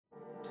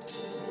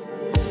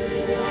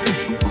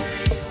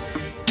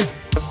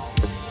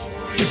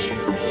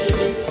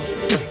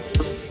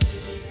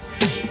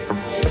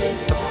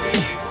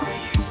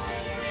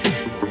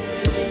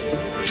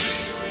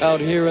Out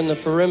here in the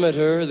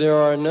perimeter, there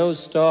are no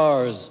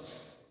stars.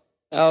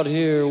 Out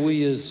here,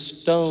 we is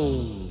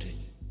stoned,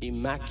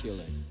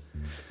 immaculate.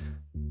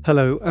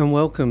 Hello and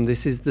welcome.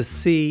 This is the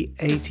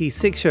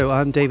C86 show.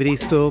 I'm David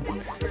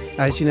Eastaugh.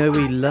 As you know,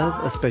 we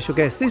love a special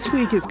guest. This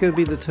week it's going to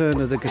be the turn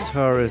of the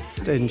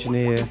guitarist,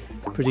 engineer,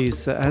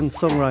 producer and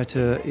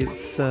songwriter.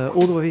 It's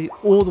all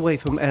the way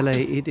from LA.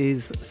 It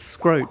is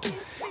Scrote,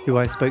 who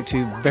I spoke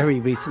to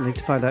very recently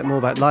to find out more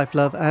about life,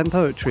 love and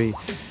poetry.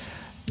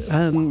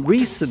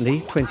 Recently,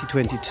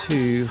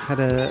 2022,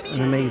 had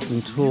an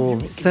amazing tour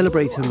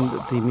celebrating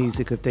the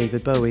music of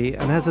David Bowie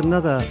and has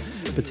another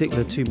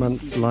particular 2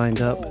 months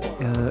lined up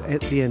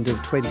at the end of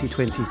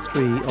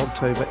 2023,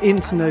 October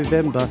into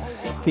November,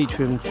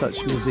 featuring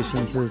such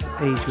musicians as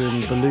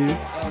Adrian, Belew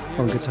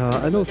on guitar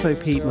and also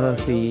Pete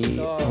Murphy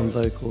on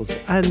vocals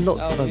and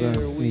lots of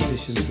other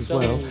musicians as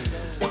well,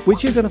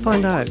 which you're going to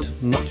find out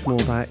much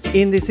more about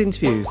in this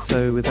interview.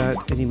 So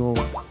without any more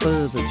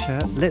further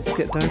chat, let's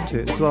get down to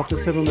it. So after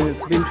several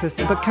minutes of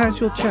interesting but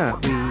casual chat,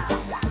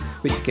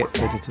 which gets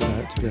edited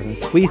out, to be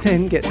honest, we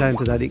then get down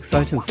to that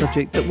exciting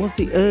subject that was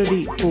the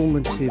early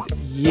formative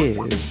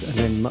years, and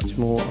then much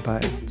more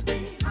about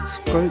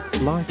Scrote's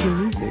life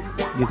and music.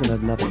 You're going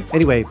to love it.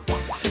 Anyway,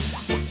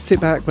 sit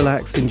back,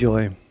 relax,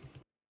 enjoy.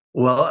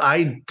 Well,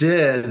 I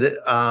did,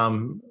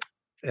 and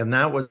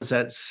that was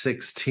at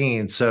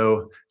 16.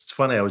 So it's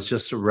funny, I was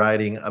just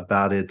writing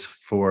about it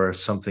for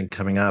something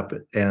coming up,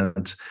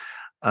 and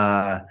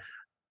I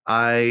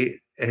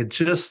had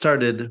just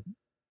started.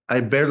 I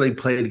barely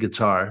played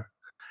guitar,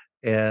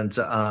 and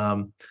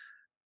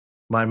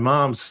my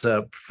mom's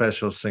a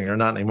professional singer,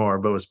 not anymore,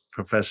 but was a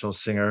professional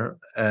singer,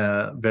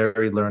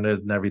 very learned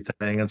and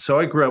everything. And so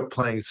I grew up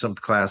playing some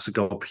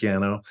classical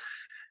piano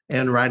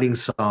and writing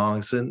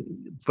songs,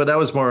 but I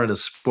was more into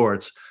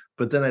sports.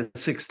 But then at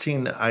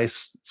 16, I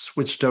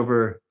switched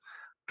over,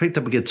 picked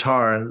up a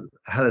guitar and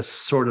had a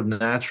sort of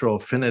natural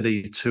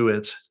affinity to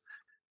it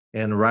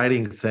and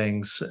writing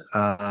things.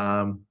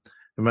 And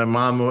my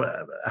mom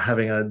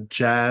having a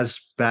jazz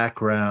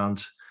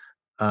background,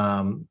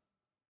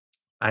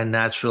 I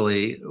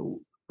naturally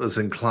was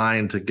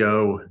inclined to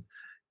go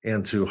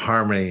into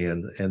harmony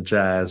and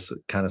jazz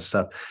kind of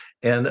stuff.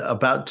 And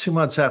about 2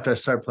 months after I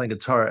started playing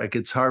guitar,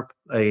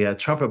 a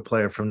trumpet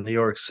player from New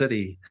York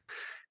City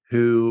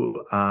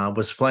who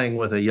was playing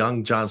with a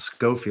young John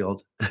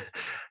Scofield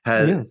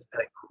had a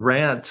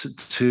grant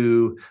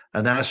to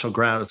a national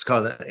grant. It's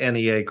called an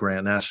NEA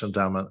grant, National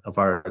Endowment of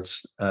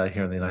Arts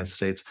here in the United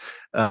States,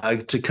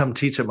 to come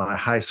teach at my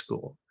high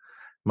school.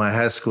 My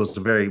high school is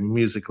a very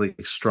musically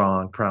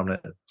strong,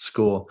 prominent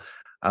school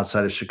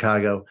outside of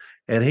Chicago.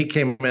 And he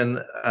came in,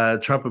 a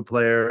trumpet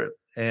player,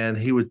 and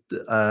he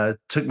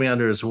took me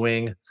under his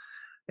wing.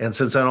 And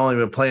since I'd only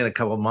been playing a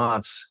couple of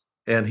months,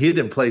 and he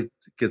didn't play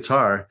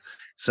guitar,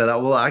 he said,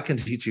 "Oh, well, I can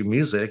teach you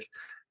music,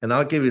 and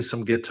I'll give you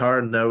some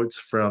guitar notes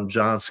from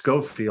John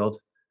Scofield,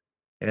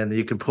 and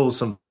you can pull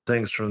some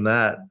things from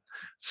that."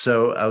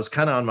 So I was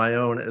kind of on my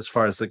own as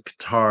far as the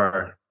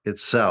guitar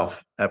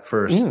itself at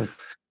first,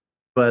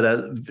 but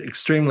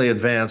extremely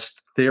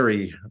advanced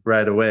theory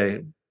right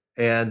away.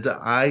 And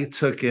I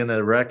took in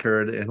a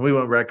record, and we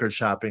went record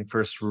shopping,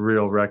 first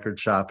real record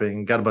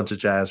shopping, got a bunch of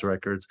jazz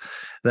records.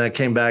 Then I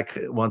came back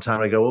one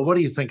time, I go, "Well, what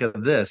do you think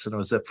of this?" And it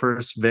was the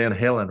first Van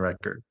Halen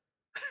record.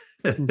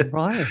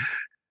 Right.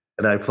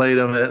 And I played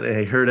him, and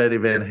he heard Eddie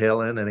Van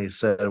Halen, and he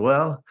said,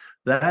 "Well,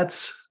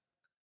 that's,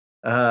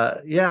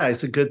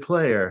 he's a good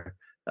player.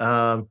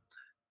 Not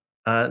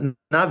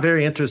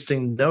very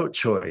interesting note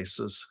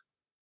choices."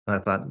 And I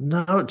thought,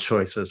 note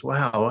choices.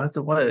 Wow,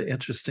 what an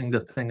interesting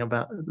think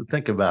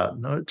about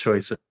note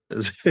choices,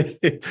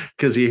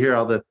 because you hear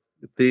all the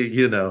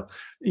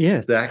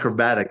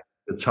acrobatic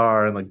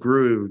guitar and the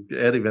groove.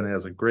 Eddie Van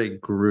has a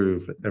great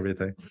groove and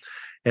everything.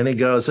 And he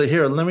goes, "So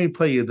here, let me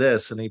play you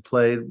this." And he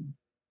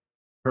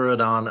heard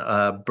it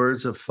on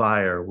Birds of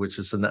Fire, which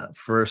is the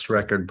first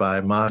record by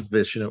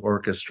Mahavishnu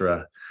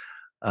Orchestra,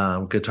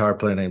 guitar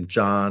player named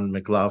John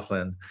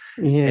McLaughlin.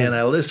 Yes. And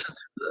I listened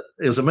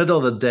it was the middle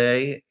of the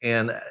day,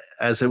 and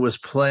as it was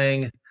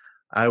playing,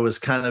 I was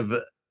kind of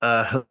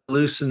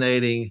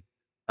hallucinating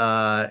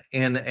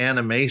in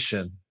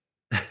animation.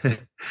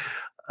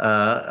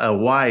 A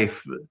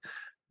wife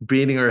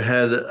beating her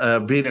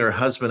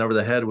husband over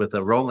the head with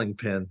a rolling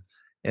pin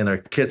in her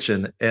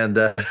kitchen. And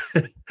I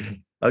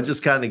was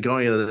just kind of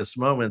going into this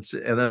moment,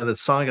 and then the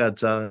song got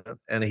done,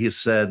 and he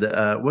said,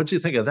 "What'd you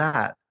think of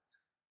that?"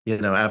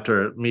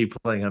 After me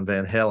playing on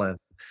Van Halen.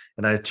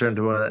 And I turned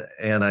to him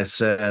and I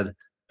said,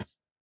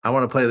 "I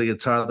want to play the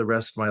guitar the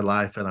rest of my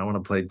life, and I want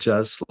to play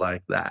just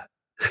like that."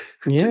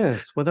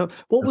 Yes. Well,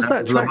 what was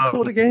that track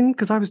called again?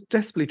 Because I was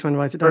desperately trying to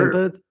write it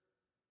down.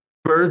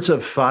 Birds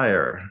of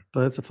Fire.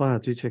 Birds of Fire.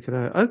 Do check it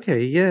out.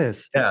 Okay.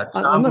 Yes. Yeah.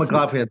 John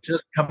McLaughlin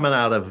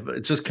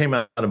just came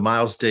out of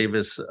Miles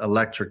Davis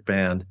Electric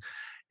Band,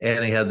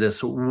 and he had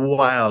this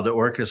wild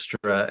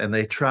orchestra, and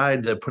they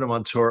tried to put him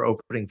on tour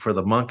opening for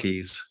the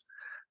Monkees.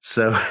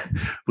 So,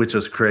 which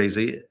was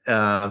crazy,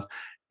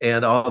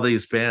 and all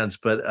these bands,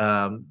 but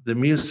the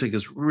music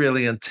is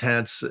really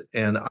intense,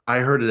 and I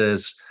heard it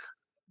as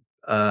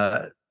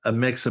a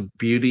mix of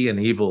beauty and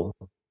evil.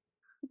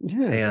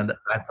 Yes. And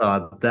I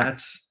thought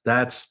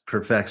that's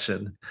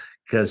perfection,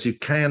 because you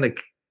kind of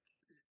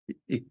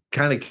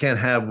can't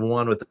have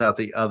one without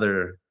the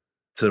other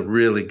to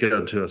really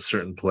go to a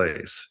certain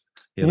place,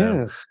 you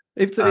know. Yes.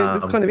 It's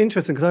Um, kind of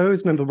interesting because I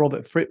always remember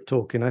Robert Fripp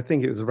talking. I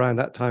think it was around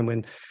that time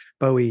when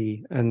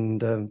Bowie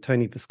and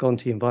Tony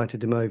Visconti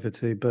invited him over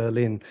to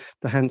Berlin,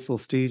 the Hansel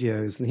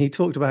Studios, and he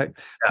talked about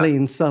yeah.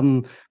 playing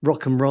some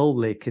rock and roll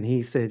lick. And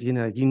he said,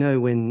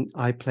 when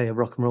I play a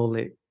rock and roll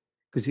lick,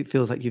 because it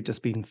feels like you've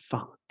just been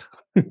fucked.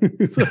 So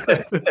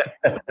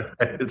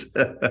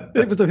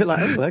it was a bit like,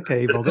 oh,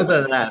 okay, Other Robert.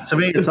 than that, to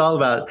me, it's all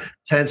about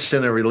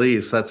tension and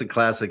release. That's a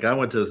classic. I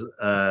went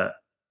to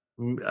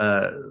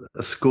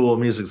a school,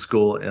 music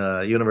school,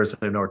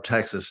 University of North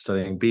Texas,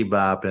 studying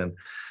bebop and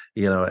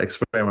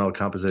experimental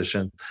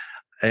composition,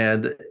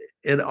 and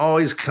it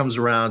always comes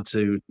around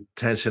to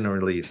tension and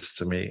release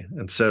to me.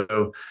 And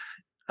so,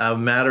 a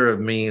matter of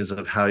means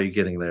of how you're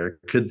getting there. It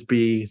could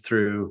be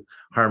through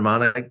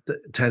harmonic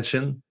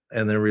tension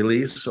and then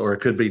release, or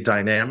it could be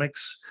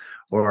dynamics,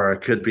 or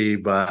it could be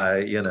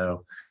by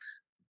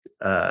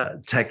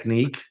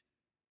technique,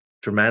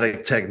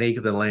 dramatic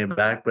technique, then laying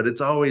back. But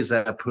it's always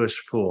that push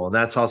pull, and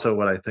that's also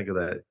what I think of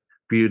that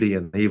beauty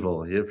and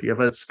evil. If you have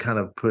this kind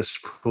of push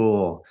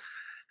pull,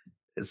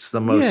 it's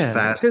the most Yeah,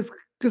 fast,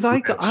 because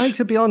I rich.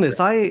 to be honest,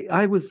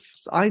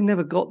 I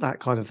never got that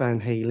kind of Van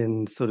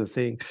Halen sort of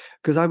thing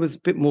because I was a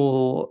bit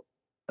more,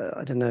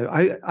 I don't know.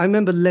 I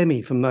remember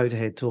Lemmy from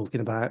Motorhead talking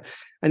about,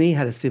 and he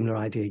had a similar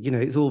idea.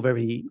 It's all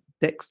very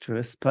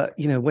dexterous, but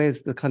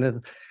where's that kind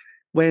of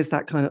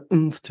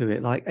oomph to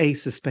it, like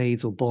Ace of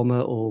Spades or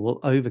Bomber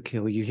or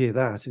Overkill? You hear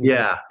that, and you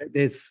think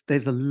Yeah,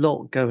 there's a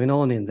lot going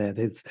on in there.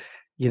 There's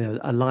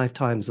a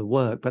lifetime's of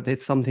work, but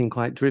there's something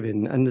quite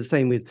driven. And the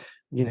same with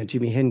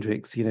Jimi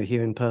Hendrix.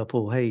 Here in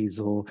Purple Haze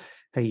or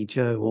Hey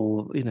Joe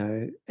or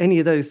any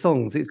of those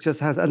songs. It just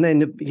has. And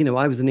then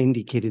I was an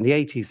indie kid in the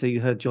 '80s, so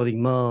you heard Johnny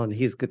Marr and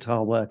his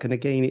guitar work, and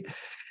again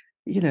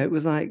it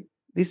was like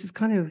this is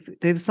kind of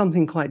there's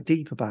something quite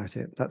deep about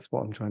it. That's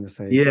what I'm trying to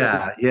say.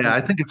 yeah, yeah.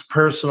 I think it's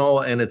personal,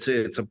 and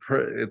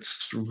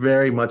it's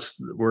very much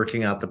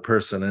working out the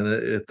person. And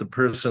if the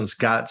person's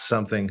got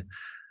something,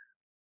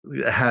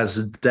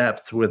 has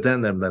depth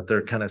within them that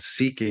they're kind of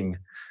seeking,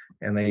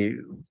 and they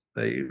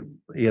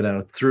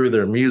through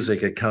their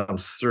music it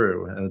comes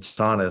through, and it's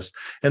honest.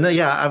 And then,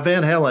 yeah,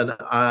 Van Halen,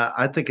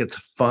 I think it's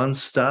fun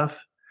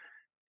stuff,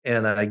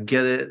 and I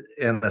get it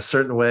in a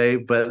certain way,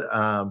 but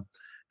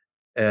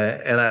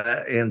and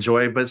I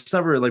enjoy it, but it's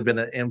never really been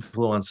an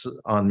influence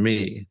on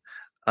me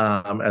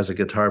as a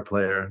guitar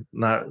player,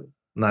 not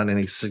in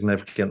any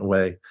significant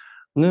way.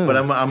 But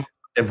No. I'm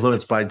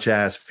influenced by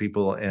jazz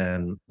people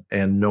and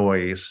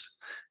noise,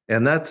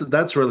 and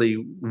that's really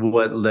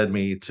what led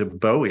me to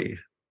Bowie.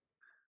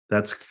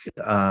 That's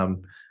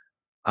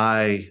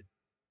I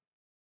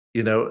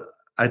you know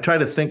I try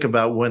to think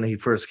about when he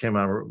first came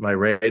on my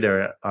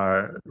radar,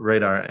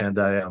 and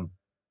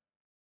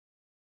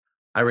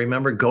I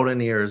remember Golden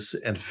Years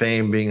and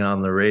Fame being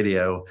on the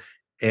radio.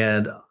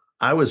 And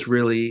I was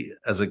really,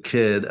 as a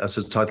kid, I was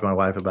just talking to my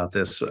wife about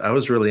this. I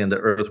was really into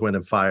Earth, Wind,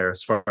 and Fire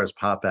as far as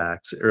pop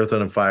acts. Earth,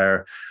 Wind, and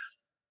Fire,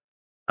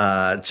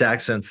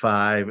 Jackson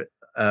 5,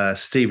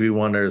 Stevie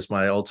Wonder is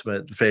my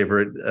ultimate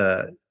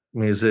favorite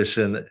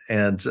musician,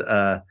 and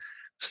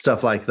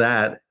stuff like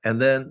that. And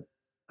then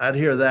I'd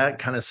hear that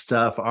kind of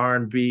stuff,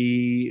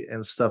 R&B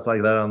and stuff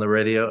like that on the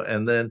radio.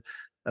 And then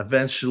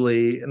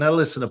eventually, and I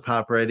listen to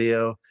pop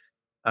radio,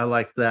 I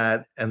like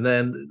that. And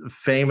then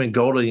Fame and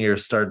Golden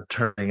Years started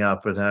turning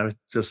up, and I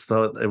just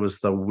thought it was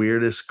the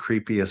weirdest,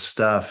 creepiest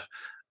stuff.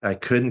 I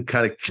couldn't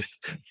kind of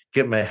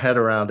get my head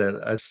around it.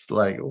 I just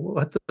like,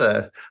 what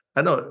the?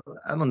 I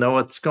don't know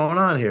what's going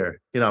on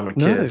here. I'm a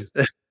No. kid.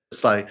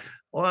 It's like,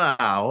 wow,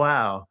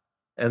 wow.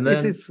 And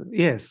then, It's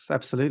yes,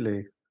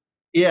 absolutely.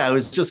 yeah, it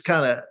was just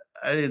kind of.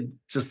 I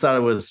just thought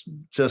it was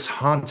just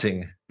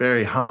haunting,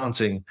 very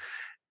haunting,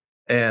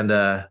 and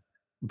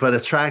but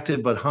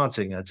attractive but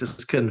haunting. I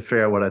just couldn't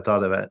figure out what I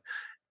thought of it.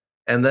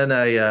 And then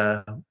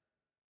I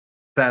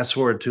fast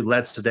forward to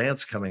Let's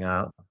Dance coming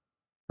out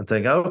and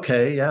think,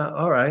 okay, yeah,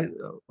 all right,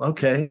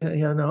 okay,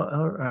 yeah, no,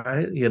 all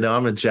right.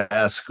 I'm in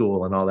jazz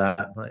school and all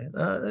that. Like,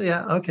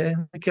 yeah, okay,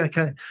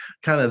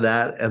 kind of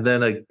that. And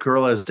then a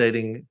girl I was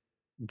dating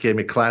gave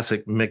me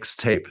classic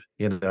mixtape,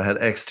 had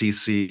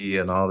XTC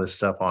and all this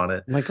stuff on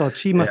it. My God,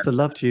 she And, must have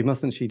loved you,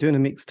 mustn't she? Doing a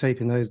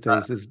mixtape in those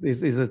days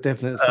is a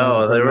definite sign of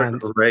oh, they were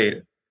romance.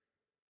 great.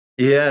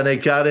 Yeah, and they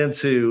got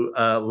into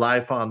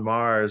Life on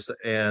Mars,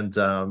 and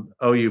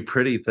Oh You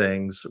Pretty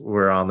Things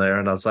were on there.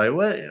 And I was like,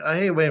 "What?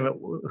 Hey, wait a minute.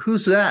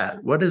 Who's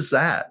that? What is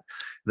that?"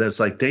 There's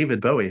like David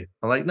Bowie.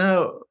 I'm like,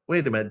 "No,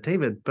 wait a minute.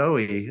 David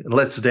Bowie." And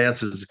Let's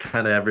Dance is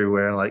kind of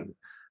everywhere. I'm like,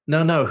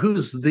 no,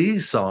 who's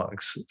these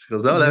songs? She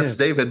goes, "Oh, that's Yes.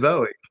 David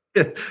Bowie."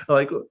 I'm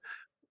like,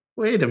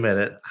 wait a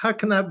minute. How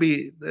can that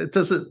be? It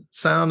doesn't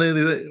sound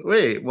anything.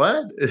 Wait,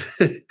 what?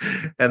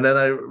 And then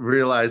I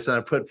realized, and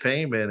I put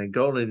Fame in and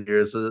Golden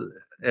Years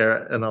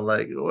era, and I'm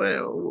like,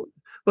 well,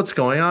 what's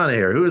going on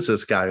here? Who is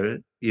this guy?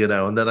 And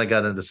then I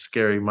got into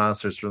Scary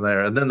Monsters from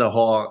there. And then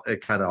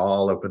it kind of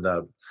all opened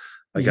up.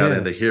 I got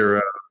into Yes.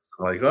 Heroes,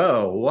 like,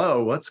 oh,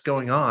 whoa, what's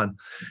going on?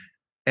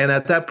 And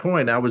at that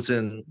point, I was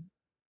in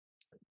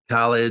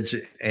college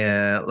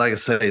and, like I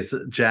say,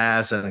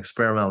 jazz and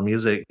experimental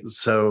music.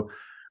 So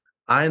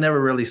I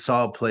never really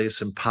saw a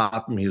place in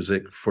pop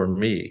music for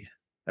me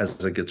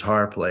as a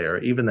guitar player,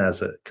 even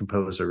as a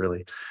composer,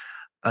 really,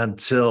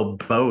 until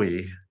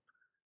Bowie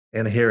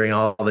and hearing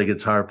all the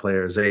guitar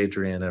players,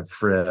 Adrian and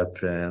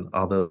Fripp and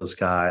all those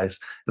guys.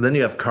 And then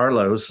you have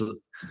Carlos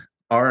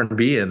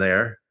R&B in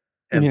there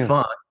and Yes.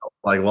 funk.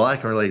 Like, well, I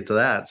can relate to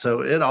that.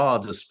 So it all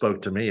just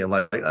spoke to me. I'm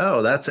like,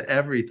 oh, that's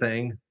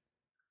everything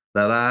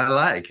that I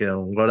like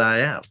and what I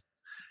am.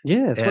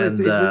 Yes, well, And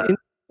it's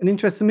an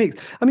interesting mix.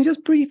 I mean,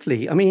 just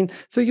briefly, I mean,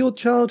 so your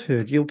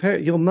childhood,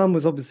 your mum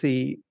was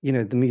obviously,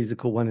 the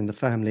musical one in the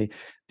family.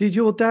 Did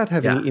your dad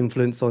have yeah, any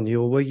influence on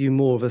you, or were you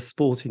more of a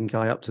sporting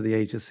guy up to the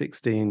age of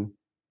 16?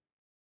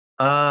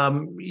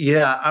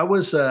 yeah, I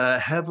was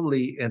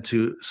heavily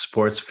into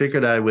sports.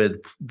 Figured I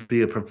would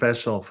be a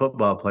professional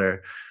football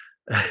player.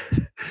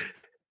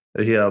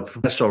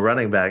 Professional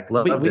running back. We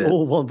Loved we it.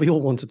 all want we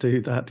all want to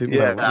do that, didn't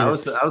Yeah, well,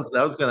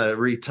 I was going to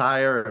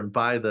retire and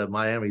buy the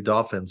Miami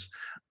Dolphins.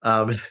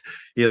 Um,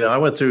 I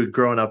went through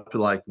growing up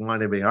like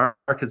wanting to be an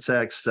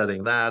architect,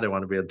 studying that. I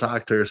want to be a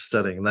doctor,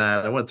 studying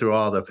that. I went through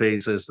all the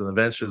phases, and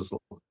eventually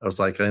I was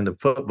like into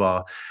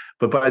football.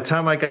 But by the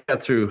time I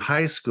got through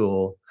high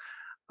school,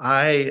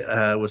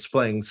 I was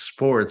playing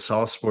sports,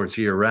 all sports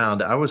year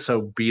round. I was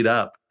so beat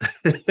up.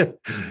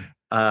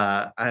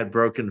 I had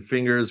broken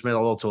fingers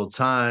multiple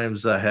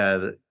times.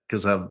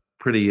 Because I'm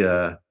pretty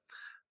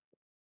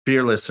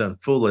fearless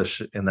and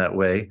foolish in that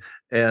way,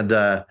 and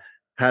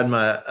had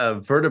my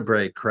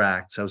vertebrae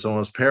cracked. So I was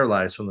almost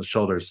paralyzed from the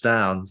shoulders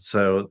down.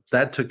 So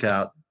that took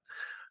out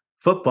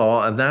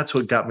football, and that's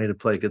what got me to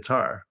play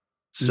guitar.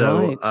 So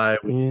right? I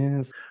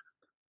Yes.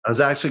 I was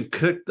actually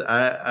cooked.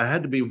 I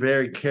had to be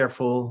very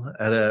careful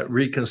at a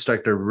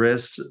reconstruct a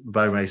wrist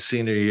by my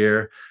senior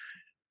year.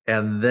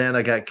 And then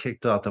I got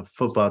kicked off the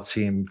football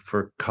team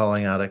for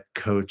calling out a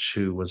coach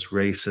who was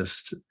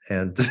racist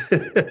and just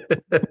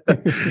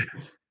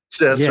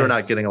for not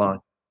Yes. getting along.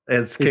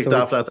 And it's It's kicked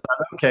always off. And I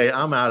thought, okay,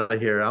 I'm out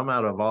of here. I'm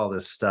out of all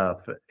this stuff.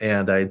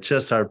 And I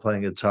just started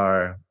playing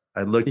guitar.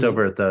 I looked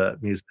over at the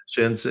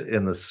musicians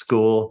in the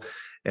school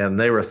and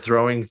they were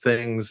throwing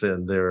things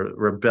and they're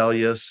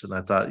rebellious. And I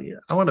thought, yeah,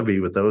 I want to be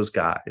with those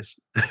guys.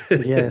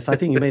 Yes, I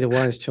think you made a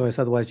wise choice.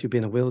 Otherwise, you'd be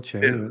in a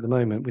wheelchair at the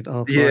moment with Yeah,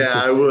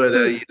 I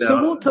arthritis. would.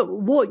 So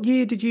what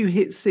year did you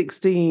hit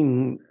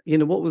 16?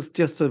 What was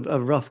just a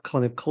rough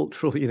kind of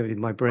cultural, in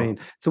my brain.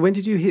 So when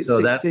did you hit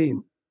So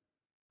 16?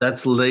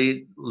 that's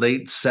late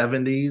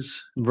 70s.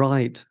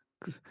 Right.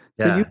 So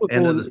you Yeah, were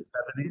end of the born.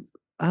 70s.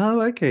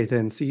 Oh, okay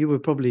then. So you were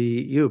born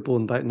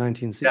about Yeah,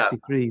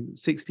 1963,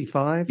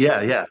 65?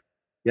 yeah,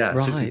 Right.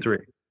 63.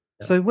 Yeah.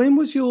 So what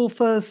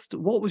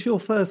was your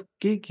first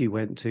gig you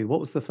went to? What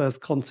was the first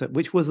concert?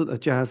 Which wasn't a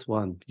jazz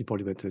one? You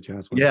probably went to a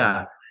jazz one Yeah.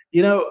 somewhere.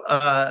 You know,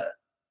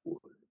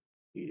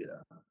 yeah,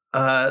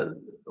 uh,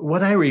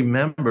 what I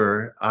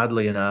remember,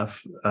 oddly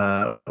enough,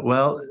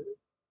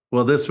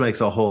 this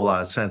makes a whole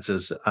lot of sense.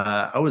 Is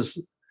I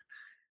was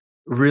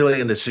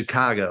really into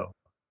Chicago,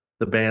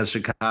 the band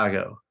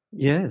Chicago.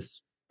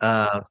 Yes.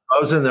 I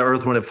was in the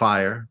Earth, Wind, and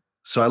Fire,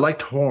 so I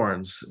liked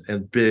horns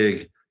and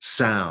big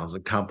sounds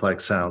and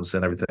complex sounds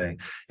and everything,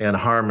 and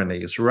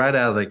harmonies right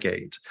out of the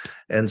gate.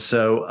 And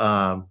so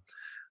I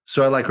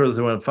like Earth,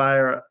 Wind, and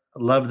Fire.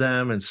 Love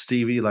them and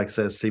Stevie, like I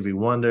said, Stevie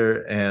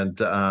Wonder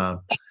and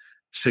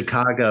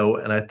Chicago.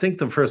 And I think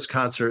the first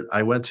concert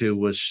I went to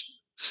was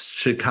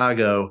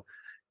Chicago,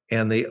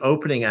 and the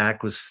opening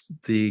act was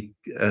the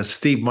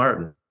Steve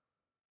Martin,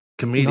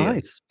 comedian.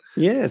 Nice.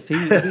 Yes,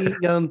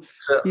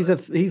 So, he's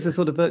a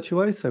sort of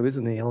virtuoso,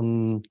 isn't he?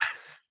 so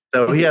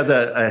Is he it had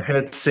a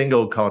hit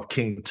single called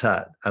King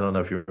Tut. I don't know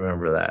if you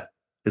remember that.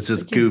 It's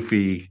this again?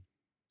 goofy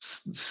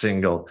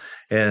single.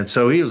 And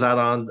so he was out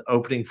on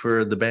opening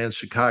for the band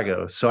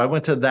Chicago. So I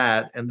went to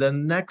that. And the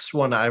next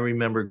one I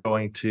remember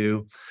going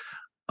to,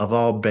 of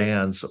all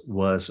bands,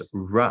 was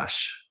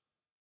Rush,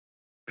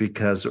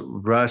 because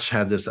Rush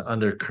had this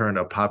undercurrent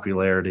of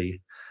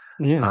popularity.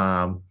 Yes.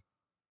 Um,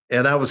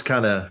 and I was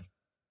kind of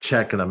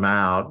checking them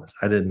out.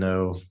 I didn't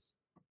know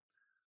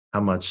how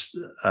much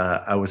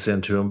I was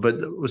into them, but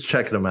was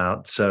checking them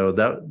out. So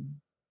that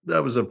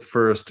was the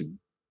first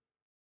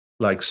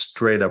like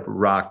straight up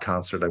rock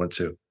concert I went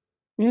to.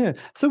 Yeah.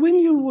 So when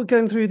you were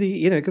going through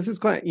because it's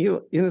quite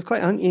it's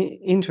quite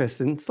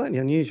interesting, slightly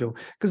unusual,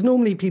 because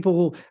normally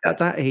people Yeah, at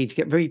that age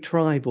get very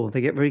tribal,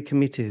 they get very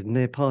committed, and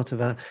they're part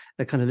of a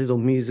kind of little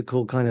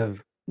musical kind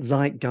of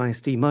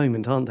zeitgeisty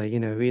moment, aren't they?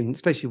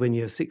 Especially when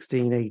you're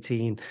 16,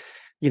 18,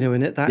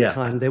 and at that yeah,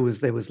 time there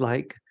was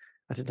like,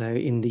 I don't know,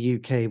 in the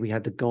UK we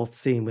had the goth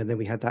scene, where then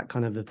we had that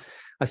kind of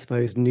I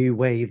suppose new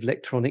wave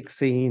electronic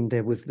scene.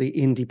 There was the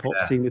indie pop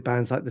yeah. scene with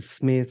bands like the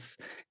Smiths.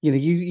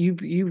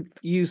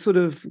 You sort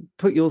of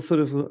put your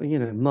sort of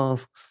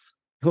masks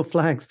Your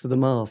flags to the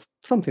mast,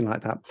 something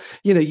like that.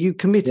 You know, you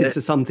committed Yeah. to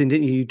something,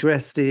 didn't you? You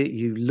dressed it,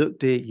 you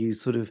looked it, you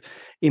sort of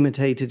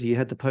imitated, you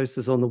had the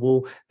posters on the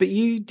wall, but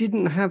you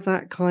didn't have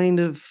that kind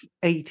of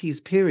 80s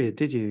period,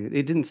 did you?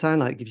 It didn't sound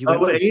like if you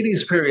went Oh, for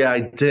 80s period,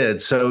 I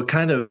did. So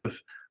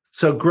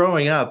so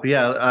growing up,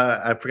 yeah,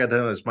 I forgot to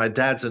notice, my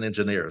dad's an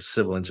engineer,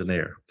 civil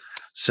engineer.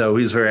 So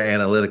he's very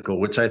analytical,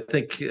 which I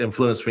think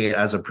influenced me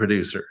as a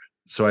producer.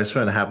 So I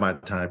spent half my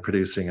time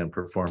producing and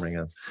performing.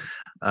 And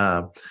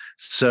uh,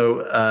 so,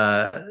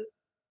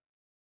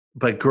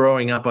 but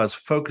growing up, I was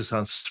focused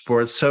on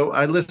sports. So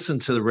I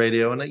listened to the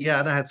radio, and yeah,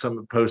 and I had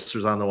some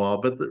posters on the wall,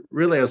 but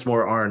really I was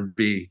more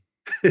R&B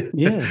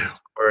yes.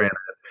 oriented.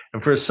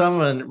 And for some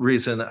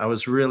reason, I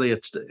was really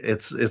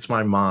it's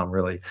my mom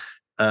really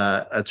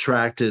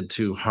attracted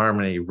to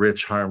harmony,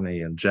 rich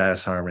harmony, and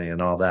jazz harmony,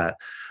 and all that.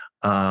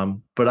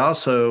 But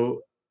also,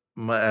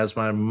 as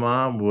my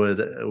mom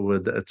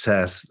would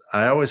attest,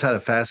 I always had a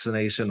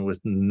fascination with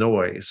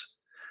noise,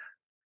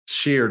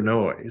 sheer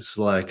noise.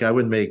 Like I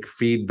would make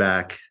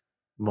feedback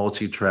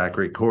multi-track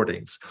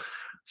recordings.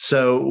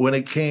 So when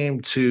it came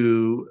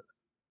to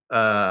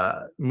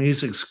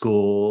music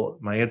school,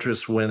 my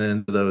interest went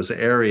into those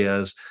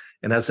areas.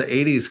 And as the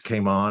 80s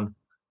came on,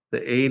 the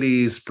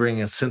 80s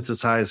bringing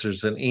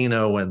synthesizers and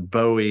Eno and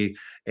Bowie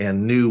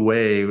and new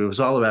wave, it was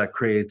all about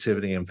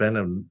creativity and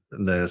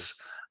inventiveness.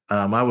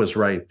 I was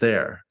right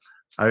there.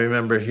 I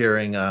remember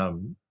hearing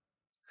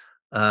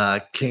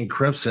King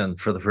Crimson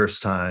for the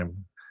first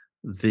time,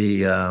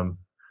 the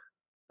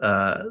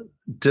uh,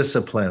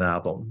 Discipline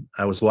album.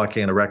 I was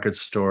walking in a record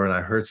store and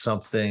I heard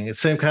something, the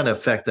same kind of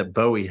effect that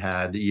Bowie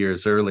had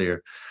years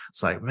earlier.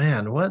 It's like,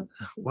 man,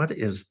 what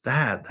is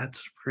that?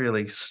 That's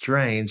really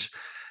strange.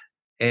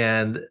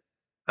 And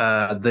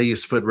they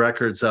used to put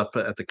records up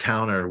at the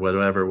counter,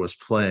 whatever was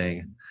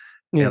playing.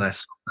 Yeah. And I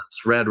saw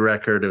this red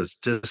record. It was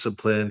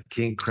Discipline,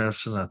 King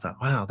Crimson. I thought,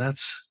 wow,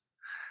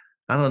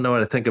 I don't know what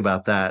to think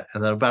about that.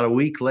 And then about a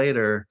week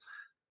later,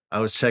 I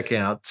was checking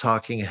out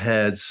Talking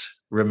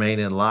Heads, Remain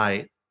in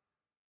Light,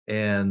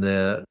 and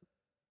the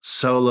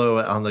solo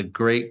on the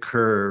Great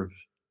Curve.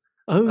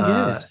 Oh,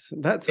 uh, yes.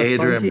 That's a funky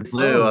Adrian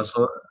Belew.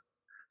 song.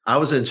 I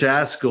was in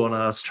jazz school and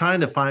I was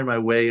trying to find my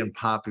way in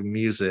pop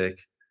music,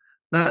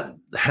 not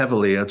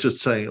heavily. I was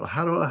just saying,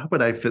 how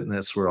would I fit in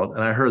this world?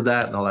 And I heard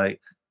that and I'm like,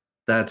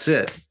 that's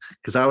it.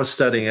 Because I was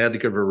studying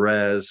Edgar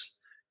Varese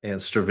and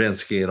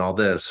Stravinsky and all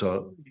this.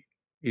 So,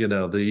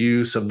 the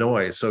use of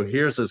noise. So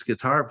here's this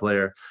guitar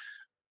player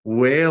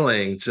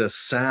wailing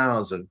just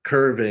sounds and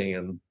curving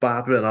and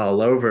bopping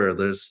all over.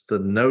 The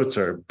notes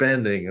are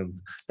bending and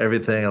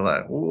everything. I'm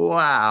like,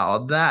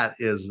 wow, that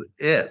is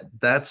it.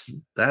 That's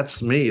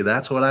me.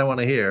 That's what I want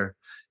to hear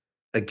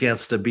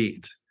against a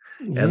beat.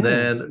 And Yes.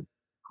 then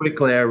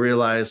quickly I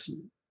realized,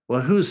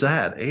 well, who's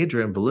that?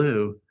 Adrian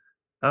Belew.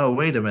 Oh,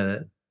 wait a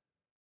minute.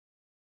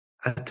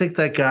 I think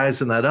that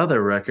guy's in that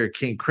other record,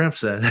 King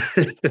Crimson.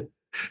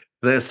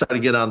 Then I started to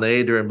get on the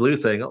Adrian Belew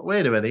thing. Oh,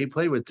 wait a minute, he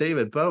played with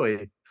David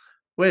Bowie.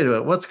 Wait a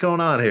minute, what's going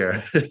on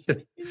here? So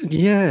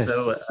Yes.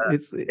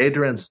 It's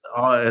Adrian's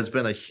has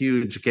been a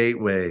huge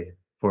gateway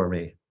for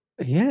me.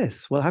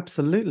 yes, well,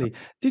 absolutely.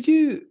 Did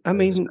you, I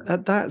mean,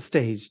 at that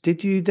stage,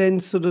 did you then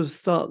sort of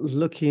start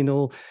looking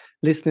or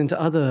listening to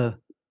other,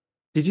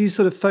 did you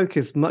sort of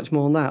focus much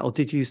more on that, or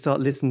did you start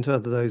listening to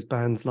other those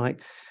bands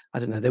like, I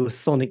don't know, there was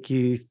Sonic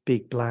Youth,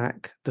 Big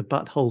Black, the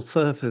Butthole Oh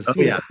Surfers,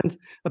 yeah.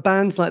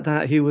 bands like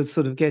that who were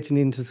sort of getting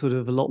into sort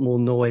of a lot more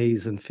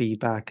noise and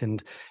feedback,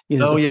 and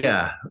Oh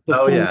yeah. the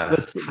Oh form yeah.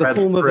 the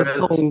form of a Fred.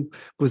 song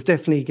was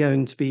definitely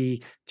going to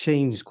be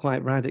changed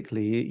quite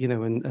radically,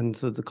 and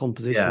sort of the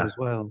composition Yeah. as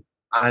well.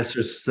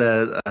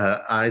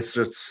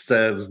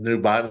 Isersted's new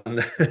button,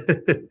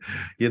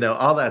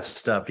 all that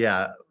stuff.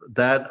 Yeah,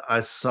 that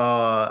I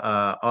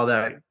saw all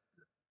that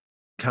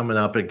coming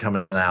up and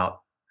coming out,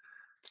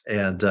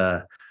 and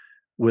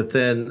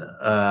within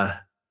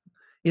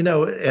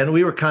and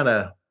we were kind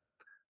of.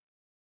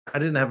 I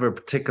didn't have a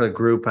particular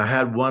group. I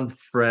had one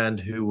friend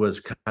who was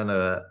kind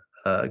of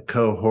a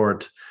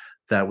cohort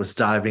that was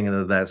diving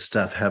into that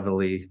stuff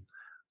heavily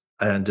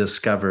and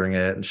discovering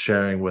it and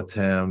sharing with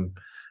him.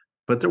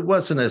 But there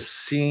wasn't a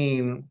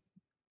scene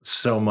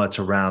so much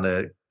around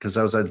it because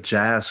I was at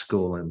jazz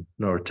school in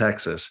North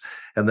Texas.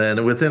 And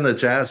then within the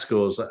jazz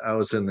schools, I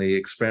was in the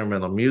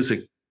experimental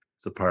music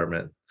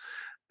department.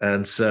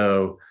 And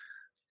so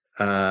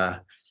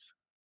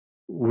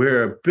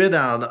we're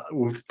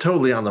we're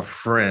totally on the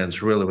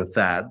fringe really with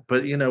that.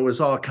 But, it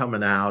was all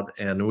coming out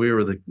and we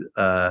were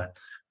the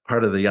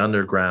part of the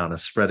underground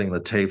of spreading the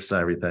tapes and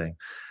everything,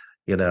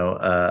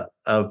 Bauhaus.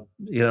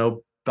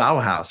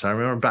 I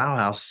remember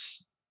Bauhaus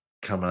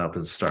coming up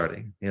and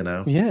starting,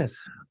 Yes.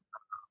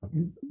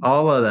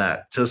 all of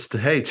that. Just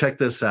hey, check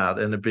this out,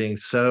 and it being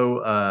so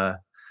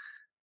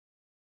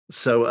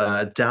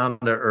down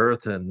to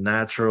earth and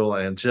natural,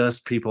 and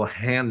just people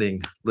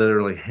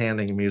literally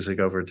handing music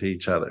over to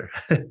each other,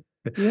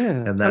 Yeah.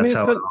 and I mean, that's it's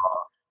how it got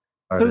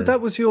all So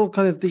that was your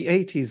kind of the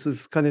 80s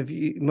was kind of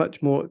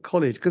much more at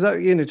college because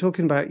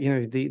talking about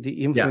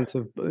the influence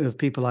of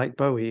people like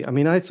Bowie. I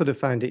mean, I sort of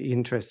found it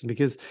interesting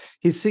because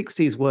his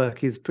 60s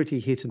work is pretty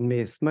hit and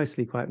miss,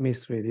 mostly quite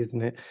miss, really,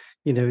 isn't it?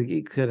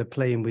 He kind of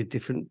playing with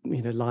different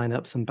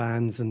lineups and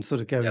bands and sort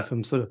of going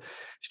from sort of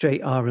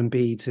straight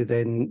R&B to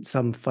then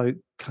some folk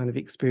kind of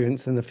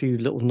experience and a few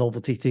little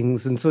novelty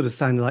things and sort of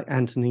sounded like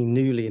Anthony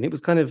Newley, and it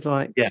was kind of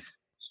like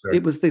Sure.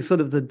 it was the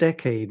sort of the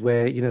decade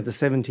where the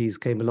 70s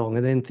came along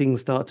and then things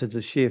started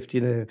to shift.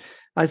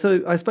 I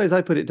suppose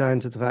I put it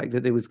down to the fact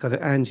that there was kind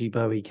of Angie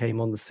Bowie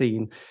came on the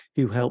scene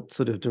who helped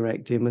sort of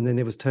direct him, and then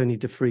there was Tony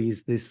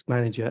DeFries, this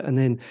manager, and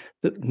then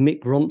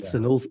Mick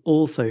Ronson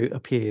also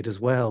appeared as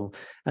well,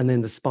 and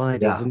then the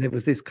Spiders, and there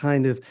was this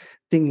kind of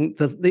thing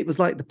that it was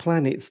like the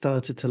planets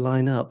started to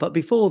line up. But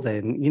before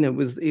then,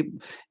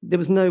 there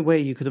was no way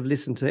you could have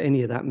listened to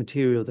any of that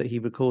material that he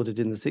recorded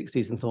in the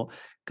 60s and thought,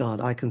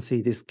 God, I can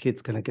see this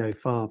kid's going to go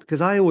far.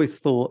 Because I always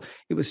thought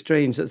it was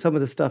strange that some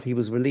of the stuff he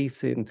was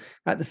releasing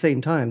at the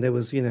same time, there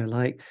was,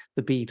 like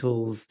the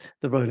Beatles,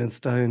 the Rolling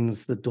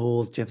Stones, the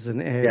Doors,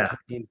 Jefferson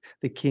Airplane,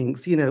 the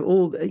Kinks,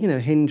 all,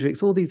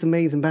 Hendrix, all these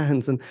amazing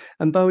bands.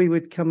 And Bowie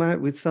would come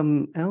out with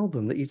some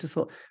album that you just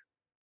thought,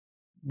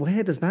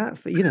 where does that,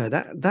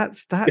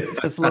 that's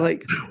just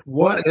like,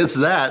 what is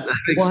that? That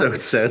makes no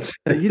sense.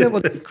 You don't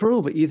want to be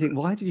cruel, but you think,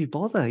 why did you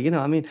bother?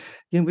 I mean,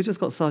 we just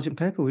got Sergeant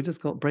Pepper, we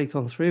just got Break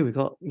On Through, we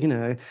got,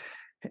 I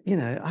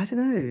don't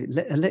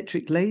know,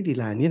 Electric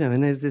Ladyland,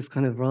 and there's this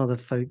kind of rather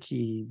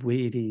folky,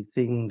 weirdy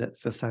thing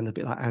that's just sounded a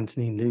bit like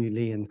Anthony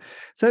Newley, and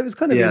so it was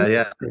kind of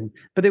interesting.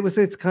 But it was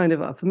this kind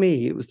of, for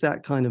me, it was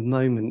that kind of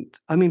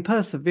moment. I mean,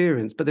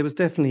 perseverance, but there was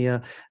definitely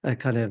a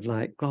kind of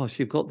like, gosh,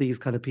 you've got these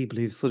kind of people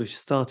who've sort of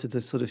started to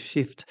sort of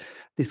shift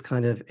this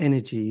kind of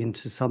energy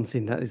into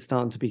something that is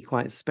starting to be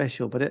quite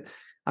special. But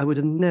I would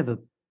have never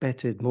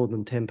betted more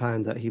than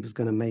 £10 that he was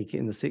going to make it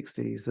in the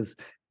 60s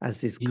as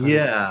this kind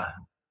of...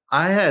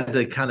 I had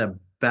to kind of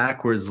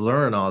backwards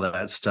learn all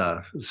that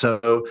stuff.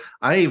 So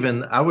I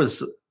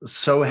was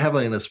so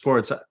heavily into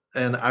sports,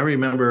 and I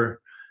remember,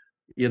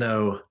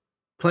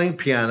 playing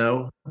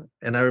piano,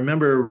 and I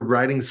remember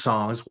writing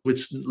songs,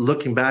 which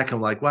looking back, I'm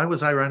like, why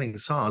was I writing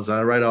songs?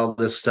 I write all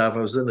this stuff.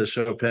 I was into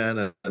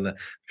Chopin and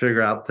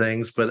figure out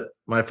things, but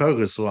my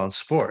focus was on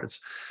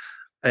sports.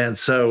 And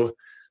so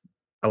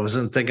I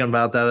wasn't thinking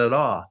about that at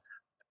all.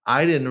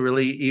 I didn't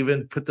really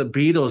even put the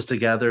Beatles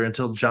together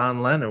until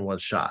John Lennon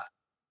was shot.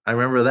 I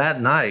remember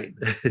that night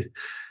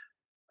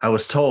I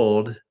was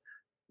told,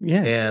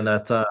 and I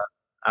thought,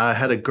 I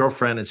had a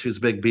girlfriend and she was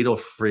a big Beatle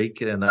freak,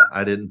 and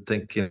I didn't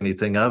think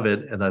anything of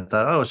it. And I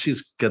thought, oh,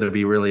 she's going to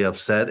be really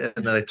upset.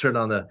 And then I turned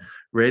on the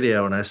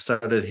radio and I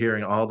started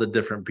hearing all the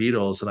different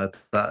Beatles. And I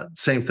thought,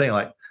 same thing,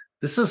 like,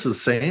 this is the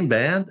same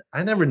band?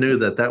 I never knew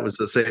that was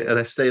the same. And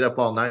I stayed up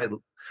all night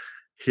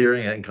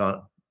hearing it and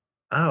going,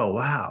 oh,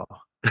 wow.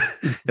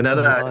 And then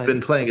I've been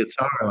playing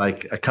guitar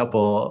like that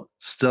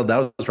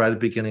was right at the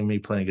beginning of me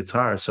playing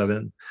guitar. So I've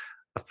been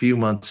a few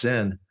months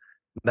in,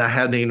 and I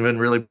hadn't even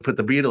really put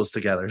the Beatles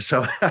together.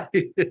 So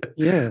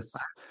yes,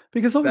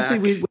 because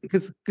obviously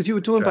because you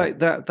were talking about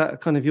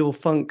that kind of your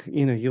funk,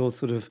 your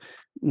sort of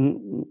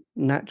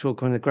natural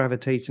kind of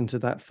gravitation to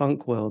that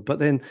funk world. But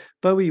then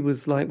Bowie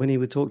was like, when he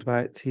would talk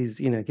about his,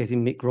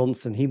 getting Mick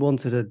Ronson, he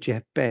wanted a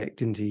Jeff Beck,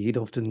 didn't he? He'd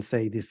often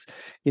say this,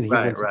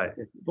 right.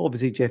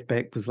 Obviously, Jeff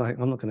Beck was like,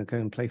 I'm not going to go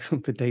and play for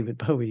David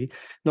Bowie,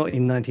 not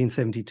in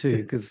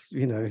 1972, because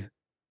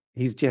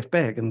he's Jeff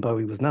Beck and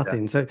Bowie was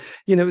nothing. So,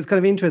 it was kind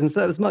of interesting. So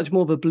that was much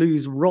more of a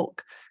blues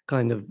rock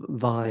kind of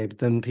vibe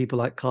than people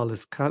like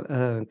Carlos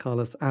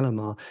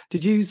Alomar.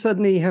 Did you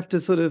suddenly have to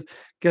sort of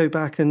go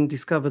back and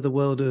discover the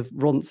world of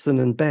Ronson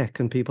and Beck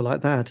and people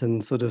like that,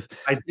 and sort of...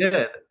 I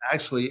did,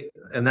 actually,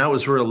 and that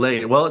was real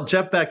late. Well,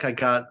 Jeff Beck I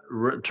got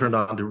turned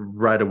on to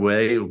right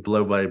away,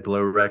 Blow by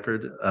Blow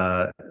record,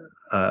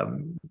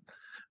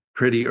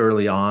 pretty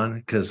early on,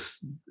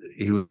 because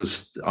he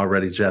was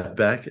already Jeff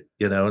Beck,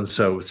 and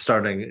so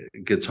starting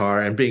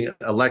guitar and being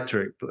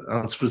electric,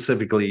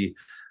 specifically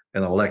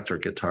an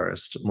electric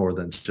guitarist more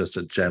than just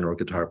a general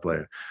guitar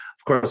player.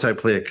 Of course, I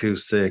play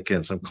acoustic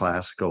and some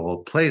classical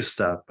play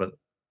stuff, but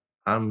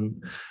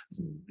I'm,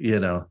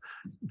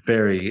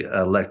 very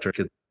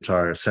electric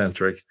guitar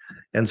centric.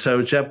 And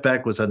so Jeff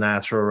Beck was a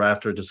natural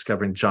after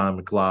discovering John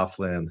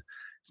McLaughlin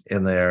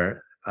in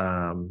there.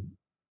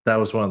 That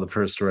was one of the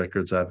first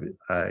records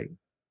I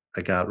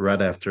got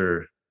right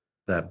after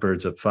that,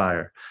 Birds of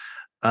Fire.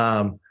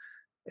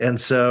 And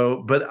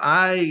so, but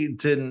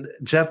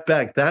Jeff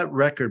Beck, that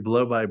record,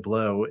 Blow by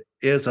Blow,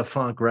 is a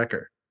funk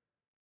record.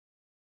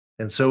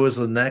 And so is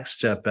the next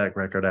Jeff Beck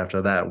record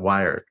after that,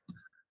 Wired.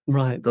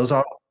 Right. Those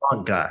are all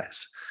funk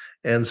guys.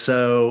 And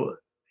so,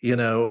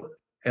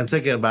 and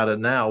thinking about it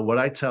now, what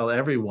I tell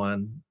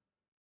everyone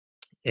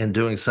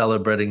in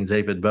celebrating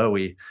David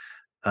Bowie,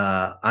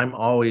 I'm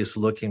always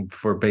looking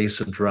for bass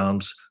and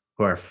drums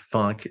who are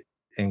funk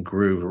and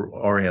groove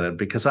oriented,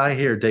 because I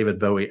hear David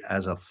Bowie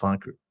as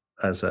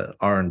an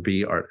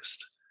R&B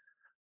artist,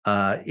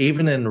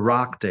 even in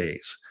rock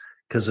days,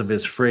 because of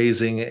his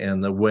phrasing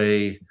and the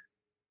way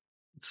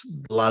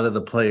a lot of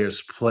the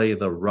players play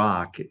the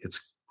rock,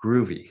 it's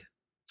groovy.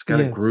 It's got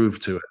a Yes. groove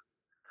to it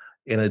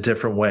in a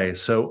different way.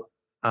 So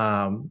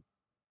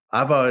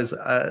I've always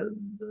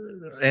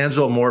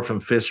Angela Moore from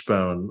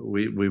Fishbone.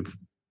 We've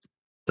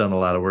done a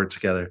lot of work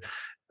together.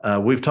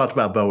 We've talked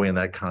about Bowie in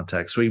that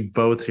context. We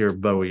both hear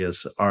Bowie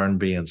as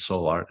R&B and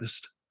soul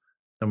artist,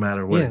 no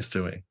matter what he's Yes.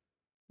 doing.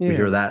 We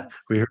hear Yes. that.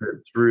 We hear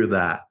it through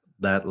that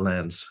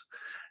lens.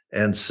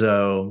 And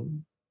so,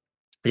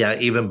 yeah,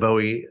 even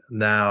Bowie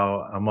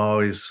now, I'm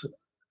always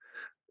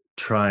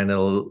trying to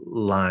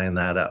line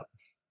that up.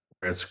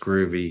 It's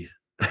groovy.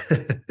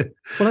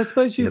 Well, I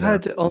suppose you You know,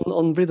 had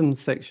on rhythm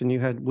section, you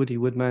had Woody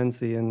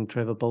Woodmansey and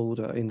Trevor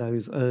Bolder in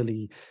those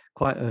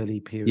quite early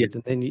yeah,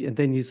 period, and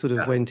then you sort of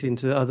yeah. went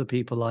into other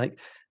people like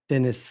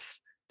Dennis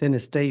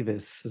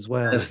Davis as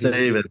well, Dennis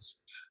Davis,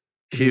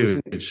 who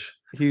was huge,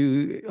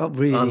 who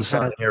really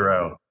unsung had,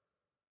 hero.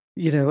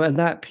 and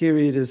that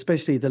period,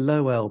 especially the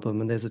Low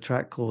album, and there's a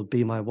track called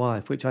 "Be My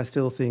Wife," which I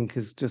still think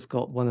has just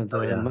got one of Oh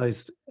the yeah,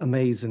 most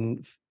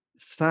amazing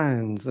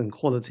sounds and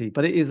quality.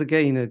 But it is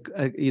again,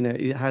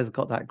 it has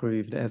got that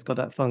groove, it has got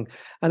that funk.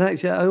 And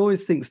actually, I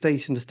always think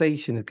 "Station to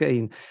Station"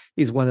 again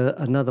is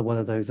another one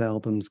of those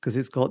albums because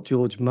it's got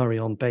George Murray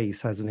on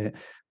bass, hasn't it?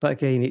 But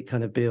again, it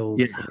kind of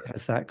builds. yeah, It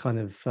has that kind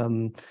of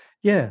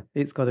yeah,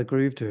 it's got a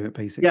groove to it,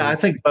 yeah. I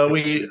basically.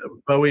 think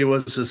Bowie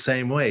was the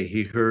same way.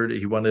 He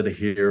wanted to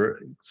hear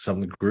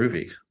something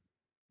groovy,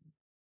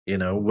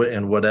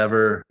 in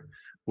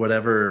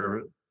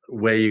whatever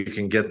way you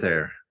can get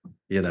there,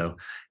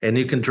 and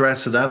you can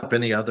dress it up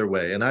any other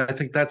way. And I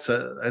think that's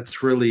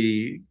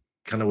really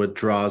kind of what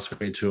draws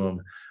me to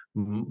him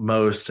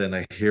most. And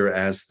I hear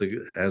as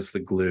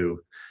the glue.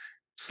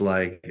 It's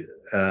like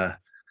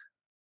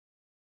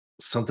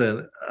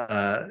something.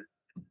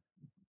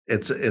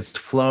 It's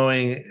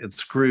flowing,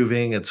 it's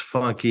grooving, it's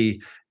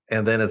funky,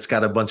 and then it's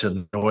got a bunch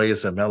of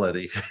noise and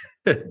melody.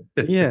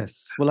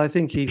 Yes, well, I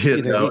think And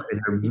you're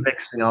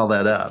mixing all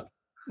that up.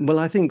 well,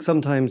 I think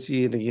sometimes,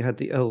 you had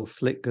the old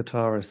slick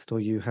guitarist, or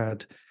you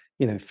had,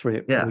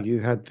 Fripp, or Yeah, you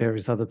had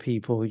various other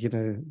people,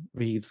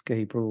 Reeves,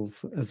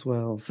 Gabriels as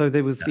well. So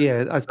there was,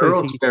 yeah. yeah, I suppose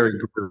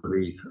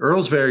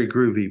Earl's very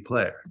groovy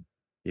player.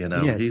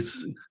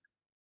 yes.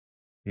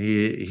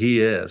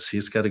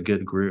 He's got a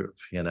good groove.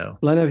 Well,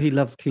 I know he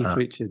loves Keith Uh,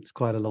 Richards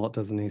quite a lot,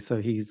 doesn't he?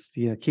 So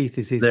Keith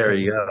is his there guy.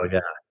 you go. Yeah,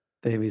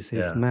 There is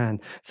his yeah. man.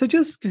 So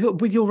just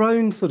with your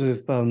own sort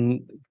of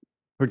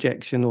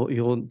projection or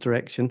your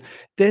direction,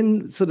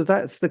 then sort of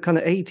that's the kind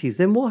of 80s.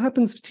 Then what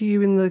happens to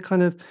you in the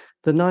kind of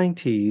the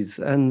 90s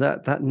and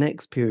that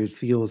next period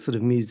for your sort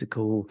of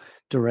musical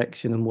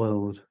direction and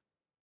world?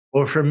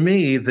 Well, for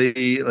me,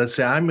 let's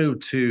say I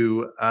moved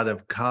out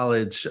of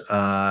college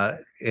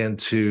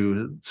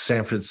into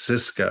San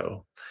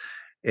Francisco,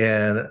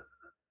 and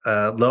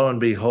lo and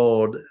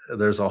behold,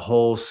 there's a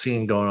whole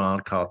scene going on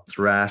called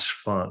thrash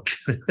funk.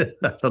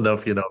 I don't know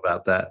if you know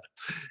about that.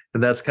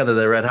 And that's kind of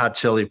the Red Hot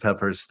Chili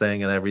Peppers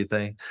thing and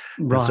everything.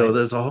 And so Right.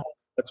 there's a whole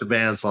bunch of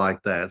bands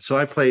like that. So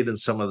I played in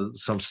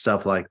some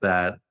stuff like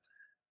that.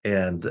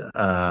 And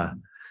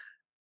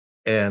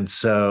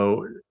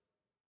so,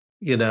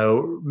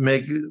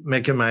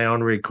 making my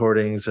own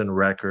recordings and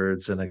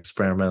records and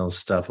experimental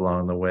stuff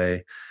along the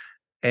way.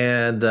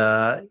 And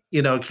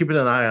keeping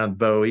an eye on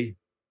Bowie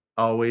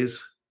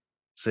always,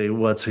 see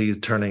what's he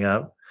turning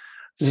up.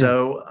 Yes.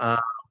 So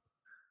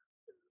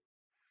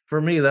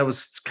for me, that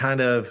was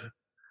kind of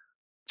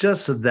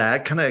just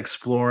that kind of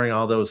exploring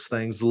all those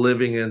things,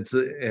 living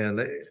into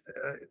and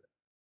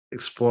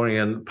exploring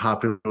in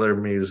popular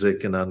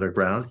music and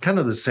underground, kind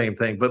of the same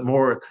thing, but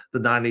more the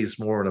 90s,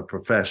 more in a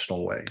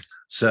professional way.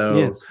 So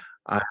Yes.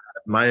 I had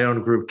my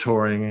own group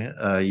touring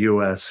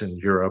US and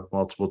Europe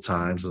multiple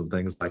times and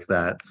things like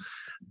that.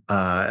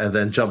 And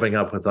then jumping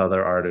up with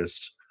other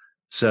artists.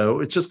 So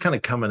it's just kind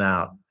of coming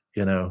out,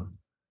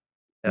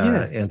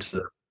 Yes. into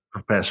the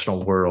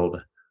professional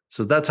world.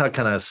 So that's how I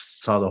kind of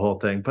saw the whole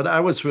thing. But I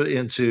was really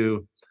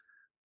into,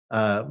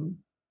 um,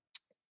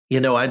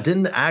 I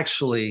didn't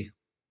actually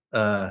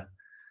uh,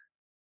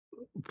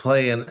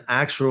 play an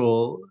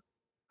actual.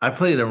 I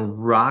played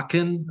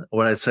in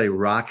what I'd say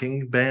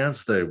rocking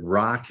bands, the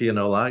rock,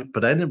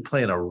 but I didn't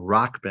play in a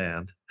rock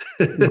band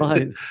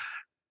Right.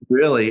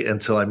 really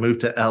until I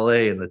moved to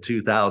LA in the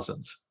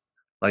 2000s,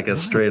 like a Right.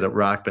 straight up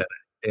rock band.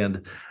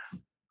 And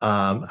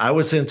I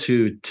was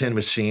into Tin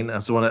Machine.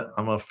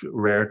 I'm a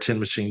rare Tin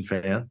Machine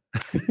fan.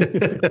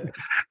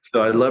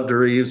 So I loved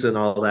Reeves and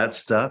all that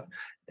stuff.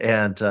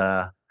 And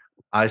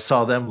I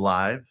saw them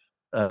live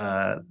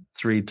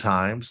 3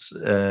 times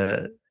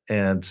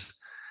and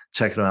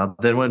checked them out.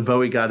 Then when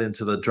Bowie got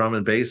into the drum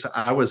and bass,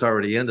 I was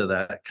already into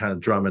that kind of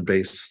drum and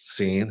bass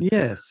scene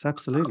Yes,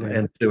 absolutely.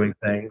 and doing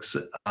things.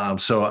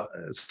 So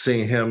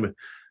seeing him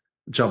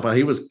jump on,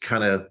 he was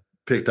kind of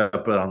picked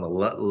up on the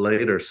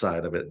later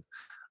side of it.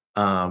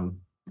 Um,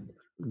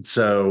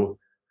 so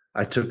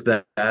I took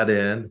that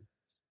in.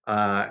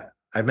 I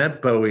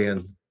met Bowie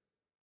in,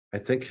 I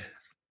think,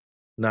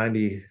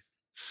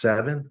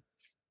 97,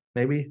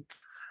 maybe.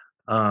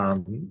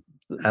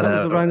 That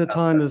was around the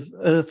time of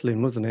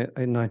Earthling, wasn't it?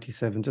 In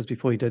 97, just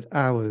before he did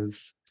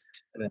Hours.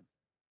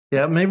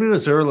 Yeah, maybe it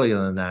was earlier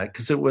than that,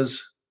 because it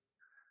was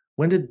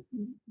when did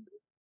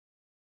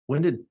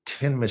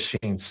Tin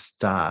Machine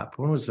stop?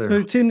 When was their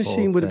So Tin whole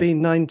Machine would have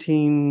thing? been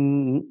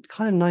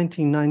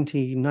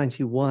 1990,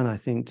 91, I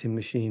think. Tin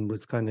Machine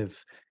was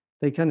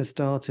they kind of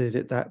started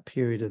at that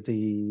period of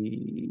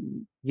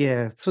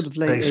sort of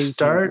late They 80s.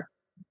 start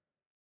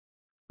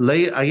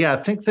late, yeah, I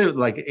think they're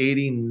like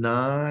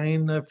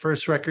 89, the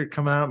first record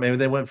come out. Maybe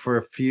they went for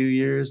a few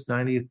years,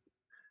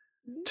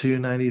 92,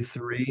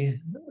 93.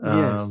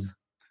 Yes.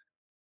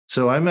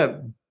 So I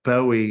met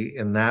Bowie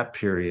in that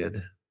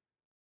period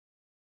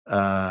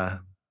at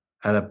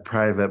a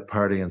private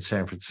party in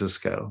San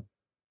Francisco,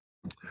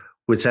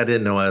 which I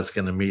didn't know I was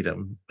going to meet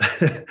him.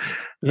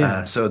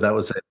 Yeah. So that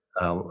was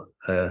a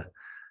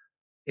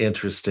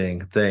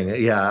interesting thing.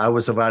 Yeah, it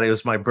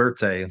was my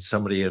birthday, and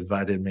somebody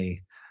invited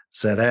me,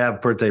 said, "I have a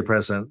birthday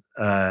present.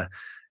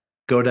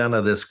 Go down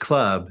to this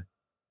club,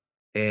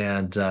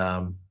 and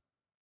you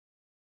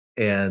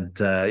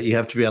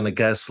have to be on the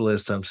guest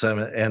list.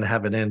 And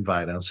have an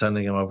invite. I'm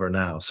sending them over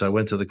now." So I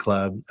went to the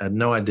club. I had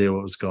no idea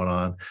what was going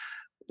on.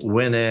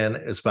 Went in.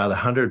 It's about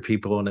 100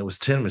 people, and it was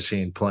Tin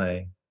Machine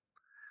playing.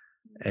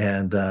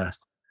 And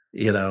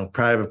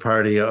private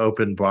party,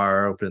 open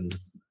bar, open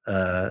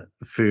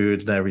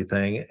food and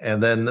everything.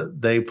 And then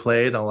they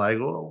played. I'm like,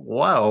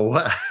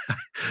 wow,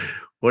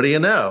 what do you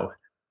know?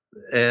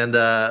 And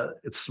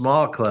it's a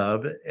small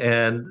club.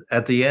 And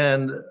at the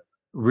end,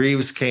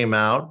 Reeves came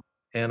out,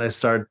 and I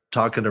started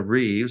talking to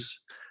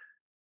Reeves.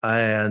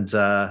 And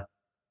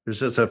there's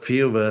just a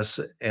few of us.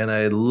 And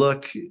I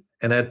look,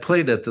 and I'd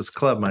played at this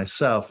club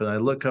myself. And I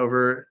look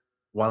over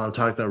while I'm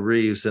talking to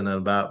Reeves, and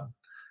about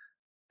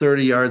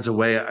 30 yards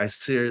away, I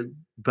see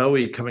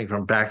Bowie coming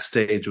from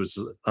backstage,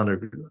 was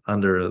under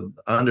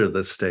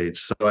the stage.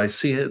 So I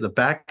see the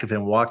back of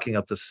him walking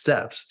up the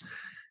steps,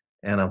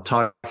 and I'm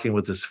talking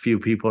with this few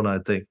people, and I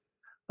think,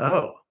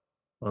 oh,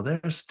 well,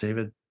 there's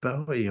David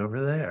Bowie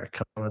over there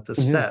coming up the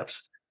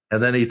steps.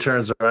 And then he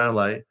turns around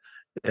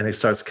and he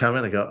starts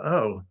coming. I go,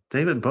 oh,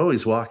 David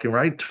Bowie's walking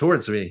right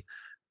towards me.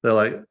 They're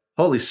like,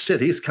 holy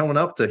shit, he's coming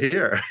up to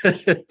here.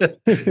 And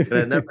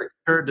it never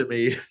occurred to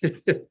me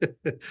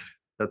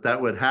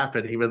that would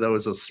happen, even though it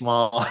was a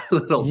small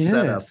little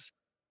setup.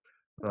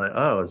 I'm like,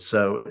 oh,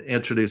 so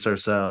introduce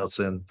ourselves,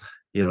 and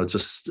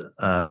just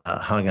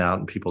hung out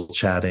and people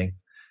chatting.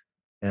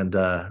 And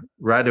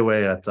right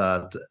away I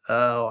thought,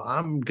 oh,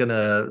 I'm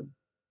gonna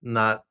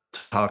not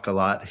talk a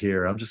lot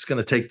here. I'm just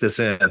gonna take this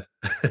in.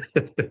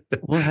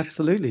 Well,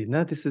 absolutely.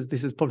 No, this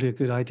is probably a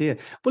good idea.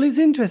 Well, it's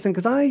interesting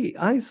because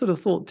I sort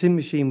of thought Tin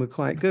Machine were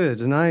quite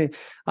good, and I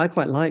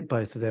quite like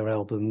both of their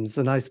albums,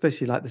 and I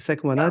especially like the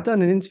second one. I've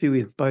done an interview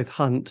with both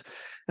Hunt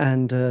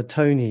and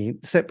Tony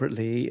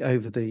separately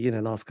over the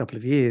last couple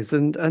of years,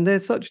 and they're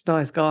such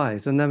nice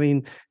guys, and I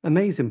mean,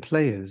 amazing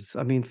players.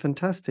 I mean,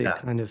 fantastic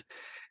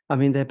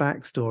their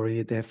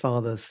backstory, their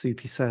father,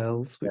 Soupy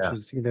Sales, which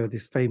was,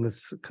 this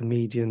famous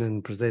comedian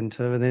and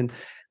presenter, and then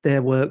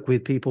their work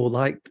with people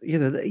like,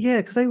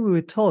 because they were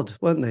with Todd,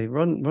 weren't they?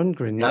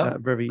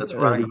 Rundgren, very early.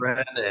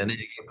 Rundgren and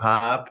Iggy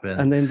Pop.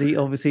 And then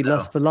obviously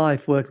Lust for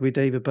Life, working with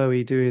David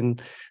Bowie, doing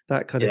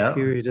that kind of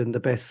period and the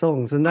best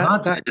songs. And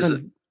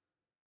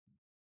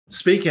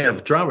speaking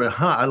of drummer,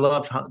 Hunt, I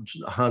love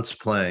Hunt's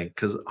playing,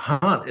 because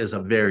Hunt is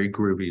a very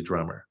groovy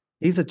drummer.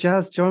 He's a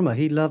jazz drummer.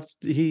 He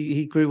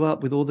grew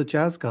up with all the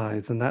jazz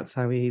guys, and that's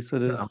how he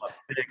sort of. I'm a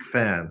big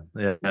fan.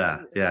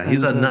 Yeah.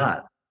 He's a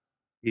nut.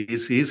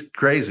 He's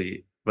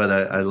crazy, but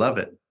I love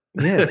it.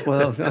 Yes,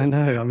 well, I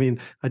know. I mean,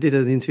 I did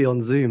an interview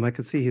on Zoom. I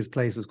could see his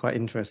place was quite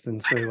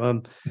interesting.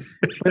 So,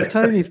 whereas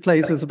Tony's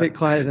place was a bit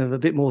quiet and a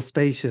bit more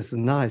spacious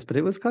and nice, but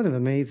it was kind of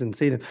amazing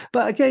seeing him.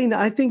 But again,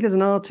 I think as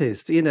an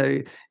artist,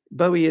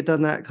 Bowie had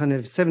done that kind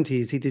of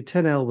 70s. He did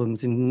 10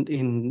 albums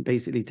in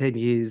basically 10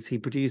 years. He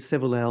produced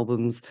several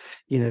albums,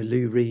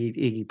 Lou Reed,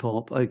 Iggy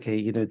Pop.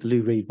 Okay, the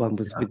Lou Reed one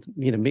was with,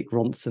 Mick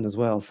Ronson as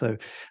well. So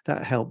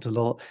that helped a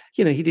lot.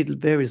 He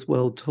did various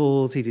world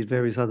tours. He did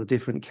various other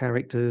different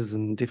characters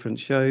and different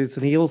shows.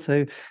 And he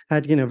also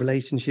had,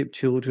 relationship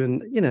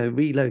children,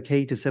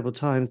 relocated several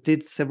times,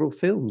 did several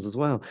films as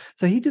well.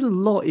 So he did a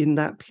lot in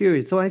that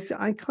period. So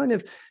I kind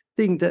of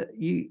think that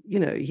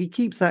he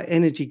keeps that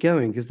energy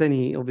going, because then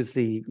he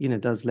obviously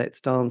does Let's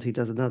Dance. He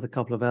does another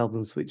couple of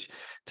albums, which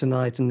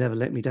Tonight and Never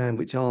Let Me Down,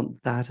 which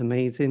aren't that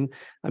amazing.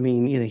 I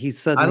mean, he's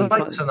suddenly. I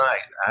like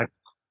Tonight.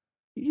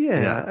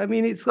 Yeah, I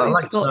mean, I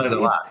like Tonight a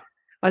lot.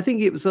 I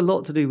think it was a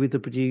lot to do with the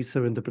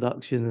producer and the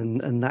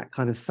production and that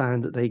kind of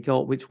sound that they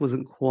got, which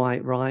wasn't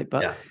quite right.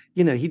 But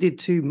he did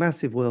 2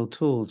 massive world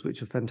tours,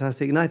 which were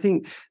fantastic. And I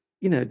think,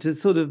 to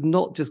sort of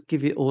not just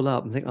give it all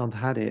up and think I've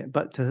had it,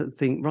 but to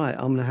think, right,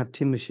 I'm going to have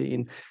Tin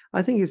Machine.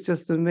 I think it's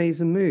just an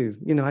amazing move.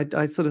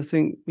 I sort of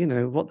think,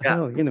 what the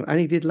hell, and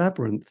he did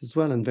Labyrinth as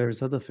well and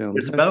various other films.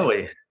 It's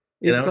Bowie.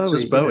 It's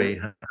just Bowie.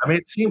 I mean,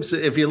 it seems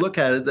if you look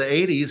at it, the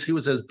 80s, he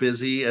was as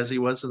busy as he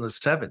was in the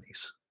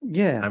 70s.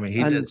 Yeah, I mean,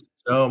 he did and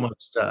so much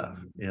stuff,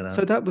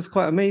 so that was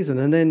quite amazing.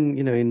 And then,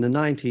 in the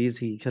 90s,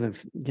 he kind of,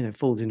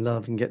 falls in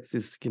love and gets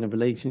this,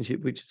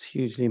 relationship, which is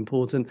hugely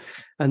important.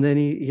 And then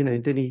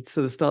he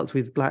sort of starts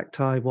with Black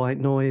Tie, White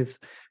Noise,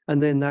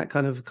 and then that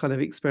kind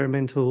of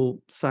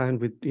experimental sound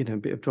with, a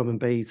bit of drum and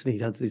bass. And he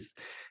has this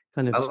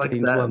kind of I like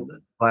strange that. one.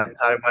 Black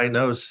Tie White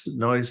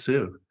Noise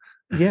too.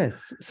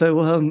 Yes. So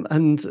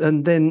and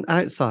then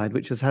Outside,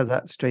 which has had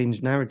that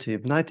strange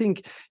narrative. And I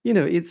think,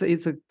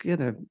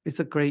 it's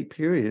a great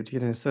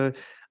period, So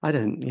I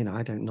don't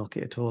knock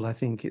it at all. I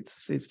think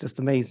it's just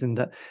amazing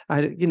that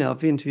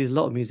I've interviewed a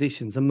lot of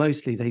musicians and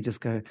mostly they just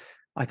go,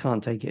 I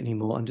can't take it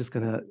anymore.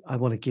 I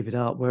want to give it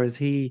up. Whereas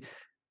he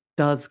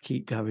does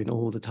keep going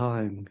all the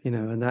time,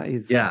 and that Yeah,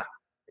 is that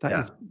yeah.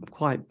 is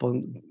quite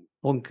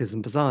bonkers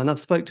and bizarre. And I've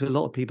spoke to a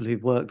lot of people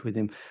who've worked with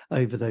him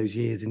over those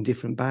years in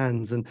different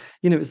bands, and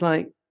it's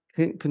like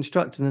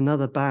constructing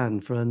another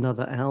band for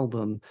another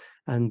album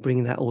and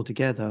bringing that all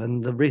together,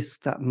 and the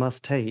risk that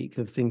must take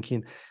of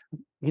thinking,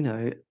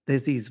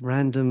 there's these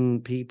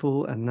random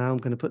people, and now I'm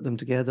going to put them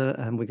together,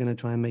 and we're going to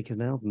try and make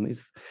an album.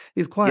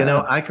 Is quite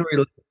a I can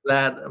relate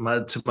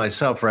that to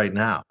myself right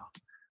now,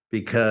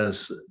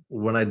 because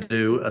when I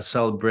do a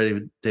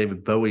celebrated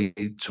David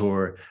Bowie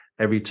tour,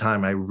 every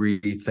time I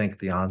rethink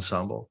the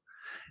ensemble,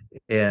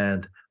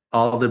 and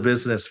all the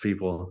business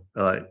people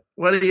are like,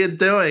 "What are you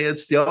doing?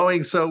 It's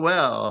going so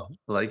well."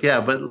 Like, yeah,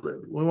 but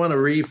we want to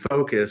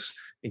refocus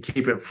and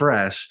keep it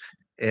fresh,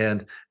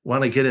 and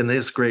want to get in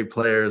this great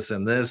players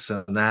and this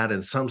and that,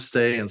 and some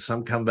stay and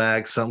some come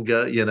back, some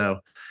go,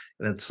 and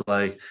it's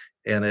like,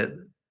 and it,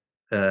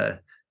 uh,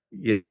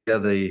 yeah,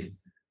 the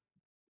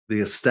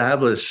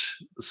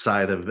established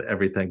side of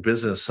everything,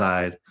 business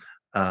side,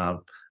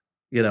 um,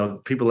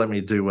 people let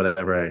me do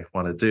whatever I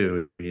want to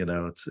do.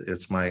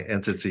 It's my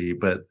entity,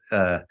 but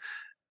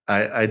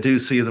I do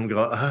see them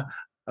go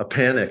a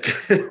panic.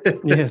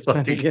 yes,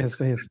 panic. Like, Yes,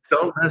 yes,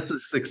 don't mess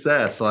with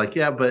success. Like,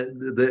 yeah, but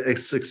the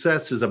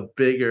success is a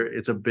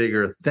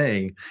bigger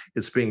thing.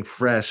 It's being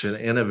fresh and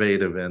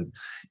innovative, and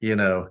you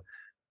know,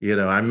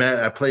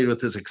 I played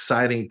with this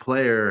exciting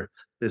player,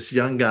 this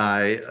young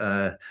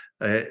guy.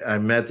 I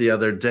met the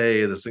other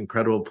day, this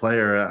incredible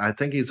player. I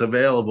think he's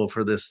available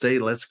for this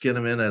state. Let's get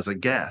him in as a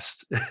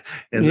guest.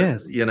 And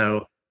yes.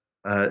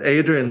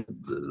 Adrian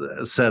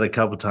said a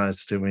couple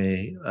times to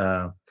me,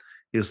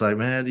 he was like,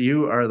 "Man,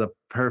 you are the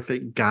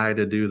perfect guy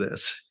to do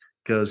this,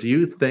 because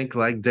you think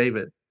like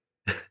David.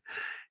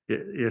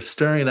 You're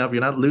stirring up.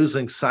 You're not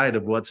losing sight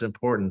of what's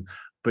important,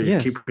 but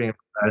you're Yes. keeping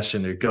fresh,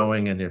 and you're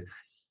going, and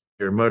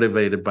you're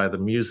motivated by the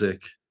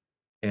music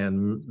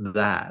and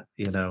that,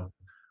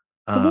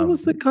 So what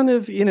was the um, kind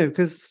of,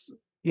 because,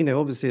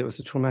 obviously it was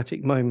a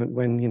traumatic moment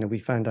when, we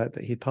found out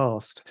that he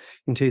passed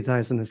in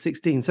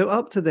 2016. So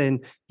up to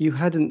then, you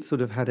hadn't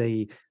sort of had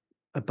a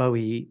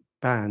Bowie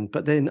band,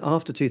 but then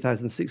after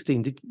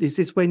 2016, is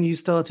this when you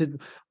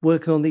started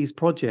working on these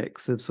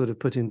projects of sort of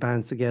putting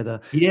bands together,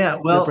 yeah.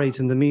 Well,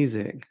 celebrating the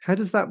music? How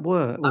does that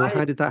work, or I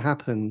how did that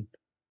happen?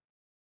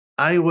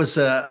 I was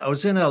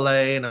in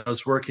LA, and I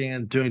was working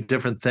and doing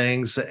different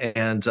things,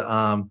 and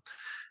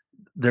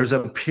there's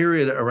a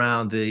period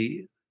around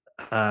the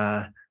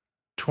uh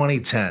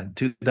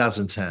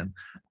 2010.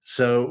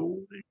 So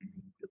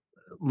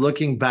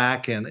looking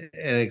back and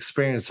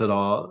experience it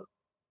all,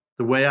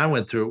 the way I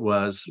went through it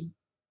was,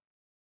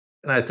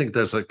 and I think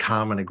there's a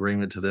common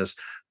agreement to this,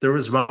 there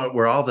was a moment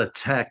where all the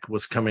tech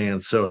was coming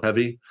in so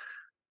heavy,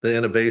 the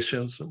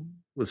innovations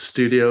with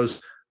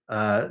studios,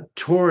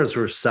 tours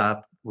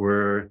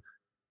were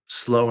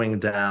slowing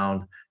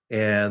down,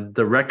 and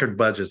the record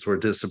budgets were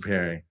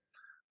disappearing.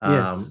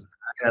 Yes.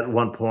 At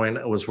one point,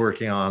 I was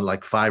working on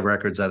like 5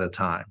 records at a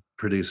time,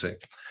 producing,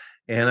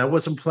 and I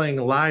wasn't playing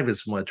live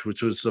as much,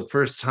 which was the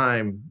first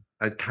time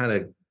I kind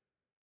of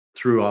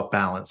threw off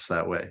balance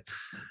that way,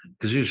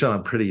 because usually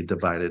I'm pretty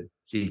divided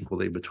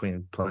equally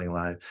between playing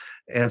live.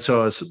 And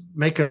so I was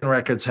making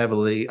records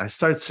heavily. I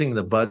started seeing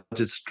the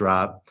budgets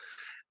drop,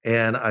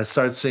 and I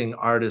started seeing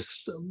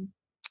artists'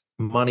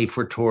 money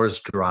for tours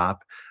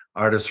drop.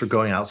 Artists were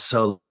going out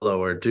solo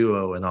or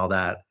duo and all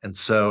that. And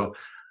so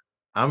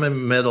I'm in the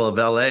middle of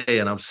LA,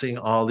 and I'm seeing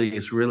all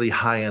these really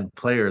high end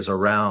players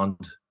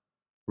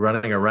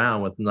running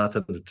around with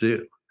nothing to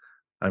do.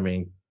 I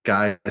mean,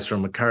 guys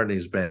from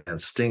McCartney's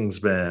band, Sting's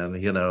band,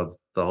 the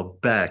whole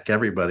Beck,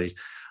 everybody,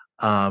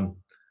 um,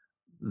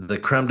 the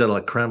creme de la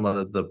creme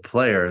of the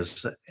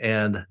players.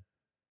 And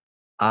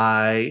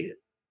I,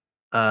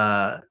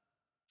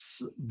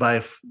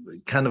 by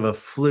kind of a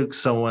fluke,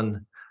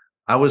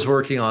 I was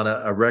working on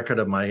a record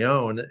of my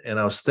own, and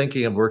I was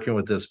thinking of working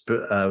with this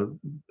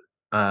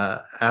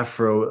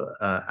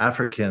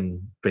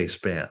African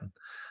based band.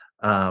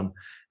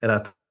 And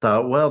I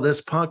thought, well,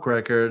 this punk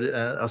record,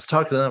 I was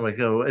talking to them, I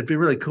go, it'd be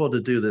really cool to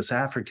do this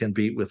African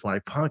beat with my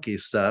punky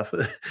stuff.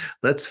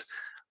 let's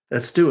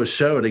let's do a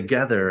show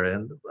together.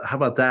 And how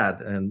about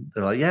that? And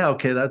they're like, yeah,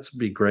 okay, that'd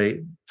be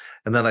great.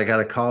 And then I got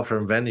a call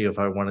from venue if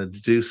I wanted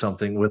to do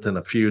something within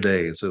a few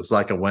days. It was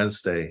like a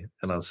Wednesday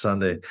and on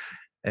Sunday.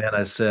 And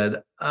I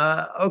said,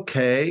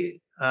 okay,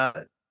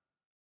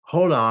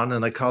 hold on.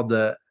 And I called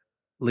the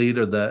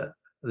leader of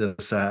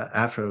this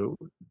Afro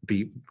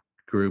beat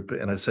group,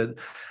 and I said,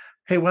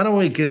 hey, why don't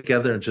we get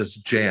together and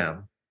just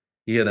jam?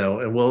 And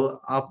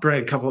I'll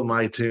bring a couple of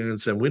my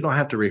tunes, and we don't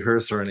have to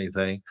rehearse or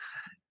anything,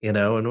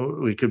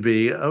 and we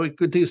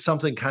could do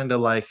something kind of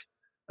like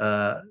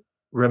uh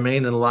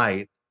Remain in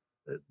Light.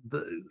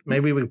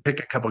 Maybe we can pick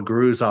a couple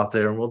grooves out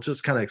there and we'll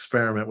just kind of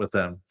experiment with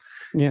them.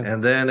 Yeah.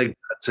 And then it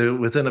got to,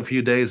 within a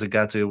few days, it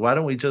got to, why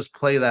don't we just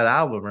play that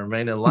album,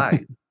 Remain in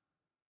Light?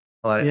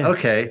 Like, Yes.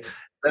 okay.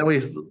 Then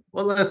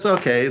well, that's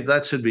okay.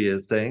 That should be a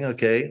thing.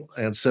 Okay.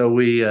 And so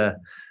we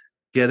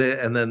get it.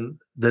 And then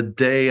the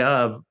day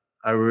of,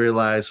 I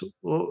realized,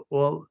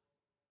 well,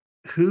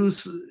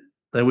 who's,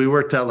 then we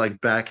worked out like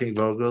backing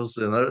vocals,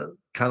 and they're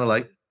kind of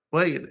like,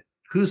 wait,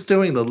 who's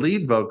doing the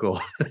lead vocal?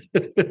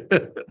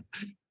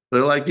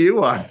 They're like,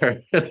 you are.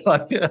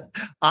 Like,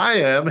 I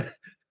am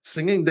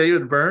singing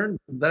David Byrne.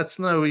 That's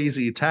no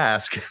easy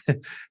task.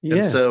 And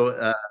Yes.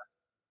 so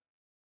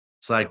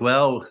it's like,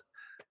 well,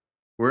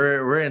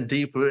 we're in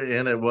deep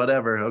in it,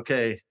 whatever.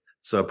 Okay.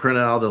 So I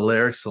printed all the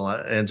lyrics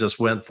and just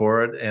went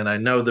for it. And I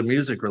know the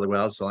music really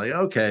well. So like,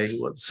 okay.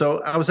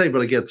 So I was able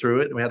to get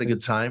through it, and we had a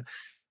good time.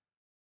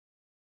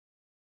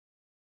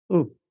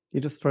 Oh, you're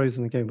just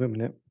frozen again. Wait a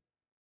minute.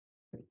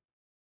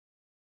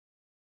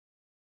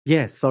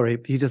 Yes, sorry.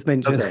 You just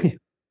mentioned. Okay.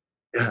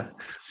 Yeah.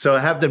 So I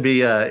happened to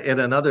be in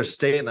another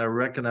state, and I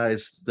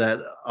recognized that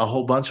a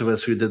whole bunch of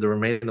us who did the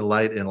Remain in the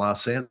Light in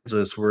Los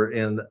Angeles were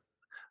in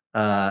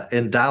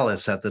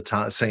Dallas at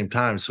the same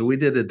time. So we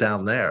did it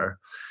down there,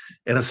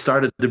 and it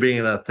started to being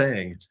a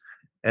thing.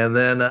 And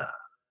then I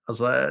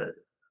was like,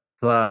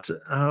 thought,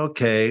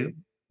 okay,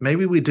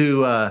 maybe we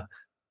do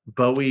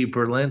Bowie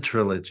Berlin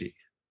trilogy.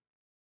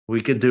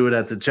 We could do it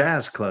at the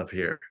jazz club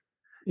here.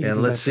 Even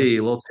And let's better. see,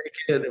 we'll take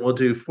it and we'll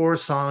do 4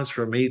 songs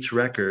from each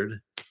record,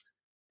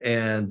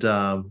 and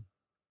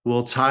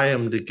we'll tie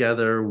them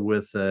together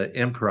with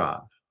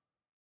improv,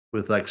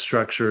 with like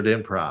structured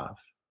improv.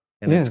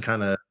 And it's Yes.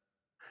 kind of,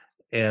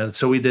 and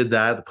so we did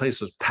that. The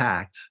place was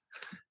packed,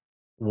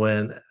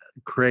 went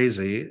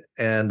crazy.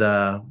 And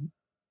then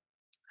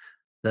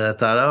I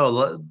thought,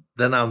 oh,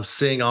 then I'm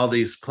seeing all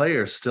these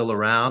players still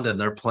around and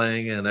they're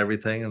playing and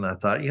everything. And I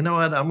thought, you know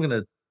what, I'm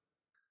gonna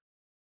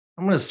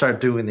start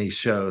doing these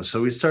shows.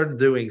 So we started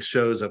doing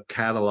shows of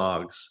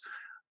catalogs.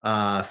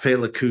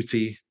 Fela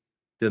Kuti,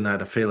 did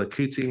night of Fela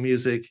Kuti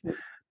music.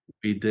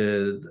 We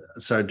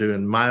started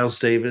doing Miles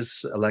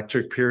Davis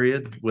Electric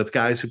Period with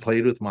guys who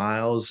played with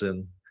Miles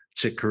and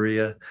Chick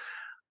Corea.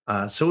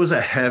 So it was a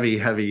heavy,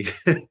 heavy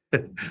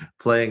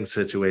playing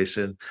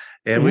situation.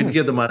 And we'd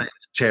give the money to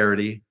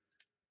charity.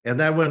 And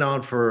that went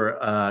on for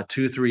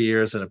 2-3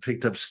 years, and it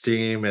picked up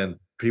steam, and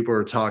people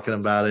were talking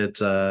about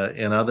it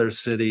in other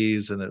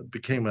cities, and it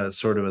became a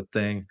sort of a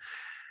thing.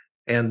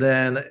 And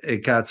then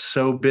it got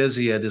so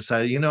busy, I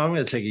decided, I'm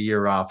going to take a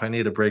year off. I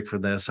need a break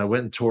from this. I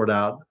went and toured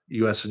out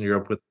US and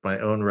Europe with my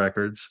own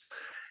records.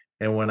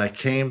 And when I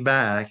came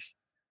back,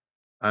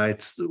 I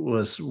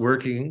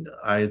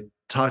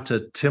talked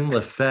to Tim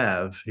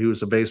Lefebvre. He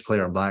was a bass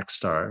player on Black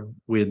Star.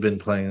 We had been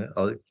playing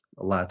a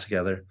lot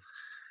together.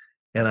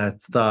 And I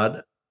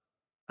thought,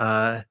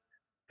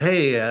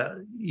 hey,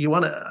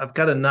 I've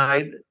got a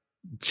night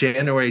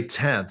January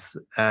 10th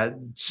at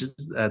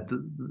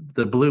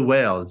the Blue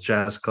Whale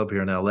Jazz Club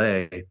here in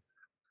LA.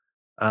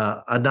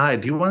 A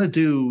night. Do you want to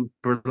do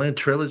Berlin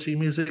Trilogy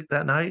music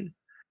that night?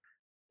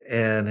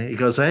 And he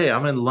goes, hey,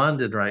 I'm in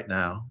London right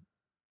now.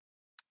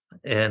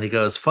 And he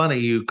goes, funny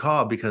you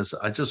called, because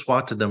I just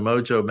walked into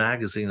Mojo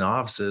Magazine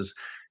offices,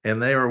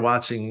 and they were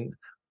watching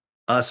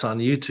us on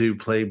YouTube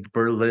play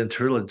Berlin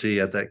Trilogy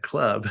at that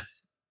club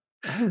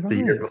the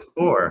year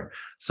before.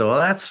 So, well,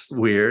 that's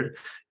weird.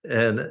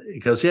 And he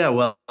goes, yeah,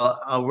 well,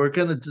 we're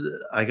going to,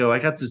 I go, I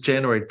got this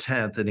January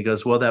 10th. And he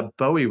goes, well, that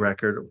Bowie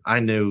record, I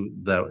knew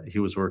that he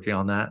was working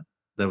on that.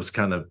 That was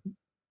kind of,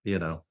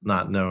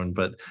 not known,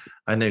 but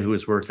I knew who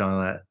was working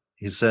on that.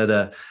 He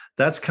said,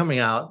 that's coming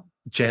out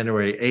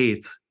January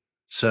 8th.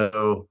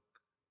 So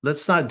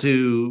let's not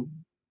do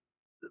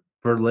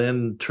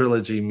Berlin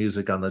Trilogy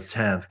music on the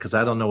 10th, because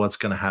I don't know what's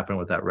going to happen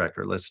with that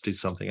record. Let's do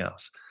something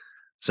else.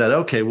 Said,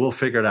 okay, we'll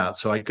figure it out.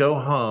 So I go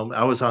home.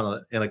 I was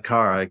in a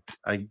car.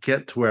 I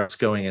get to where I was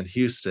going in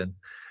Houston.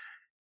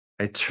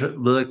 I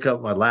look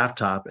up my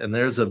laptop, and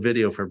there's a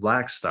video for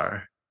Black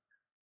Star.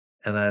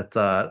 And I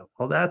thought,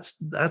 well,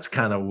 that's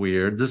kind of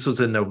weird. This was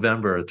in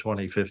November of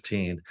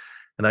 2015.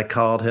 And I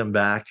called him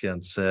back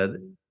and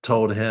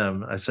told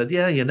him, I said,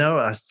 yeah,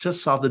 I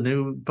just saw the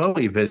new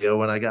Bowie video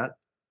when I got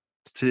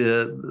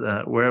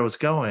to where I was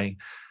going.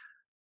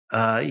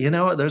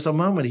 There's a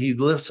moment he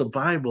lifts a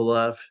Bible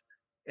up,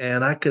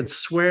 and I could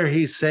swear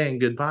he's saying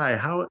goodbye.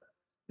 How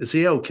is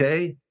he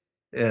okay?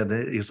 And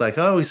he's like,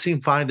 oh, he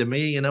seemed fine to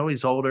me.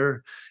 He's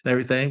older and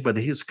everything, but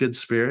he's good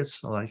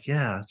spirits. I'm like,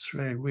 yeah, it's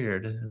very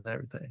weird and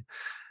everything.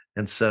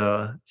 And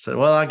so,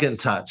 well, I'll get in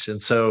touch.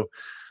 And so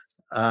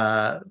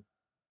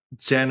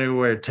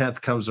January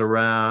 10th comes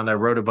around. I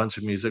wrote a bunch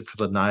of music for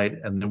the night,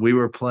 and we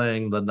were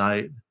playing the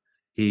night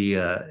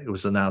it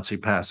was announced he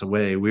passed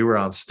away. We were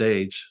on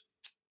stage,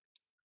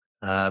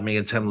 Me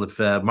and Tim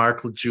Lefebvre,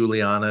 Mark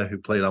Juliana, who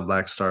played on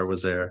Black Star,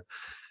 was there.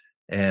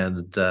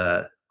 And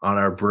on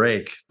our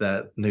break,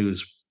 that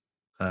news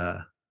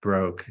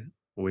broke.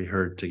 We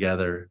heard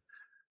together,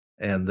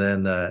 and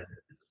then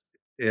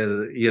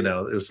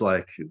it was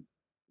like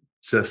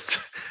just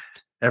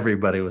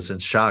everybody was in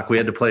shock. We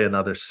had to play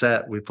another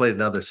set. We played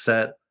another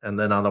set, and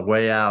then on the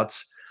way out,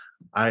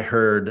 I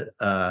heard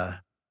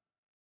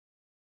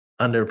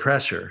Under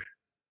Pressure,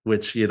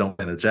 which you don't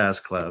in a jazz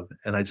club,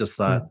 and I just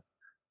Yeah. thought,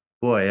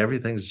 boy,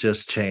 everything's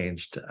just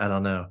changed. I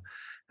don't know.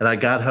 And I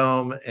got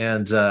home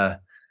and I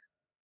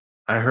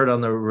heard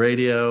on the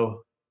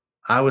radio,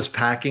 I was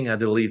packing, I had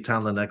to leave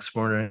town the next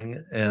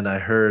morning, and I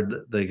heard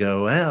they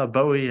go, "Yeah,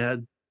 Bowie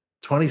had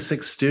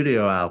 26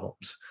 studio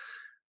albums."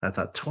 I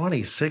thought,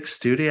 26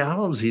 studio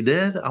albums he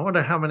did? I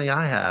wonder how many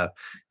I have.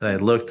 And I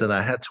looked and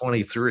I had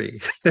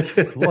 23.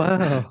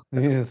 Wow.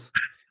 Yes.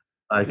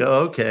 I go,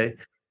 okay.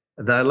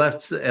 And then I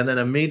left, and then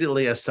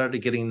immediately I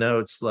started getting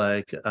notes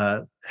like,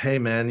 hey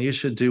man, you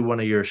should do one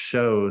of your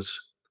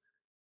shows,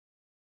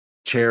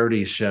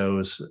 charity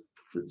shows,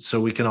 so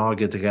we can all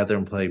get together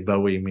and play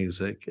Bowie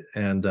music.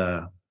 And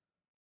I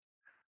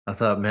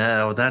thought,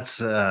 man, well,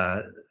 that's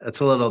a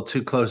little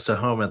too close to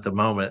home at the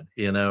moment,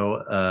 you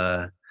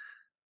know.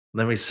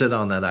 Let me sit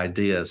on that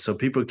idea. So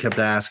people kept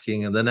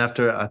asking, and then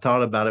after I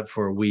thought about it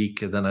for a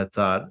week, and then I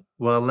thought,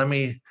 well,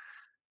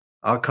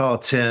 I'll call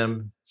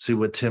Tim, see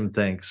what Tim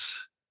thinks.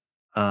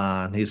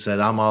 And he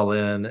said, I'm all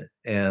in.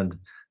 And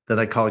then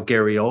I called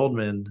Gary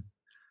Oldman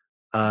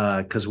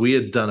because we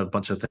had done a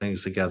bunch of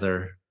things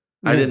together.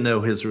 I didn't Yes.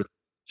 know his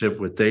relationship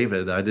with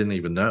David. I didn't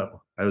even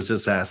know. I was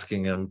just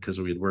asking him because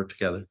we'd worked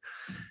together.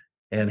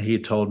 And he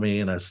told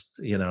me, and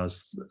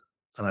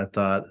and I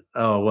thought,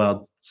 oh,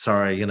 well,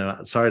 sorry,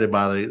 sorry to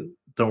bother you.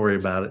 Don't worry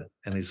about it.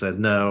 And he said,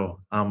 no,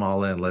 I'm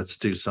all in. Let's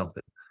do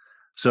something.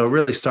 So it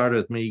really started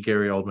with me,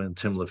 Gary Oldman, and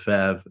Tim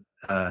Lefebvre.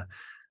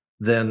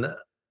 Then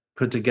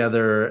put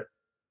together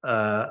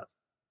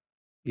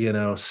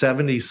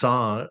 70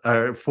 songs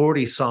or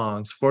 40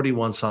 songs,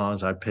 41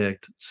 songs I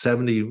picked,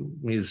 70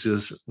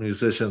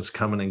 musicians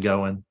coming and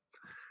going.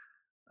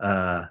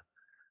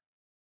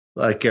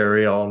 Like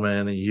Gary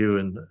Oldman and you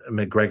and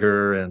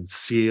McGregor and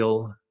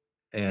Seal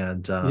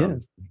and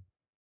Yes.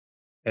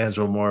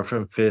 Angelo Moore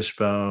from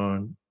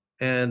Fishbone.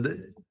 And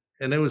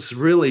it was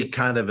really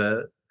kind of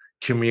a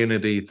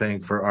community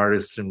thing for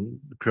artists and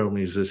pro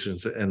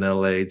musicians in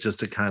LA just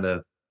to kind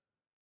of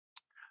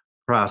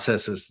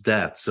process his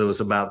death. So it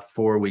was about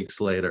 4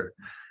 weeks later.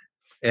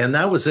 And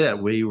that was it.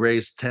 We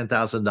raised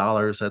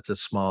 $10,000 at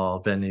this small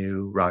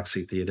venue,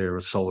 Roxy Theater,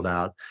 was sold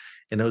out.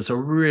 And it was a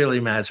really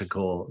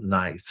magical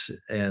night.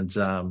 And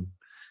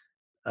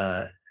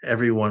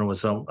everyone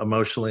was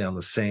emotionally on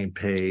the same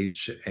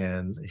page,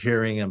 and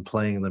hearing and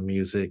playing the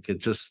music, it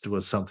just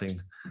was something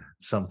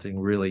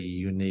really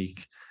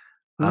unique.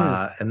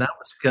 Yes. And that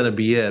was going to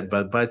be it.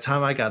 But by the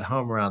time I got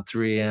home around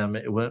 3 a.m.,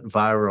 it went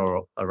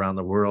viral around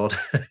the world.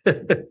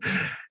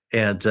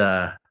 And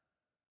thought,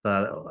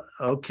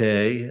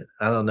 okay,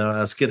 I don't know. I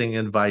was getting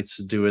invites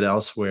to do it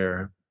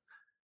elsewhere.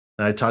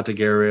 And I talked to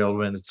Gary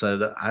Oldman and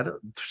said, I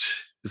don't,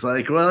 he's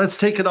like, well, let's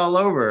take it all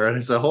over. And I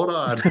said, hold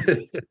on.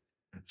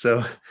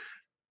 So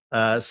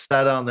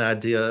sat on the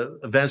idea,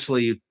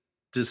 eventually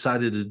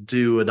decided to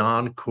do an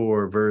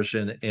encore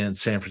version in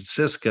San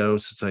Francisco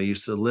since I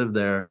used to live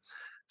there.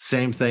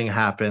 Same thing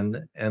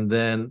happened, and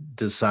then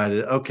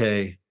decided,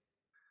 okay,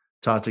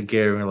 talked to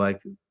Gary, and we're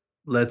like,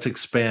 let's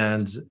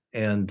expand.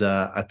 And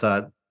I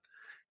thought,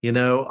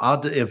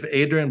 if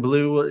Adrian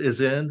Belew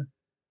is in,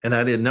 and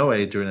I didn't know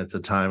Adrian at the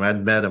time,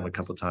 I'd met him a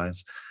couple of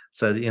times.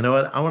 Said, you know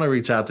what, I want to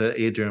reach out to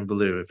Adrian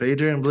Belew. If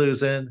Adrian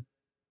Belew's in,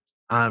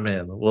 I'm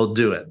in. We'll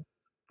do it.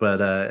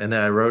 But and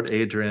then I wrote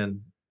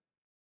Adrian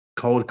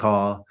cold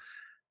call,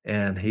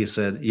 and he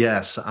said,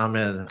 yes, I'm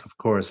in. Of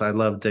course, I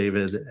love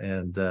David,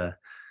 and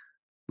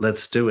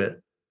let's do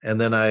it.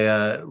 And then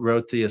I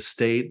wrote the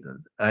estate.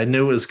 I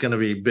knew it was going to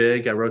be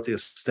big. I wrote the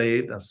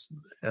estate,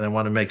 and I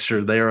want to make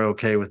sure they were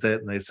okay with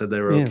it. And they said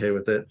they were okay Yes.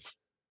 with it.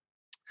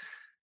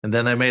 And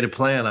then I made a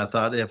plan. I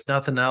thought, if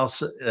nothing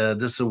else,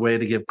 this is a way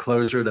to give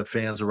closure to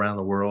fans around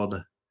the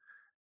world.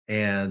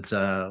 And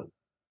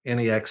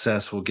any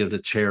excess we'll give to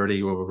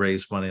charity. We'll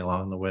raise money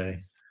along the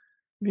way.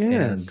 And,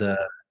 Yes.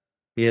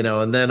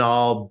 and then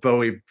all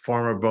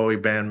former Bowie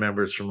band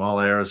members from all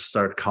eras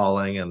start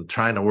calling and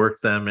trying to work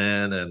them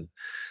in, and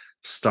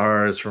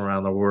stars from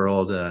around the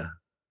world.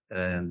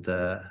 And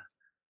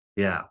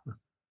yeah,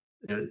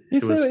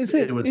 it So was, is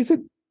it it was, is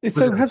it it is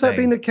was so has that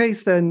been insane. the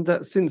case then,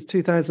 that since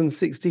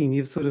 2016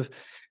 you've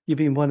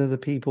been one of the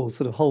people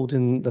sort of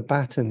holding the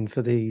baton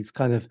for these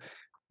kind of,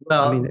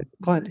 I mean, Well,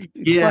 quite a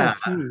yeah,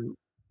 few.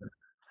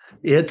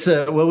 it's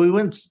we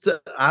went.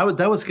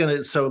 That was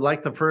gonna. So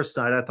like the first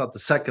night, I thought the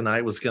second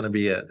night was gonna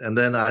be it, and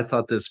then I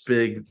thought this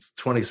big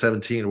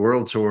 2017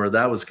 world tour,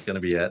 that was gonna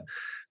be it.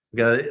 We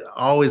got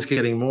always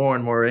getting more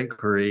and more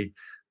inquiry.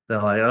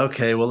 They're like,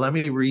 okay, well, let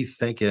me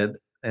rethink it.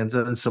 And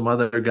then some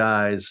other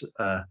guys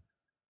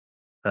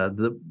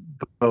the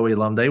Bowie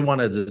alum, they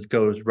wanted to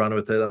go run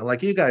with it. I'm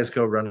like, you guys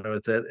go run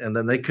with it. And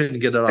then they couldn't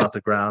get it off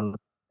the ground.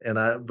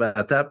 But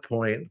at that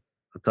point,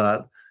 I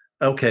thought,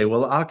 okay,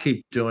 well, I'll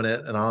keep doing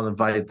it and I'll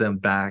invite them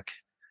back.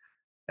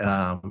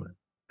 Um,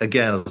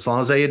 Again, as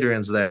long as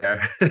Adrian's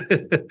there,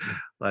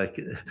 like,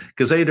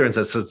 because Adrian's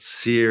a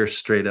sincere,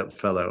 straight up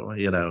fellow,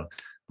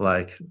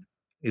 like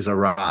he's a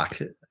rock,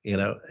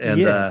 and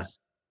Yes.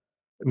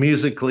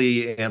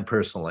 musically and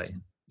personally.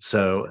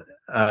 So,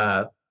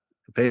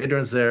 if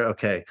Adrian's there,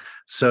 okay.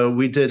 So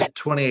we did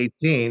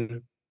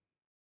 2018,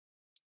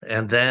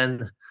 and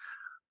then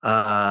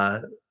uh,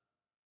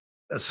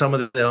 some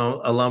of the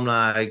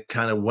alumni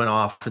kind of went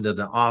off and did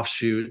an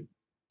offshoot,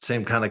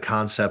 same kind of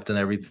concept and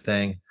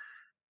everything,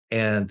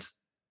 and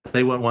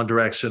they went one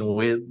direction.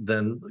 We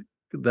then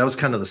that was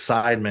kind of the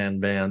sideman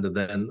band, and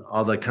then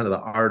all the kind of the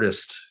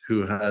artists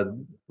who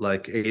had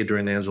like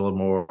Adrian, Angela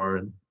Moore,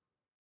 and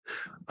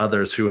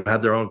others who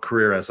had their own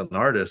career as an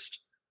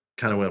artist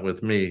kind of went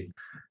with me.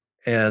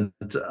 And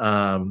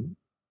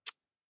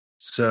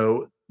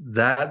so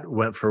that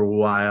went for a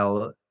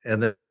while,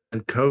 and then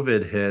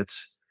COVID hit,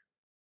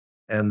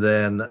 and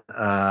then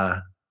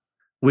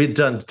we'd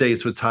done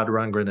dates with Todd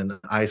Rundgren in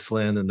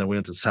Iceland, and then we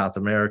went to South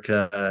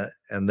America,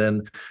 and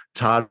then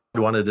Todd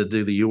wanted to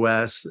do the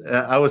U.S.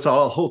 I was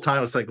all the whole time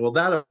I was like, well,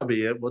 that'll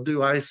be it. We'll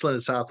do Iceland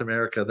and South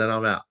America, then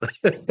I'm out.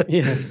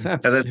 Yes,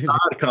 And then absolutely.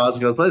 Todd calls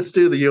and goes, let's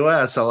do the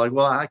U.S. I'm like,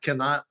 well, I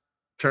cannot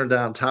turn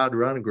down Todd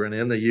Rundgren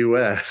in the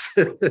U.S.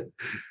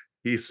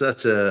 He's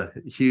such a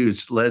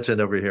huge legend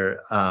over here.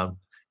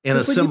 In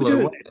a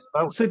similar way.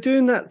 So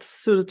during that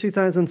sort of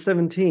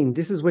 2017,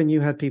 this is when you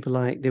had people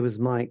like, there was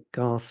Mike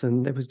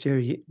Garson, there was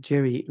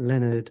Jerry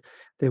Leonard,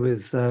 there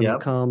was Yep.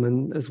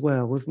 Carmen as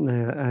well, wasn't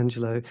there,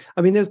 Angelo?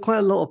 I mean, there's quite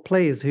a lot of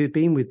players who'd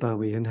been with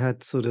Bowie and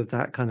had sort of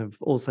that kind of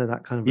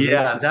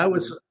Yeah, that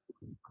was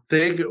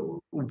big.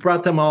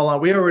 Brought them all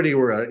on. We already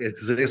were an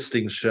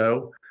existing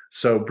show,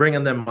 so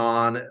bringing them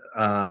on,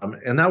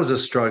 and that was a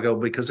struggle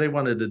because they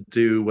wanted to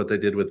do what they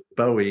did with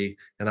Bowie,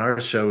 and our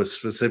show is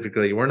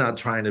specifically, we're not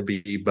trying to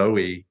be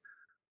Bowie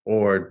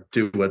or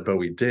do what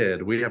Bowie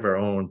did. We have our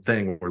own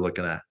thing we're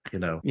looking at,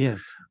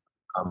 Yes.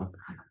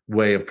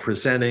 way of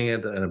presenting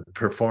it and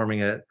performing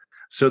it.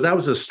 So that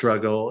was a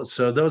struggle.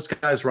 So those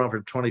guys were on for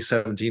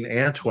 2017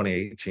 and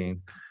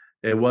 2018.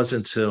 It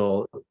wasn't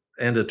until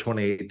end of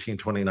 2018,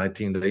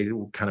 2019 they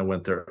kind of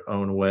went their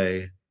own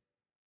way,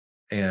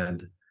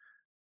 and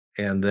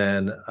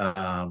then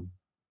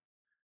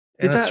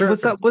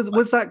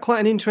was that quite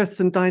an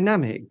interesting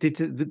dynamic?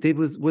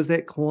 Was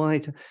there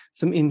quite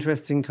some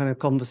interesting kind of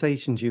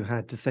conversations you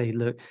had to say,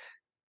 look,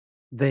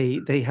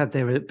 they had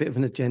their a bit of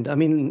an agenda? I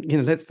mean,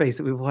 let's face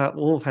it, we've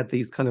all had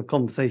these kind of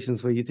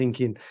conversations where you're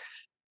thinking,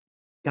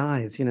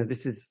 guys,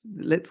 this is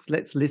let's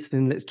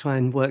listen, let's try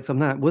and work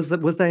something out. Was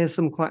there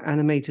some quite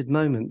animated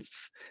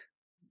moments?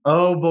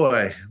 Oh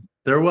boy,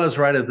 there was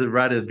right at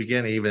the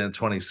beginning, even in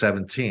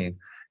 2017.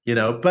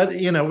 But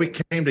we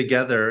came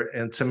together,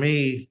 and to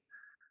me,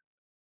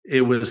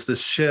 it was the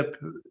ship.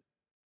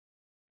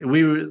 It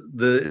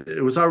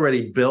was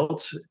already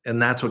built,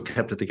 and that's what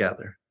kept it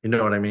together. You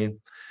know what I mean?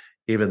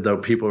 Even though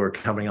people were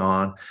coming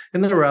on,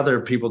 and there were other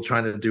people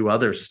trying to do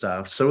other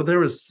stuff. So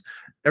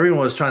everyone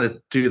was trying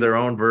to do their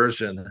own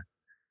version.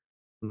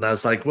 And I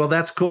was like, well,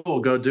 that's cool.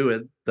 Go do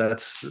it.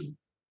 That's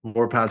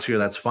more power to you.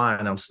 That's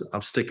fine.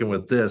 I'm sticking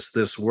with this.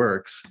 This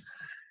works.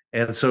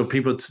 And so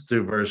people to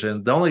do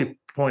version. The only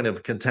point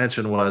of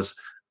contention was,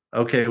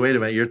 okay, wait a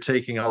minute, you're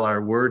taking all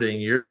our wording,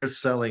 you're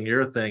selling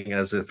your thing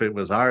as if it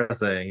was our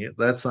thing.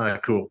 That's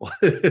not cool.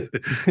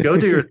 Go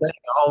do your thing.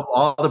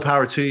 All the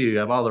power to you. You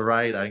have all the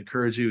right. I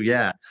encourage you.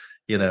 Yeah,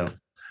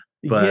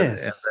 But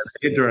yes.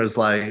 And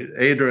then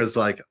Adrian's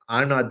like,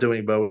 I'm not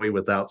doing Bowie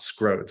without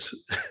Scrote.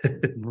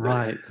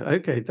 Right.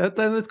 Okay.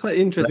 That's quite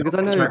interesting,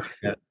 because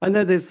I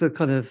know there's the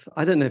kind of,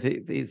 I don't know if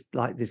it is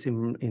like this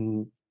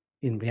in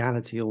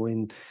reality or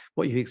in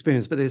what you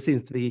experience, but there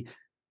seems to be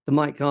the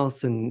Mike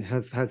Garson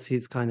has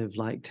his kind of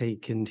like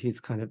taken his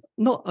kind of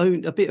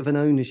a bit of an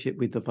ownership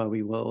with the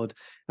Bowie world,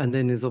 and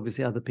then there's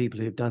obviously other people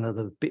who've done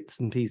other bits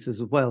and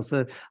pieces as well.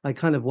 So I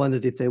kind of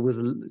wondered if there was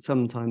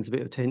sometimes a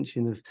bit of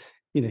tension of,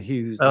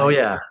 who's. Oh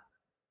yeah.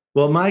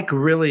 Well, Mike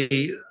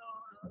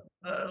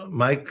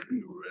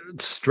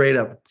straight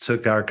up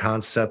took our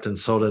concept and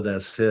sold it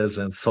as his,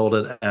 and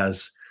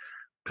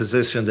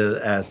positioned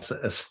it as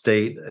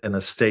an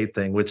estate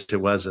thing, which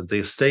it wasn't. The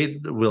estate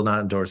will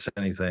not endorse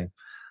anything.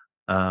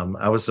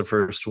 I was the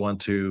first one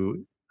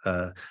to,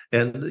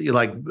 and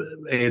like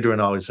Adrian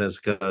always says,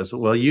 goes,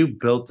 well, you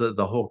built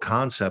the whole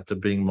concept of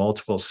being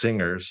multiple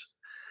singers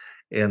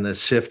in the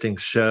shifting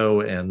show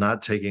and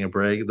not taking a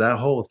break. That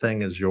whole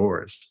thing is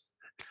yours.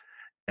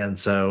 And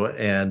so,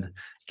 and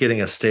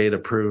getting a state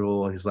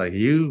approval, he's like,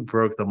 you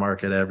broke the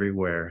market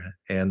everywhere,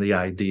 and the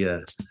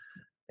idea.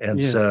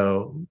 And Yes.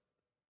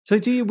 So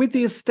do you, with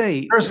the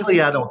estate?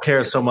 Personally, I don't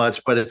care so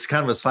much, but it's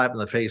kind of a slap in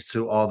the face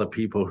to all the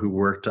people who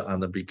worked on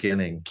the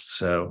beginning.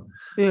 So,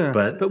 yeah,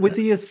 but with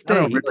the estate,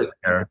 I don't really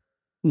care.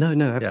 No,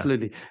 no, Yeah.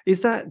 absolutely. Is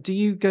that, do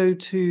you go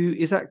to,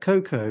 is that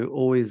Coco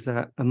or is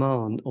that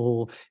Aman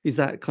or is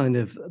that kind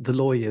of the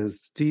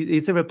lawyers?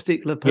 Is there a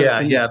particular Yeah,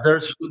 person? yeah.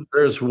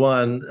 There's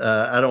one.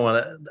 I don't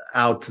want to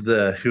out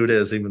who it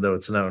is, even though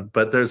it's known.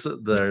 But there's a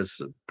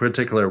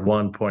particular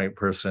one point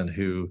person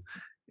who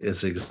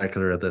is the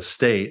executor of the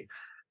state,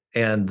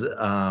 and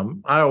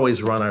I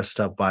always run our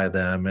stuff by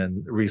them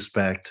and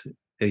respect.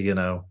 You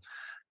know,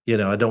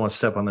 I don't want to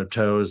step on their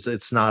toes.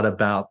 It's not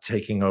about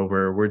taking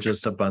over. We're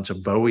just a bunch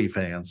of Bowie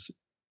fans.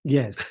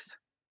 Yes.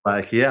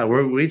 Like, yeah,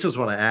 we just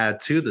want to add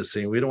to the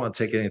scene. We don't want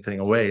to take anything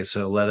away.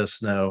 So let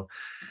us know.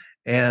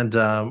 And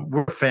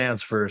we're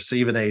fans first,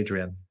 even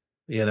Adrian.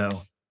 You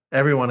know,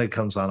 everyone who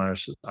comes on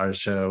our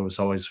show is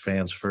always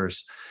fans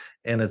first.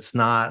 And it's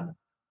not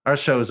our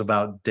show is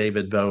about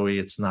David Bowie.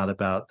 It's not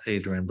about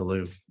Adrian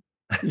Belew.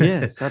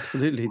 Yes,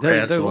 absolutely. Though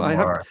Angela I have,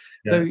 Moore.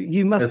 though Yeah.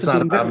 you must It's have not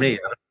been about very, me.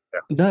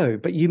 no,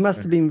 but you must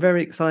have been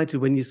very excited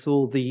when you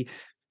saw the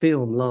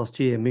film last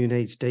year, Moon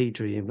Age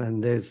Daydream,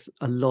 and there's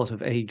a lot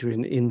of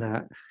Adrian in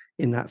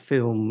that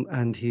film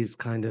and his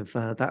kind of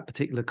that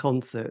particular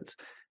concert,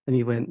 and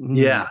you went,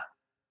 Yeah.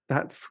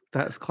 that's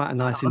quite a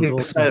nice I'm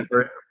endorsement. excited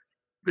for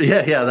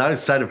yeah, I was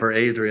excited for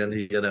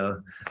Adrian.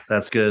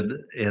 That's good.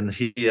 And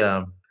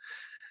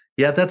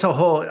yeah, that's a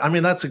whole I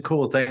mean, that's a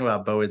cool thing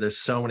about Bowie. There's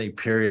so many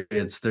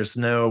periods. There's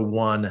no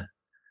one.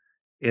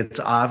 It's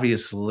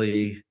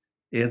obviously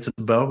it's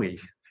Bowie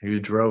who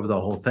drove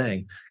the whole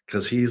thing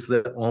because he's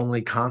the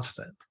only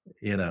constant,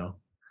 you know.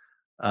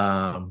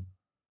 Um,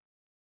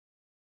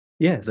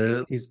 Yes,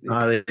 there's he's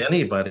not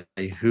anybody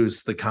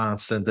who's the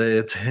constant.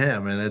 It's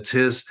him and it's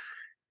his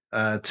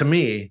to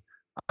me,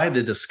 I had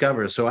to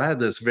discover. So I had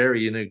this very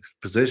unique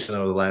position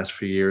over the last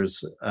few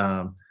years.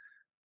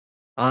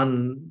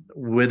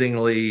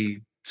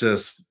 Unwittingly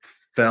just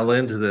fell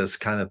into this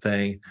kind of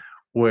thing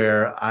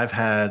where I've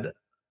had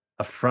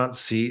a front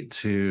seat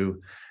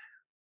to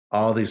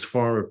all these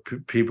former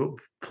people,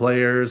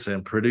 players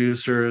and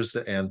producers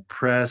and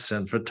press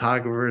and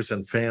photographers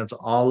and fans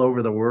all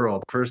over the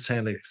world,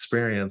 firsthand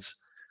experience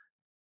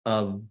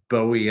of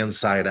Bowie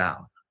Inside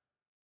Out.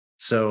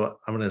 So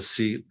I'm going to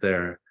seat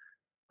there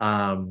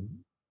um,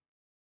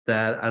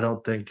 that I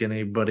don't think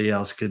anybody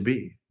else could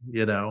be.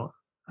 You know,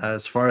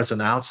 as far as an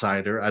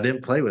outsider, I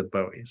didn't play with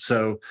Bowie,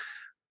 so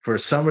for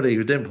somebody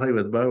who didn't play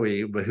with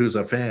Bowie but who's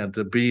a fan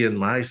to be in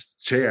my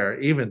chair,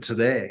 even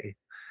today,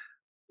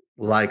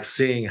 like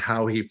seeing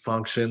how he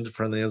functioned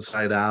from the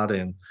inside out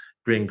and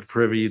being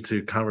privy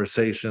to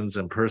conversations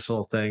and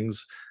personal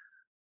things.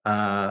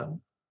 Uh,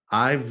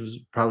 I've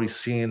probably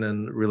seen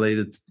and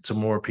related to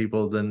more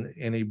people than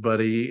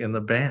anybody in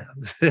the band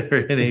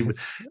or yes.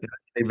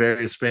 any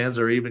various bands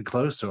or even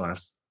close to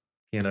us.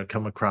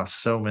 Come across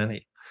so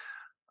many.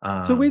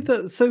 So with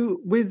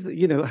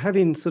Um,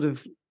 having sort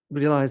of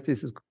realized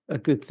this is a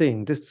good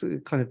thing, just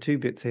kind of two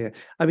bits here.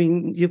 I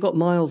mean, you've got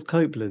Miles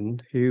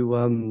Copeland, who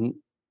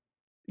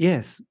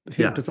yes,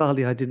 who yeah,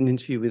 bizarrely I did an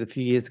interview with a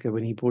few years ago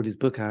when he brought his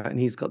book out, and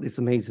he's got this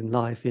amazing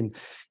life in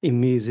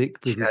music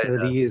with his yeah,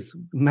 early years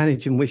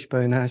managing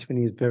Wishbone Ash when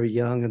he was very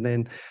young, and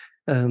then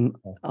yeah.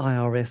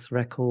 IRS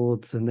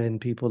records, and then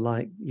people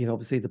like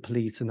obviously the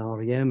Police and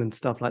REM and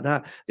stuff like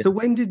that. Yeah. So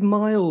when did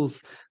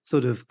Miles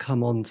sort of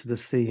come onto the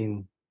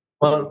scene?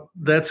 Well,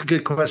 that's a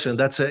good question.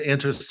 That's an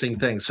interesting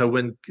thing. So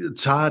when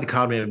Todd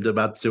called me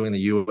about doing the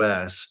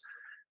US,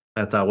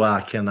 I thought, well,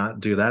 I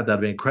cannot do that.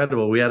 That'd be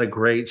incredible. We had a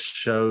great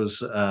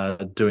shows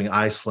doing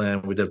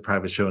Iceland. We did a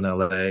private show in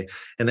LA,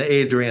 and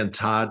Adrian and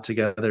Todd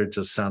together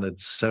just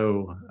sounded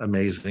so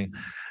amazing.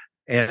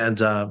 And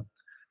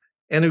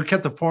we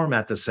kept the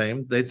format the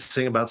same. They'd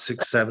sing about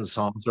 6, 7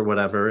 songs or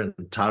whatever, and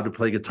Todd would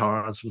play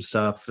guitar on some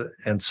stuff.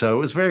 And so it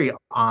was very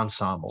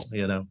ensemble.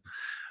 And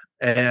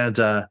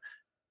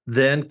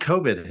then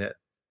COVID hit.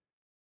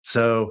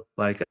 So,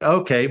 like,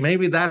 okay,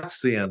 maybe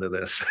that's the end of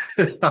this.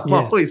 I'm Yes.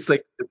 always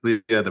thinking it's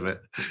the end of it.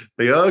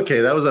 Like,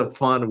 okay, that was a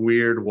fun,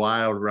 weird,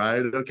 wild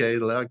ride. Okay,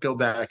 I'll go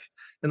back.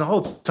 And the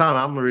whole time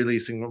I'm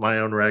releasing my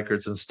own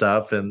records and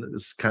stuff, and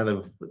it's kind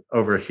of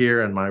over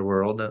here in my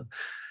world and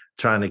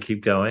trying to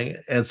keep going.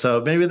 And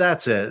so maybe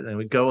that's it. And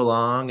we go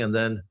along, and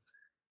then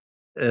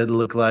it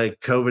looked like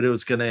COVID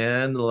was going to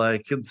end.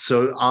 Like,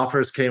 so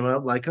offers came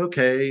up, like,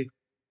 okay,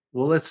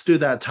 well, let's do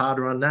that Todd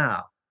run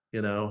now.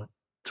 You know,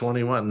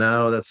 21.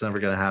 No, that's never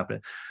going to happen.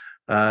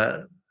 Uh,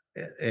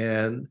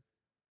 and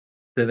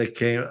then it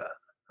came,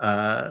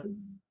 uh,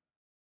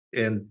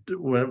 and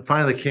when it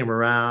finally came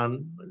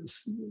around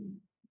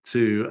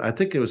I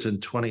think it was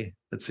in 20,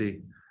 let's see.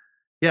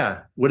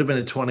 Yeah, would have been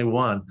in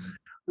 21.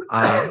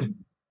 I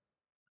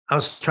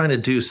was trying to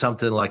do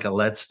something like a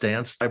Let's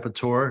Dance type of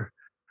tour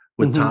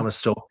with Hmm. Thomas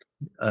Stoll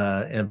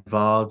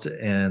involved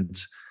and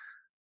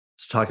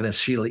was talking to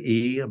Sheila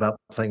E. about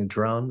playing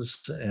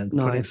drums and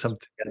putting Nice. something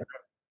together.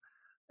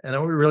 And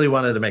we really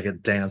wanted to make a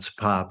dance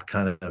pop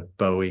kind of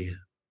Bowie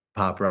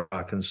pop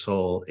rock and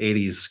soul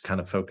 80s kind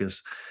of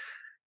focus.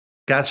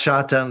 Got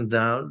shot down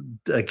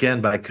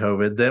again by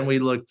COVID. Then we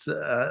looked.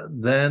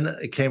 Then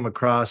it came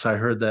across. I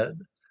heard that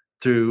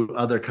through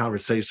other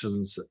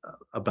conversations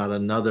about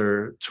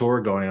another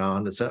tour going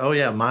on that said, "Oh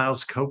yeah,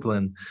 Miles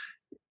Copeland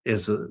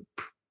is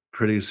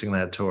producing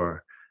that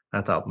tour."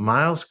 I thought,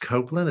 Miles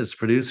Copeland is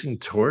producing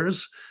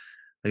tours?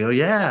 They go,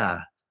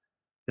 "Yeah."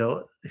 You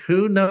know,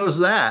 who knows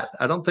that?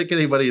 I don't think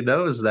anybody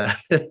knows that.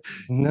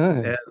 No.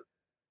 And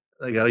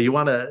they go, "You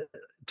want to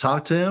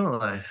talk to him?" I'm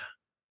like,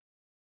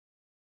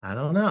 I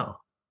don't know.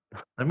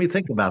 Let me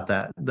think about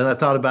that. Then I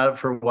thought about it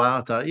for a while.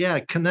 I thought, yeah,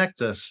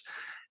 connect us.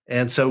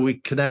 And so we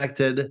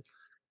connected,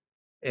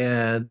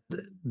 and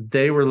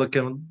they were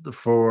looking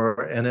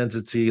for an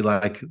entity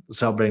like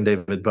celebrating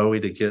David Bowie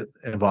to get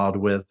involved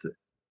with.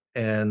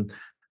 And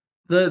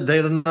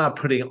they're not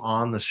putting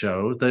on the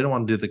show. They don't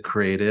want to do the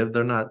creative.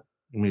 They're not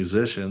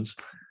musicians.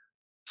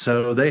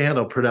 So they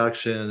handle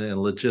production and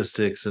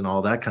logistics and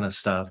all that kind of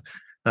stuff.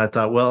 And I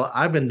thought, well,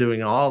 I've been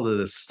doing all of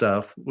this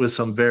stuff with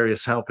some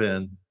various help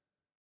in.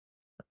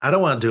 I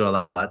don't want to do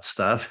all that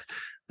stuff.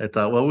 I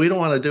thought, well, we don't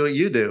want to do what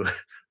you do. Yes.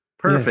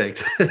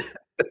 Perfect.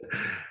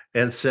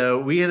 And so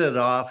we hit it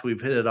off.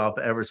 We've hit it off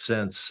ever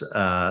since.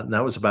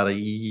 That was about a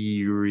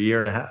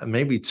year and a half,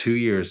 maybe 2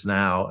 years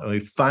now. And we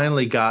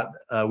finally got,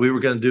 we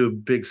were going to do a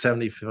big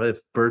 75th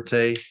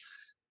birthday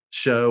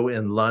show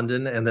in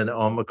London, and then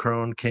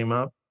Omicron came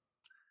up.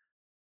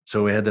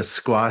 So we had to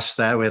squash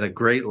that. We had a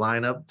great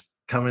lineup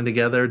coming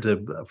together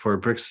for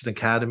Brixton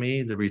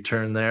Academy to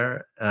return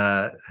there.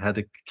 Had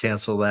to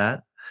cancel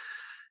that.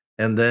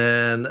 And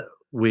then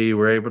we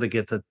were able to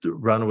get the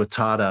Run with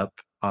Todd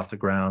up off the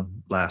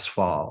ground last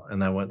fall,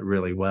 and that went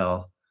really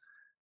well.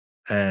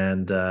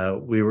 And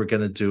we were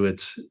going to do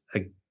it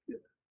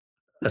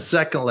a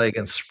second leg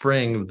in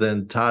spring.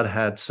 Then Todd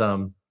had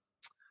some,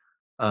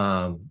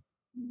 some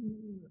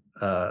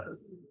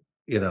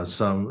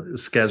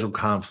schedule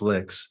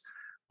conflicts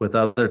with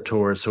other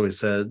tours. So we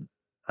said,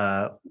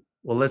 well,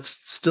 let's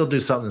still do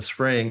something in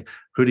spring.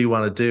 Who do you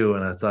want to do?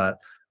 And I thought,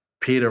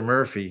 Peter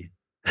Murphy.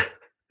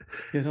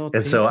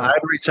 And so I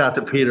reached out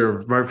to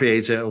Peter Murphy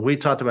agent. We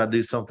talked about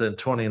doing something in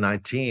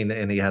 2019,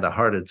 and he had a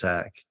heart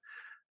attack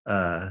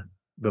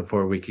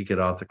before we could get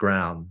off the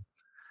ground.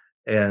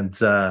 And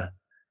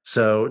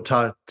so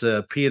talked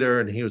to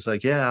Peter, and he was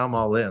like, "Yeah, I'm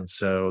all in."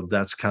 So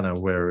that's kind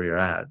of where we're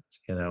at,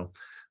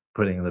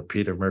 putting the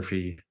Peter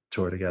Murphy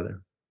tour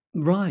together.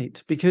 Right,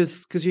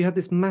 because you had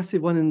this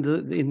massive one in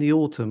the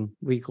autumn.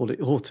 We call it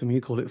autumn, you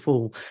call it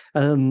fall,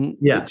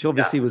 which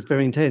obviously was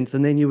very intense.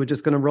 And then you were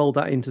just going to roll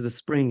that into the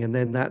spring, and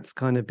then that's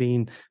kind of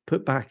been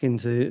put back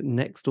into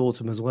next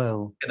autumn as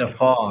well. In the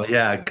fall,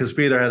 yeah, because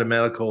Peter had a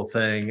medical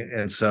thing,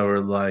 and so we're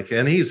like,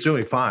 and he's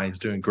doing fine, he's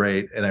doing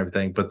great and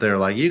everything. But they're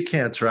like, "You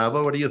can't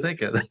travel. What are you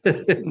thinking?"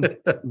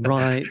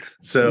 Right.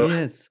 So,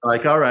 yes,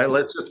 like, all right,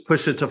 let's just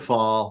push it to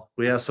fall.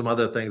 We have some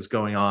other things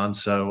going on,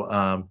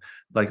 so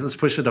let's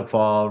push it to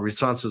fall.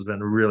 Response has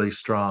been really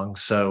strong,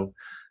 so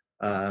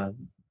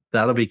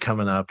that'll be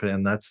coming up,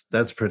 and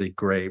that's pretty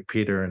great.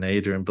 Peter and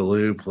Adrian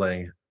Belew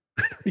playing.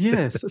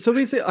 yes. So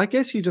is it? I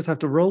guess you just have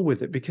to roll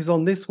with it, because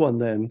on this one,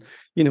 then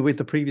with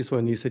the previous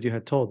one, you said you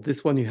had Todd.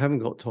 This one, you haven't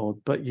got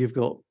Todd, but you've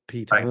got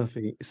Peter Right.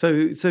 Murphy.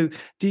 So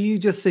do you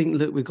just think,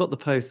 look, we've got the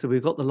poster,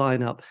 we've got the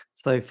lineup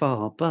so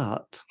far,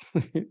 but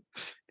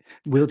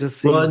we'll just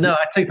see. Well, no,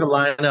 I think the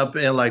lineup,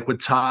 and like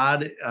with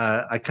Todd,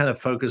 I kind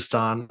of focused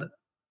on.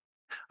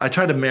 I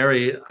try to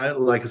marry.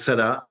 Like I said,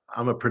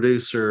 I'm a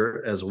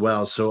producer as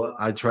well, so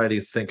I try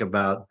to think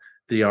about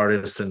the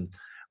artist and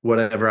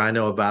whatever I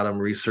know about them,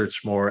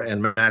 research more,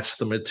 and match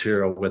the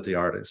material with the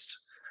artist.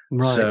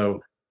 Right.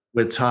 So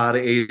with Todd,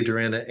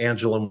 Adrian,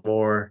 Angela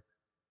Moore,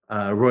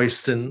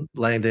 Royston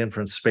Langdon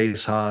from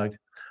Space Hog,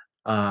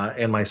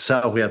 and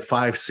myself, we had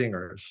 5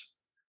 singers,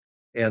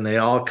 and they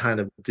all kind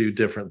of do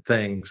different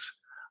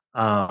things.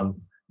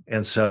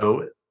 And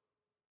so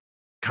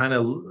kind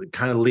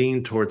of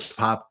lean towards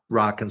pop,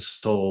 rock, and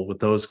soul with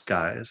those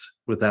guys,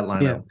 with that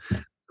lineup. Yeah.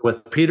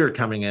 With Peter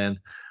coming in,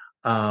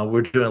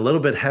 we're doing a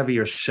little bit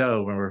heavier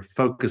show when we're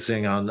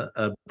focusing on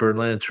a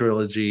Berlin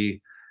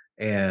trilogy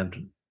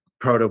and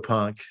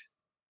proto-punk,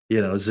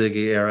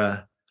 Ziggy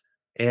era,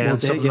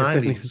 and some 90s.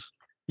 Definitely.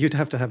 You'd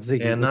have to have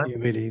Ziggy, wouldn't you,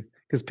 really?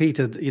 Because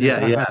Peter,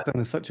 has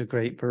done such a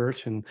great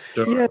version.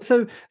 Sure. Yeah.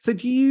 So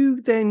do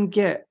you then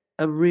get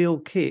a real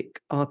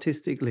kick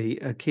artistically,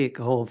 a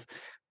kick of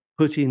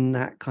putting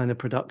that kind of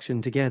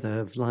production together,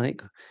 of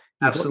like,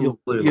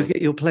 absolutely, you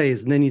get your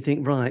players, and then you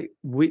think, right,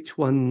 which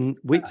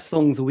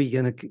songs are we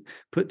going to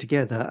put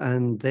together,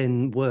 and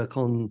then work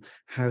on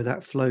how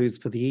that flows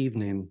for the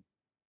evening?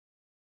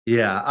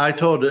 Yeah, I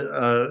told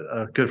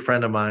a good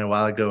friend of mine a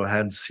while ago, I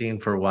hadn't seen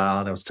for a while,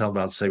 and I was telling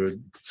about, say, we're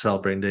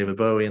celebrating David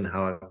Bowie and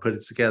how I put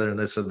it together and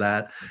this or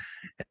that,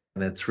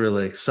 and it's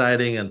really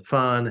exciting and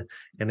fun.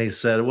 And he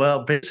said,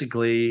 "Well,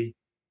 basically,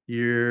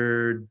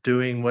 you're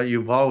doing what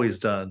you've always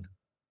done."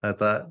 I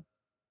thought,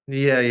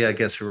 yeah, I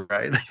guess you're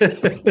right.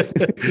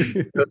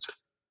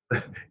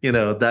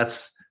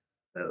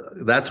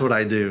 That's what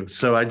I do.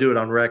 So I do it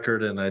on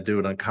record, and I do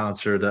it on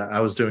concert. I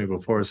was doing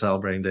before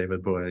celebrating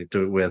David Bowie. I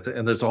do it with,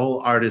 and there's a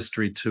whole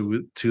artistry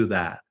to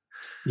that.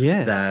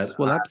 Yes,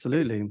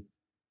 absolutely.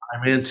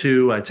 I'm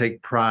into, I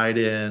take pride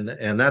in,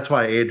 and that's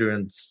why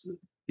Adrian's,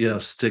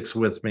 sticks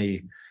with me.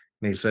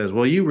 And he says,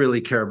 well, you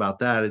really care about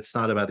that. It's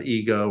not about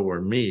ego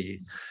or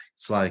me.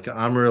 It's like,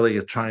 I'm really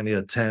trying to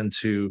attend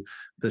to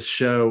the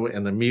show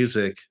and the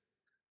music,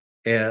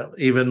 and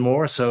even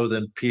more so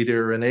than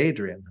Peter and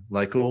Adrian.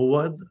 Like, well,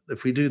 what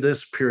if we do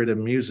this period of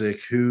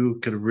music? Who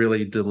could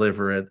really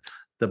deliver it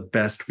the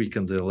best we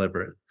can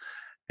deliver it?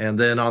 And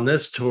then on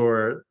this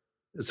tour,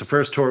 it's the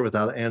first tour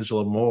without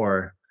Angela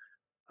Moore.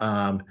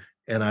 And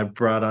I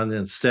brought on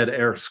instead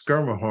Eric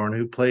Skirmahorn,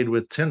 who played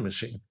with Tin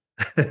Machine.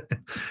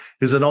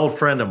 He's an old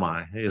friend of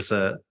mine.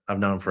 I've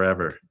known him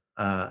forever.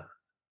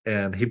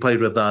 And he played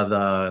with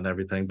and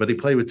everything, but he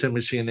played with Tin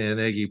Machine and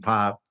Iggy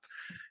Pop.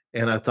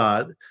 And I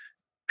thought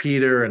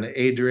Peter and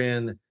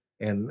Adrian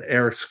and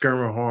Eric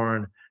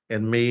Skirmahorn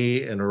and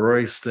me and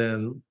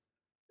Royston,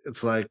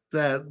 it's like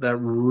that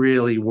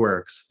really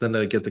works. Then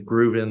I get the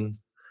grooving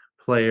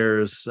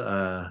players,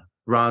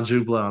 Ron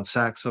Jubla on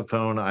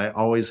saxophone. I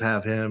always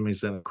have him.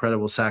 He's an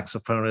incredible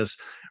saxophonist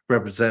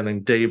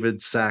representing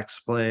David's sax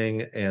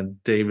playing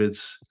and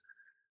David's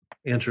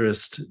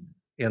interest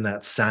in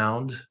that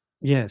sound.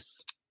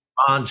 Yes.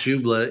 Ron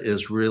Jubla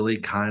is really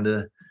kind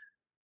of,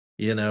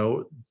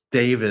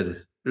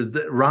 David.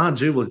 Ron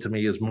Jubla to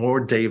me is more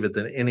David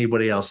than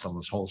anybody else on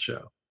this whole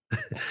show.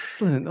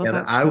 Excellent. Oh, and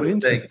that's I so would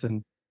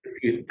interesting. think,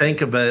 if you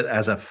think of it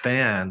as a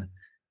fan,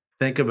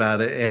 think about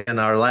it. In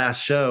our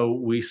last show,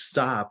 we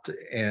stopped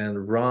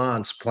and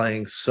Ron's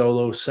playing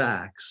solo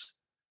sax.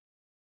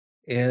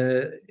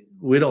 And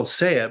we don't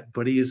say it,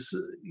 but he's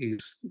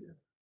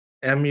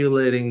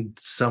emulating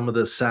some of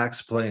the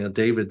sax playing that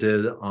David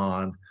did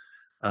on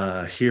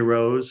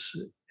Heroes,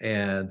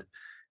 and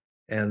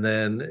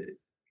then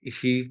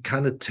he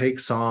kind of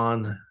takes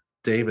on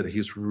David.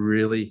 He's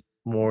really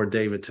more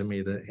David to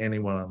me than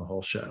anyone on the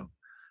whole show.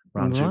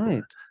 Ron Jubla.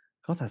 Right.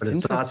 Oh, that's But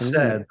it's not interesting, isn't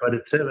said, it? but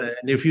it's him.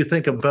 And if you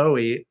think of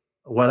Bowie,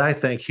 what I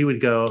think he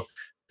would go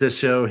this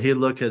show, he'd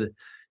look at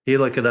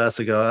us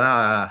and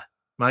go,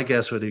 my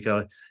guess would he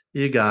go,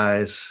 you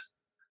guys,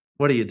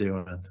 what are you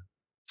doing?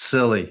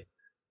 Silly,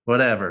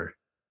 whatever.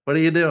 What are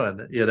you doing?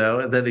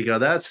 And then he go,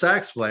 that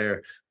sax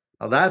player.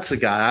 Oh, that's the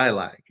guy I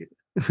like.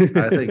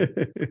 I think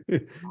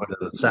one of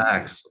the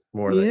sax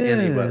more than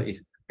anybody.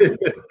 Yes.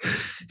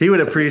 He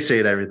would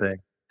appreciate everything.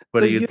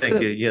 What So do you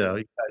think? You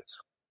guys.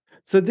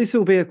 So this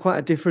will be quite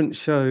a different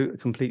show, a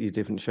completely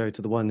different show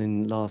to the one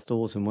in last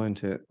autumn,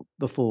 won't it?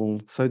 The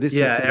fall. So this is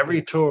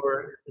Every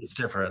tour is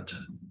different.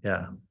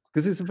 Yeah.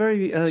 because it's a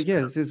very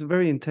it's a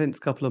very intense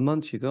couple of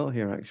months you got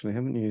here, actually,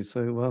 haven't you?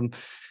 So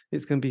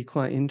it's going to be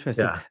quite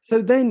interesting. Yeah.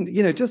 So then,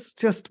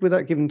 just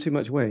without giving too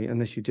much away,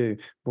 unless you do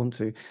want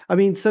to, I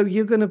mean, so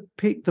you're going to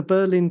pick the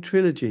Berlin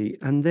trilogy,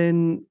 and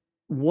then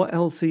what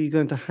else are you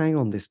going to hang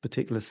on this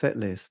particular set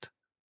list?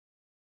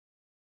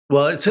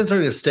 Well, it's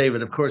interesting,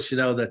 David. Of course,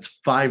 that's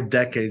 5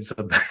 decades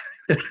of,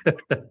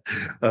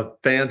 of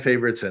fan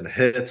favorites and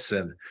hits.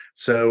 And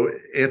so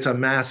it's a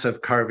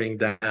massive carving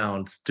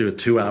down to do a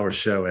 2-hour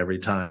show every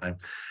time.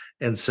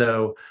 And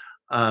so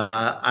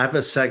I have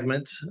a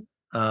segment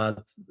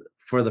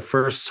for the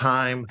first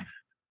time.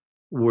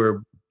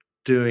 We're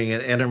doing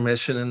an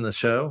intermission in the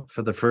show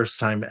for the first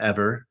time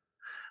ever.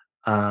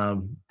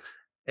 And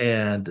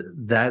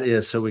that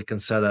is so we can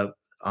set up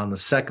on the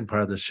second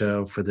part of the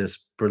show for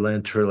this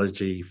Berlin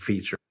trilogy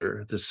feature,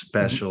 this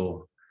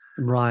special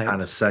kind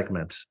of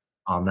segment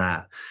on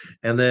that.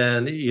 And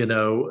then,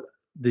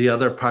 the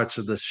other parts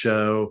of the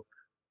show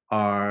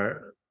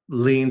are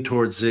lean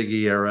towards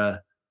Ziggy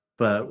era,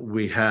 but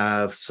we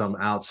have some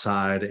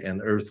Outside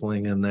and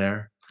Earthling in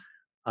there.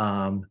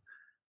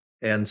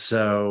 And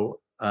so,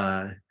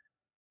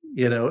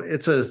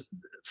 it's a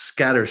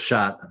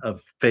scattershot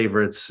of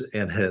favorites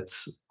and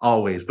hits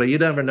always, but you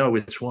never know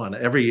which one.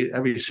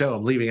 Every show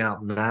I'm leaving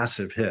out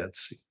massive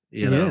hits,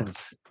 you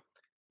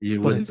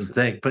wouldn't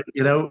think, but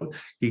you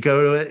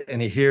go to it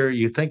and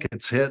you think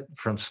it's hit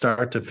from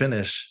start to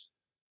finish,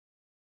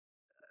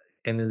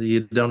 and you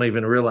don't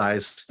even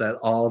realize that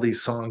all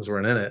these songs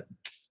weren't in it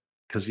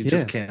because you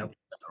just can't.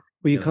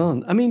 Well, you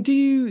can't. I mean, do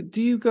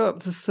you go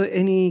up to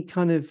any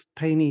kind of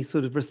pay any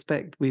sort of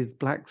respect with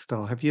Black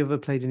Star? Have you ever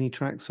played any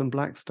tracks from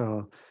Black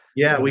Star?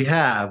 Yeah, we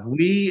have.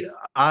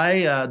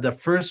 The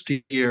first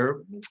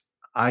year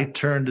I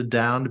turned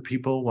down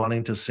people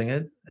wanting to sing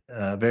it,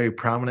 very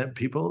prominent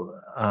people.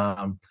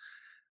 And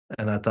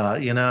I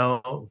thought,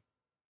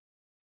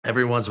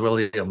 everyone's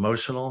really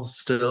emotional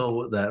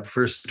still. That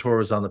first tour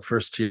was on the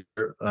first year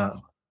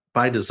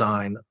by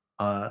design,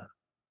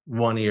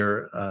 1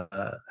 year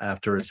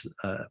after his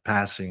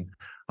passing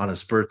on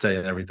his birthday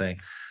and everything.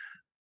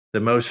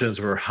 The emotions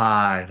were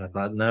high. And I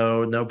thought,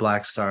 no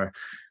Black Star.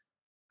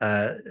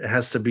 It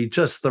has to be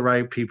just the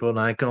right people. And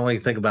I can only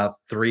think about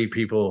 3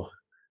 people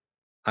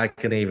I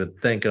can even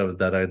think of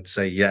that I'd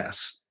say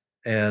yes.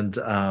 And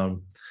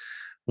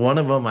one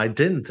of them I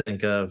didn't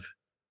think of.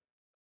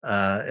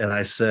 And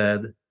I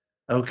said,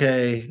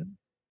 okay,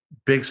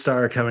 Big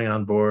Star coming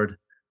on board.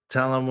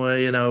 Tell him,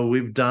 well,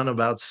 we've done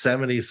about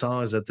 70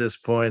 songs at this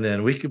point,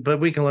 and we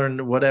can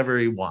learn whatever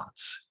he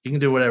wants. You can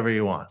do whatever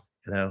you want,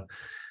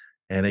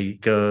 And he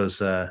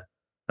goes,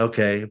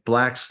 okay,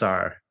 Black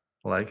Star.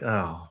 Like,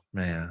 oh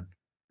man,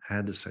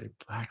 had to say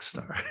Black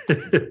Star.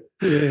 And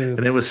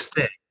it Yes. was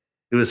Sting.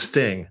 It was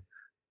Sting.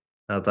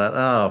 I thought,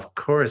 oh, of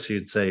course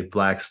you'd say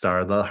Black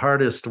Star, the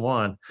hardest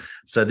one.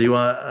 So, do you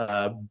want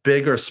a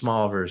big or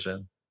small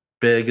version?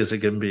 Big as it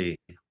can be.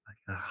 Like,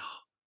 oh.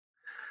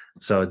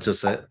 So it's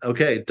just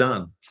okay,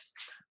 done.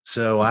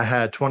 So I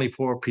had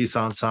 24-piece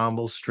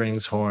ensembles,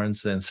 strings,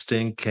 horns, then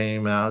Sting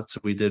came out. So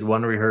we did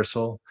one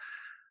rehearsal,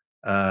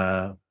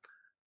 uh,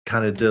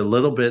 kind of did a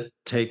little bit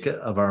take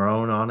of our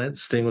own on it.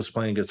 Sting was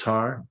playing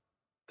guitar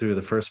through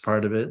the first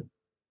part of it.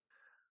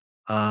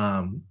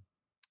 Um,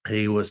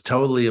 he was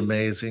totally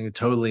amazing,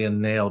 totally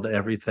and nailed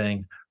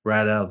everything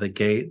right out of the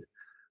gate.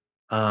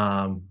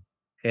 Um,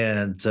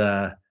 and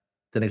then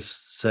he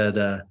said,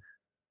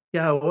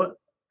 yeah, what,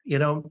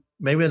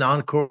 maybe an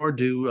encore,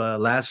 do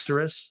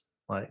Lazarus?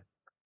 Like,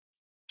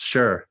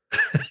 sure.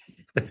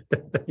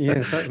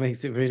 Yes, that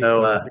makes it really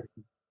So,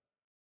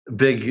 cool.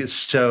 big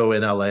show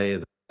in LA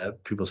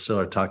that people still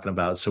are talking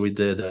about. So we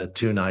did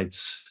 2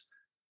 nights,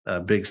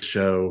 big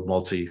show,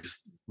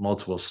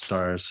 multiple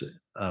stars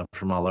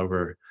from all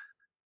over,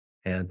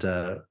 and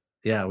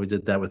yeah, we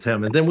did that with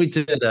him. And then we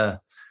did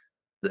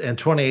in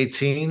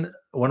 2018.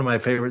 One of my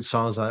favorite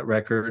songs on that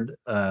record,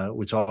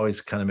 which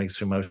always kind of makes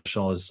me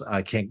emotional, is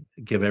 "I Can't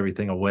Give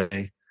Everything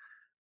Away."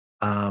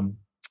 Um,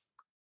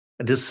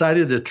 I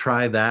decided to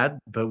try that,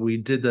 but we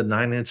did the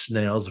Nine Inch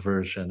Nails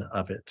version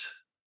of it.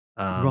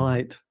 Um,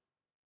 Right.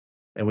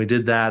 and we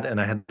did that,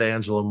 and I had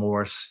Angela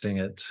Moore sing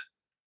it,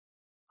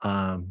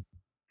 um,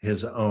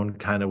 his own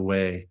kind of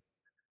way.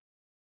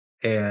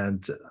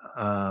 And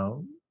uh,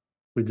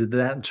 we did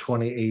that in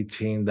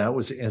 2018. That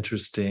was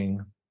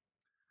interesting.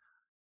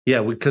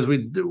 Yeah, because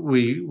we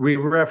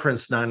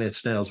referenced Nine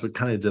Inch Nails, but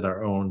kind of did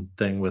our own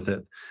thing with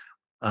it.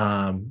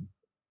 Um,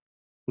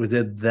 we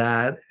did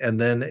that, and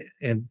then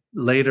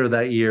later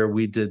that year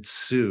we did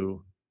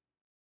Sue,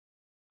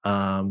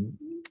 um,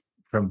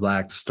 from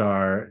Black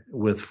Star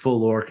with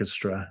full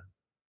orchestra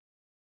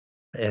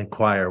and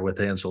choir with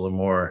Angela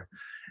Moore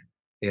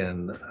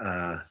in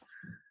I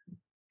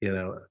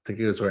think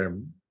he was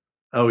wearing,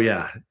 oh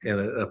yeah, in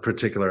a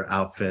particular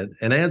outfit.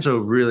 And Angela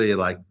really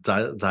like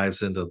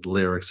dives into the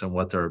lyrics and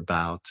what they're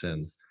about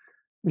and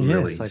Yes,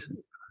 really like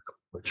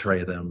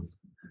portray them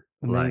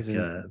like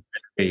amazing.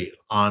 very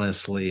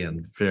honestly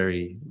and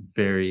very,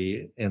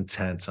 very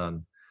intense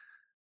on,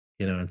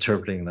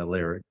 interpreting the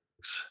lyrics.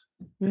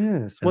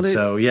 Yes. And Well,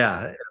 so it's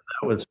yeah,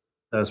 that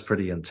was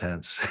pretty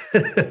intense I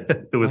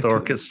with could.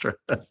 orchestra.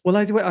 Well,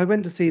 I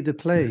went to see the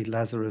play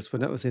Lazarus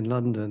when it was in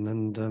London,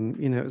 and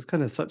it was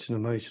kind of such an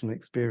emotional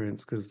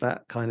experience because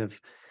that kind of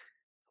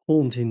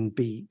haunting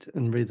beat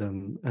and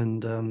rhythm,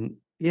 and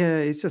yeah,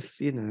 it's just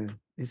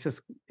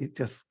it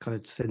just kind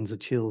of sends a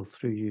chill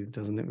through you,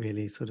 doesn't it?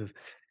 Really, sort of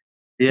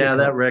Yeah, look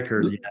that up,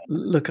 record, yeah.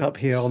 look up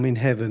here. It's I'm in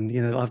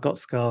heaven. I've got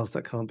scars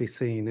that can't be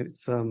seen.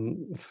 It's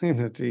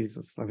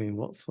Jesus. I mean,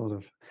 what sort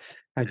of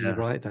how do you yeah.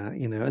 write that?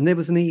 And there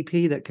was an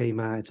EP that came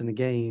out, and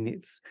again,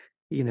 it's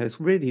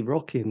really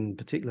rocking,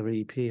 particular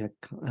EP,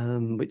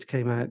 which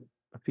came out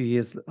a few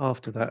years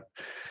after that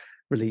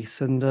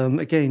release. And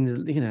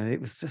again,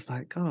 it was just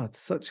like, God,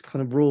 such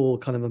kind of raw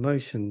kind of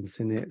emotions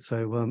in it.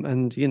 So,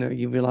 and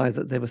you realize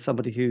that there was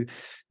somebody who,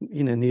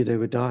 knew they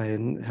were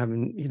dying,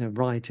 having,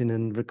 writing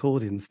and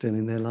recording still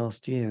in their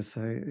last year.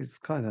 So it's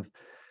kind of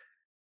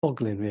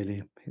boggling,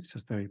 really. It's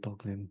just very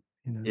boggling,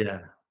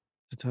 Yeah,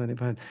 to turn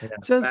it around. yeah,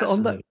 Just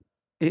on that,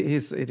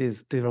 fascinating. it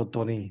is Dear Old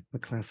Donny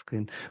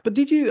McClaskey. But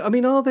I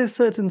mean, are there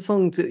certain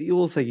songs that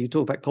you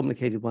talk about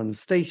complicated ones,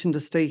 Station to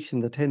Station,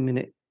 the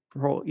 10-minute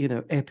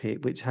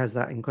epic, which has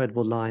that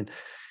incredible line,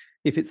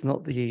 if it's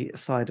not the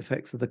side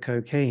effects of the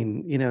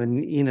cocaine,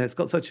 and it's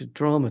got such a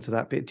drama to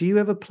that bit. Do you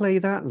ever play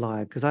that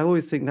live? Because I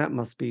always think that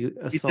must be a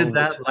We did song which.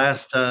 that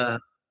last,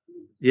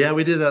 yeah,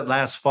 we did that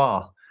last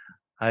fall.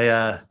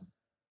 I,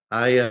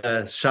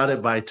 shot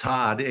it by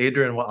Todd.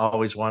 Adrian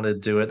always wanted to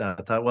do it. I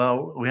thought,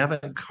 well, we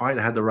haven't quite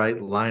had the right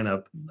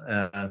lineup.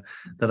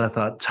 Then I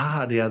thought,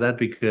 Todd, yeah, that'd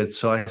be good.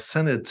 So I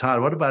sent it to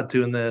Todd. What about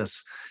doing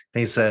this? And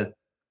he said,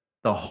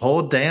 the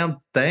whole damn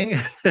thing.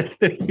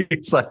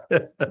 He's like,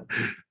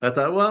 I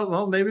thought,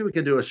 well, maybe we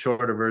could do a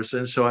shorter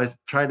version. So I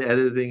tried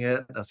editing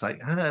it. I was like,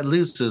 it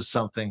loses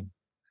something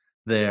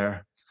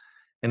there.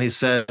 And he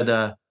said,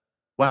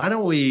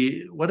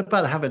 what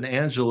about having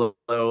Angelo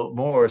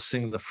Moore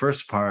sing the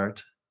first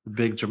part, the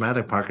big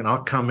dramatic part, and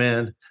I'll come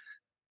in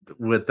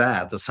with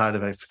that, the side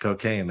effects of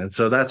cocaine. And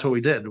so that's what we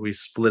did. We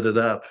split it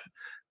up,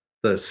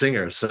 the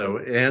singer. So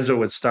Angelo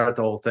would start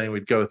the whole thing,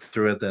 we'd go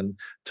through it, then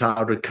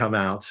Todd would come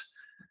out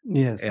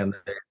Yes. and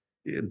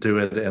do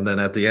it. And then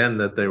at the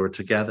end that they were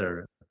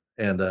together.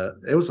 And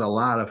it was a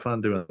lot of fun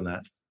doing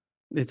that.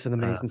 It's an Uh,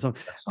 amazing song.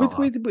 that's With all.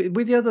 with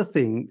with the other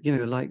thing,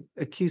 like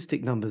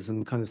acoustic numbers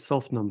and kind of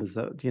soft numbers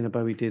that,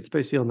 Bowie did,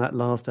 especially on that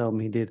last album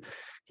he did,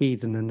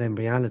 Heathen and then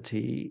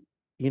Reality,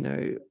 you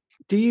know,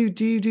 do you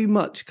do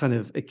much kind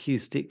of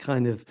acoustic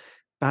kind of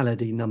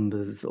ballady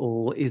numbers,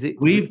 or is it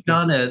We've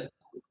done it.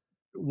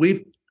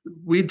 We've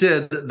we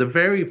did the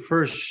very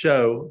first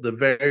show, the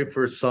very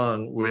first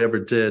song we ever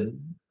did.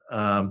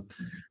 Um,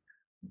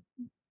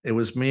 it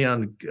was me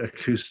on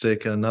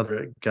acoustic,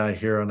 another guy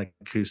here on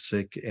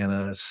acoustic, and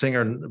a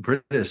singer, a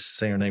British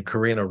singer named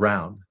Karina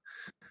Round.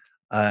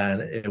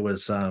 And it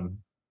was uh,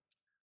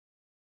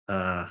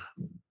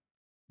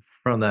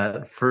 from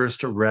that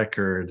first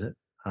record,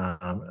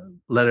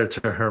 Letter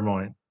to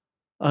Hermione.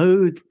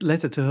 Oh,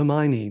 Letter to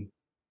Hermione.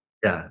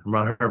 Yeah,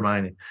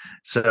 Hermione.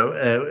 So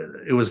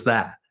it was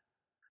that.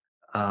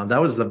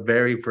 That was the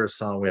very first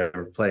song we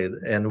ever played,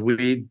 and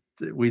we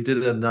did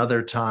it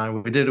another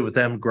time. We did it with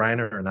M.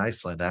 Griner in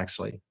Iceland,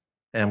 actually.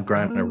 M.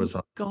 Griner Oh was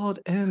on. God,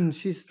 M,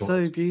 she's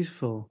so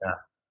beautiful. Yeah.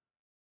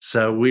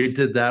 So we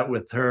did that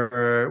with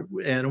her,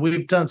 and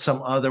we've done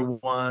some other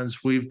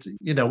ones. We've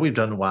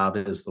done Wild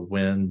as the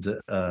Wind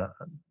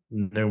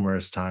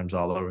numerous times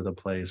all over the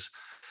place.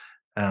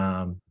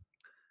 Um,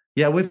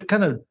 yeah, we've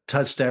kind of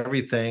touched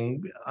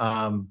everything.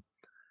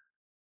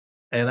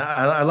 And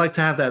I like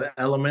to have that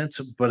element,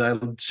 but I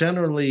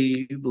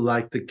generally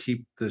like to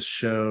keep the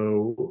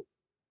show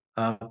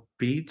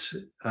upbeat.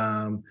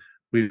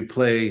 We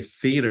play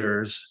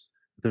theaters,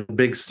 the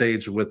big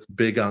stage with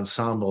big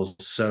ensembles.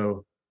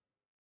 So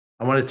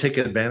I want to take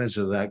advantage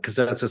of that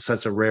because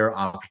such a rare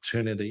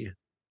opportunity,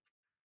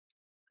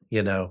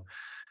 you know.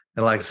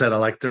 And like I said, I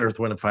like the Earth,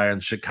 Wind, and Fire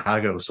in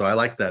Chicago. So I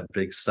like that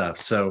big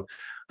stuff. So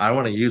I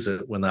want to use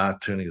it when the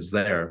opportunity is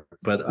there.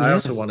 But I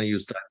also Yes. want to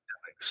use that.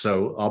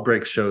 So I'll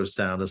break shows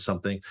down to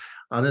something.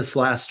 On this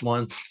last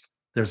one,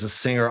 there's a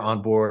singer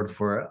on board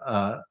for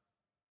a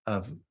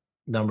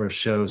number of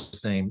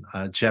shows named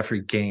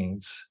Jeffrey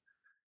Gaines.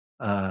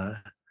 Uh,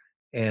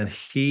 and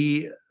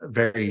he,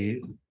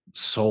 very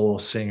soul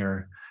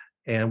singer.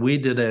 And we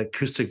did an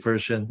acoustic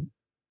version,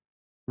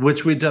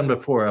 which we'd done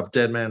before, of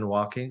Dead Man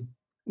Walking.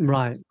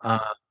 Right.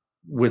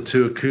 With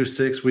two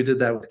acoustics. We did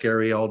that with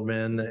Gary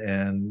Oldman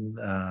and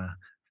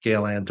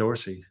Gail Ann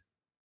Dorsey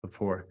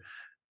before.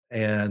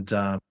 And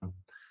a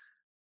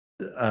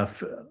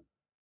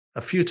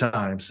few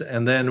times.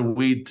 And then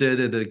we did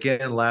it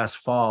again last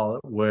fall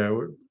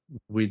where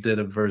we did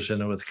a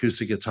version with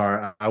acoustic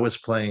guitar. I was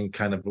playing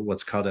kind of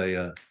what's called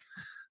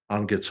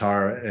on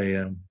guitar,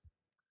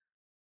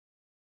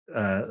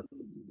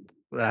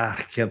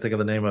 I can't think of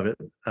the name of it.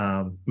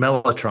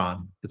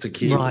 Mellotron. It's a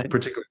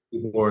particular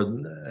keyboard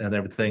and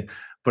everything.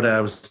 But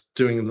I was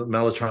doing the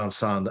Mellotron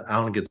sound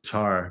on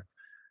guitar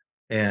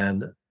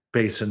and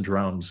bass and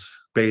drums,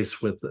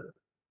 bass with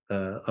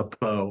a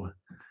bow,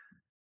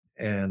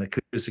 and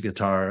acoustic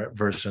guitar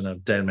version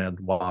of Dead Man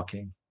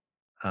Walking.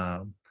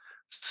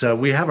 So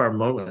we have our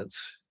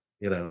moments,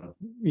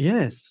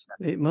 Yes,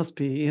 it must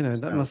be,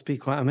 that must be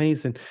quite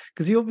amazing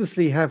because you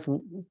obviously have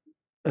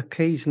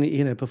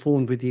occasionally,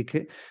 performed with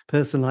the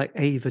person like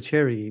Ava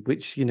Cherry,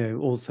 which,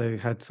 also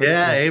had such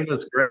It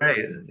was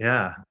great.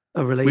 Yeah.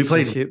 a We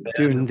played relationship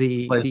during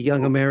the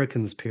Young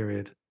Americans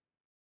period.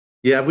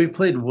 Yeah, we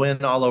played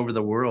Wind all over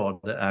the world,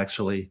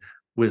 actually,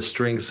 with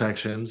string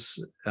sections.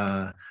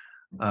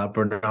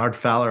 Bernard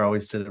Fowler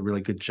always did a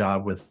really good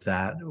job with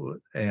that.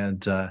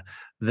 And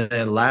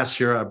then last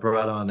year I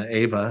brought on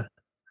Ava,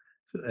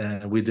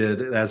 and we did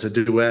it as a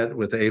duet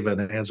with Ava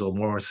and Angela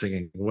Moore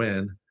singing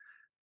Wind.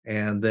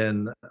 And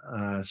then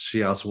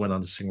she also went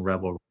on to sing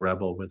Rebel,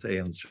 Rebel with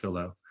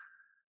Angelo.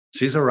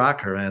 She's a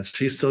rocker, man.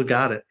 She's still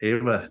got it.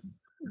 Ava.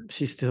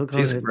 She's still got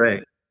She's it.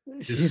 great.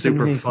 She's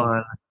super amazing.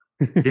 fun.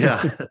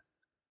 Yeah.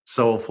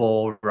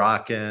 Soulful,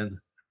 rocking,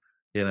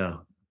 It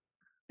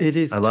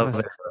is. I love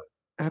it.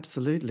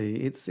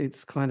 Absolutely.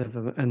 It's kind of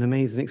an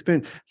amazing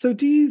experience. So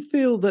do you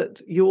feel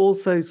that you're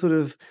also sort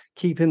of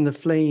keeping the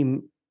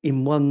flame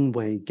in one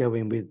way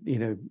going with,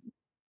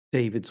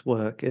 David's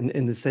work and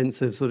in the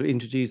sense of sort of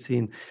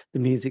introducing the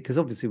music, because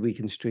obviously we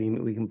can stream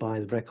it, we can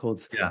buy the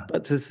records,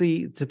 but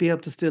to be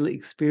able to still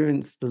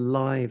experience the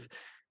live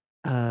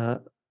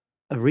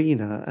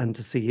arena and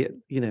to see it,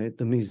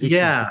 the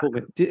musicians perform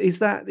it. Is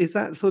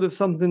that sort of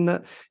something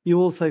that you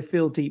also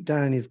feel deep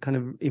down is kind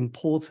of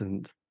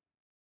important?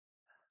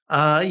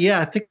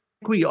 I think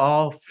we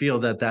all feel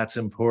that that's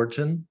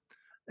important.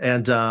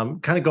 And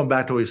kind of going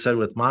back to what we said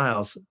with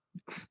Miles,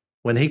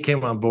 when he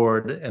came on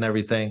board and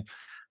everything,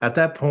 at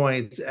that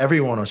point,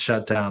 everyone was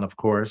shut down, of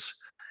course.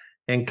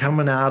 And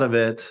coming out of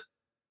it,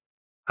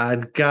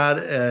 I'd got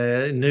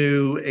a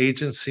new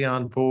agency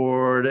on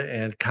board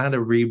and kind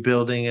of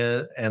rebuilding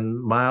it.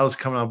 And Miles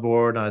coming on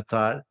board, and I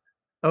thought,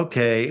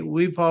 okay,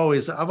 I've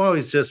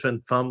always just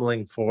been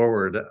fumbling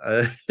forward,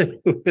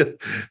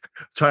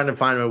 trying to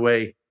find my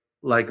way,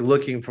 like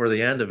looking for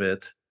the end of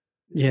it.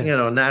 Yes.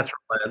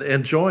 Natural,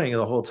 enjoying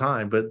the whole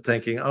time, but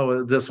thinking,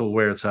 oh, this will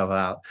wear itself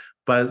out.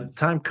 By the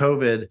time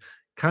COVID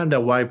kind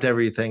of wiped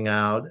everything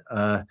out,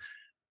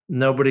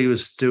 nobody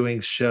was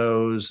doing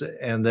shows,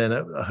 and then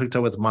I hooked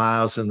up with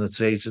Miles and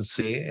this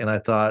agency, and I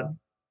thought,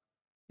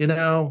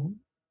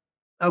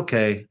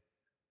 okay,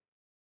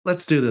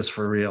 let's do this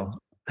for real.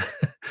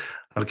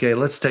 Okay,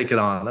 let's take it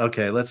on.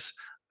 Okay, let's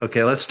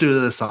do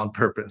this on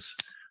purpose.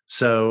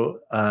 So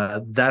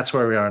that's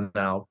where we are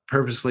now,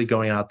 purposely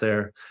going out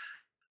there,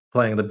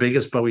 playing the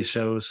biggest Bowie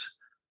shows,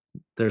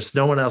 There's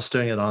no one else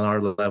doing it on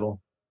our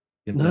level.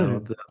 You know,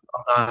 No,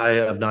 I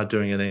am not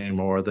doing it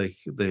anymore.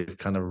 They've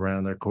kind of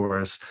ran their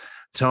course.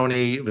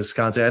 Tony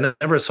Visconti, I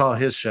never saw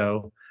his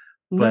show,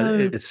 but no,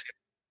 it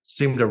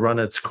seemed to run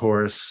its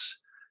course.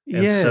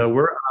 And so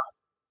yes,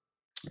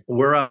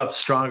 we're up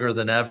stronger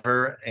than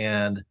ever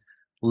and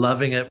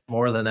loving it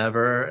more than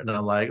ever. And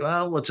I'm like,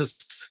 well, we'll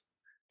just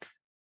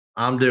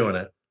I'm doing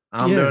it.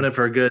 I'm yeah, doing it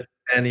for a good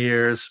 10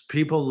 years.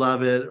 People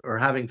love it or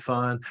having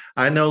fun.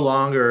 I no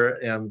longer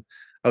am.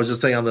 I was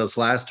just thinking on this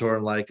last tour,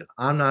 and like,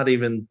 I'm not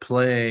even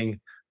playing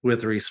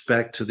with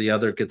respect to the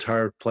other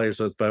guitar players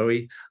with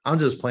Bowie. I'm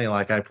just playing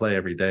like I play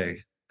every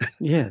day.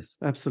 yes,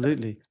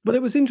 absolutely. But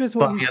it was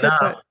interesting what you Funny said enough,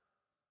 that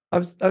I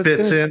was fits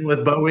going to. in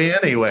with Bowie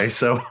anyway.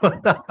 So,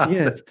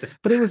 Yes,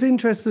 but it was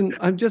interesting.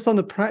 I'm just on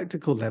a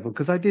practical level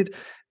because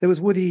there was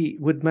Woody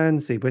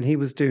Woodmansey when he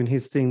was doing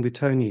his thing with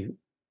Tony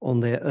on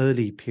their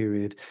early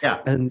period. yeah,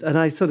 And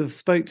I sort of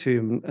spoke to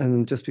him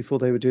and just before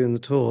they were doing the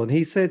tour, and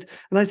he said,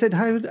 and I said,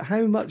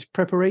 how much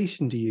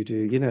preparation do you do?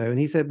 You know, and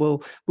he said,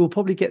 well, we'll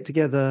probably get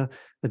together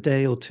a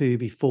day or two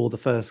before the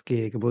first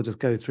gig and we'll just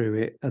go through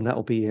it and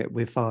that'll be it.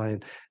 We're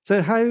fine.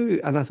 So how,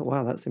 and I thought,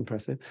 wow, that's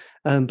impressive.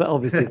 But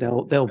obviously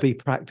they'll be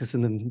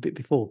practicing them a bit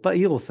before. But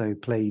he also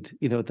played,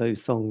 you know,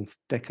 those songs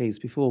decades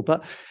before.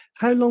 But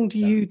how long do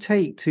yeah. you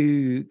take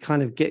to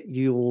kind of get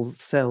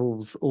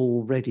yourselves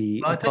all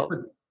ready? Well,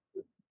 Apart,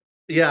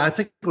 I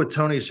think with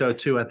Tony's show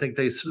too. I think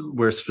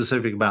were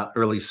specific about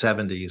early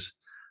 '70s.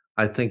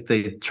 I think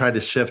they tried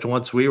to shift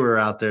once we were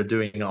out there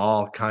doing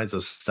all kinds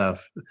of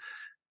stuff.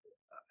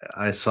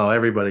 I saw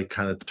everybody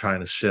kind of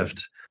trying to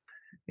shift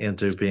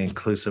into being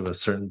inclusive of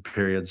certain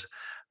periods.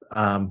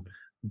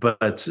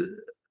 But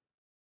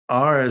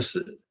ours,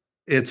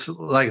 it's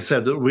like I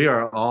said, we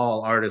are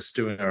all artists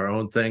doing our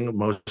own thing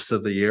most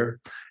of the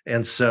year.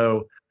 And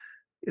so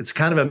it's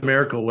kind of a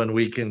miracle when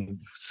we can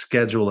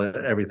schedule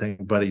everything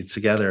buddy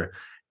together.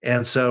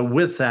 And so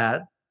with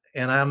that,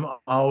 and I'm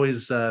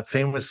always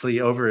famously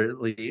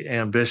overly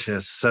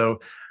ambitious. So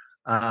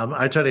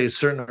I try to do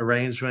certain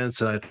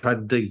arrangements and I try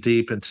to dig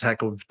deep and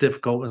tackle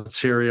difficult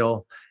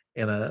material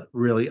in a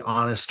really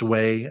honest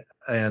way.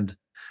 And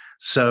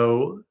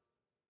so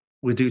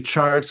we do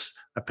charts.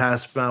 I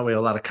pass them out. We have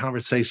a lot of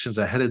conversations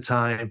ahead of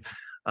time.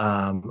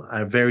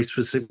 I very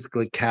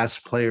specifically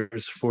cast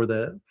players for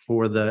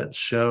the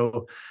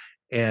show,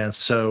 and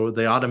so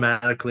they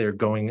automatically are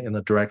going in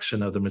the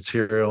direction of the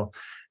material.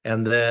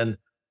 And then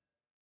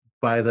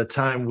by the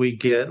time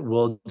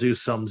we'll do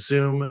some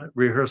Zoom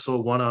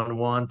rehearsal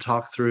one-on-one,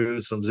 talk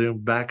through some Zoom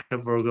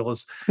backup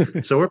vocals.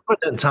 So we're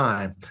putting in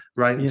time,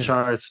 writing yeah,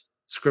 charts,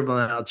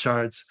 scribbling out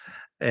charts,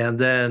 and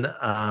then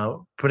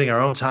putting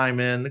our own time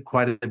in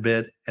quite a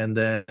bit. And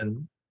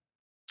then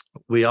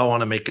we all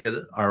want to make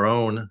it our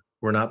own.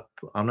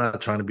 I'm not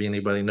trying to be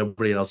anybody.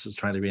 Nobody else is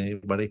trying to be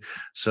anybody.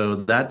 So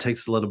that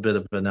takes a little bit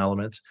of an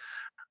element.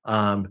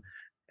 Um,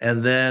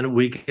 and then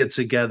we get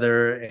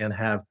together and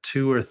have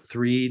 2 or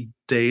 3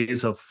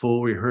 days of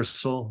full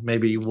rehearsal,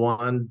 maybe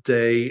one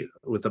day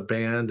with a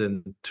band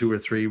and 2 or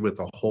 3 with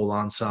a whole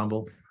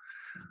ensemble.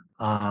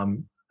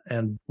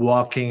 And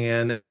walking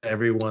in,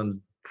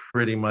 everyone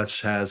pretty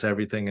much has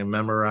everything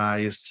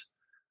memorized.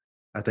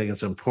 I think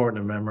it's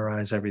important to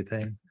memorize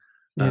everything.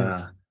 Uh,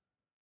 yes,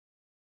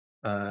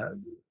 uh,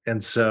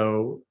 and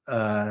so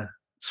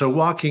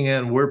walking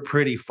in, we're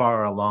pretty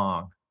far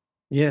along,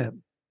 yeah.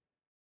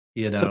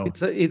 you So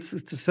know.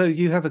 so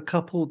you have a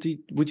couple.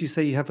 Would you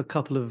say you have a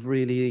couple of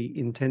really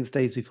intense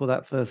days before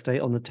that first date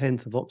on the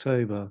 10th of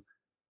October?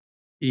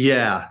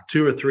 Yeah,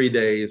 2 or 3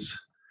 days.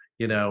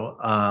 You know,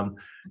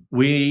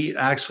 we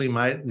actually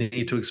might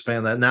need to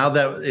expand that now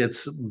that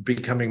it's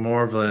becoming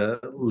more of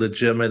a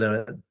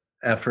legitimate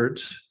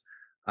effort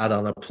out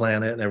on the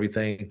planet and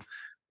everything.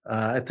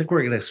 I think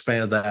we're going to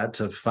expand that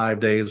to 5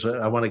 days.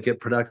 I want to get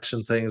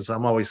production things.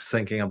 I'm always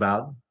thinking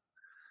about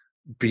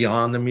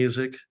beyond the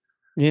music,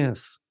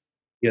 Yes,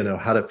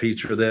 how to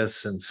feature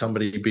this and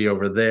somebody be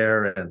over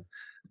there and,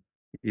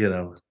 you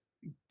know,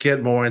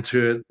 get more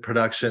into it,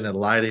 production and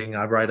lighting.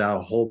 I write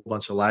out a whole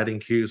bunch of lighting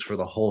cues for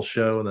the whole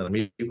show, and then I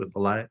meet with the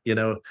light.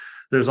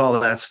 There's all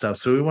of that stuff.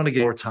 So we want to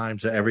get more time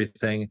to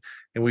everything,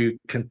 and we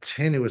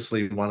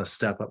continuously want to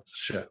step up the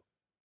show.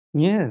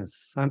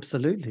 yes,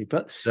 absolutely.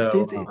 But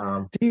So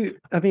do you?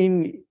 I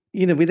mean,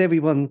 you know, with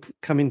everyone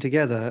coming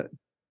together,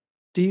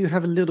 do you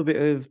have a little bit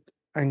of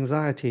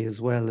anxiety as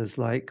well as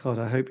like, God,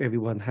 I hope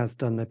everyone has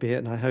done their bit,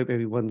 and I hope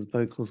everyone's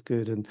vocals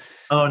good, and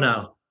oh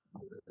no,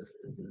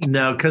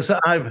 because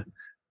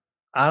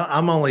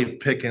I'm only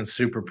picking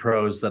super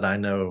pros that I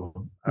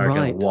know are going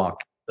to right,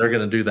 walk. They're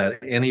going to do that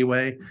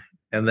anyway,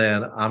 and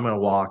then I'm going to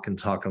walk and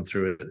talk them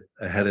through it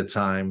ahead of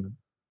time.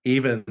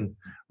 Even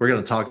we're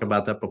going to talk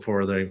about that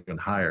before they're even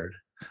hired.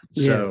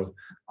 yes, So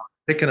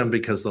picking them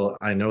because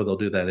I know they'll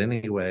do that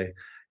anyway,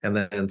 and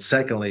then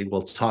secondly,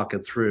 we'll talk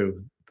it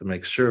through to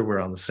make sure we're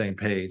on the same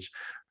page.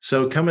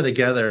 So coming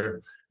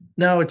together,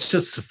 no, it's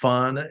just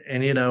fun.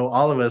 And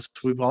all of us,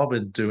 we've all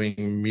been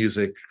doing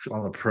music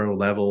on the pro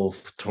level,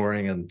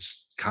 touring and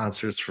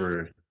concerts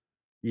for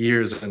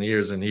years and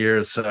years and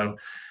years. So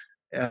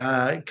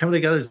coming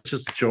together is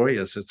just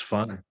joyous. It's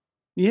fun,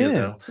 you Yes.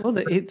 know. Well,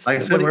 it's Like I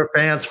well, said, we're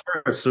fans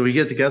first, so we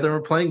get together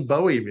and we're playing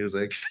Bowie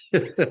music.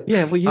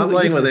 yeah. Well, I'm you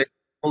playing with know, Adrian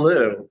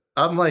Belew.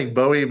 I'm playing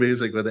Bowie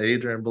music with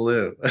Adrian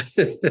Belew.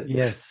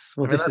 yes.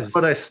 Well, I mean, this that's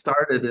what is I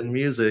started in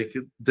music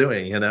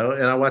doing, you know.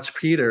 And I watched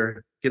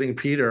getting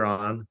Peter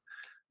on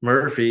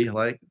Murphy.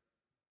 Like,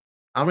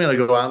 I'm gonna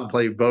go out and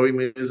play Bowie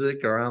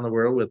music around the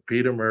world with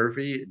Peter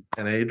Murphy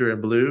and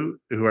Adrian Belew,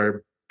 who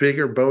are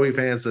bigger Bowie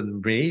fans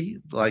than me.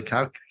 Like,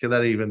 how could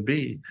that even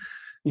be?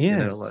 You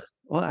know, like yes.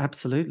 Well,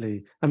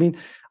 absolutely. I mean,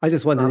 I just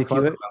it's wondered not if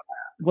fun. you.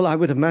 Well, I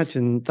would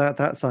imagine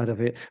that side of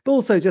it, but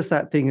also just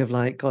that thing of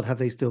like, God, have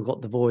they still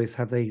got the voice?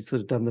 Have they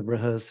sort of done the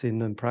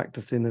rehearsing and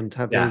practicing, and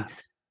have Yeah.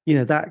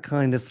 they, that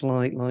kind of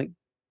slight like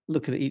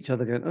looking at each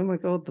other, going, "Oh my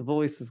God, the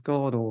voice is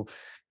gone," or,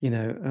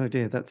 "Oh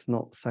dear, that's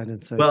not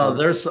sounding so Well, good."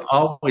 there's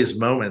always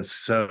moments.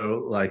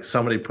 So, like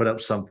somebody put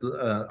up something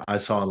I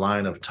saw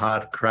online of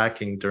Todd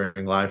cracking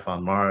during Life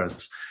on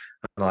Mars.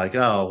 I'm like,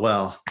 oh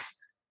well,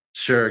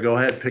 sure, go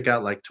ahead, pick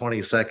out like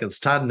 20 seconds.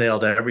 Todd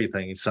nailed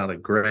everything. He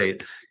sounded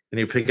great, and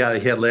you pick out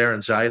he had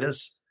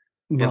laryngitis,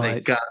 and they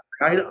Right. got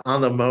right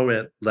on the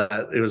moment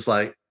that it was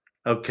like,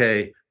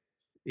 okay,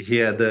 he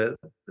had to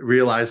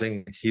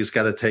realizing he's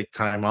got to take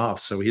time off,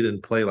 so he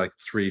didn't play like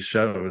 3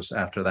 shows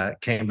after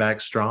that. Came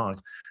back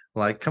strong.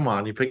 Like, come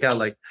on, you pick out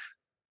like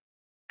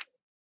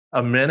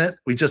a minute.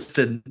 We just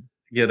didn't,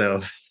 you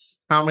know,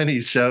 how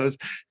many shows?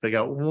 They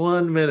got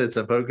 1 minute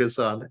to focus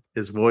on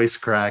his voice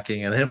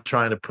cracking and him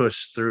trying to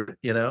push through,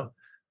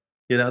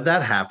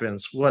 that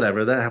happens.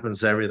 Whatever. That happens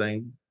to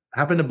everything.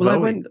 Happened to Well,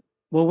 Bowie.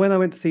 when I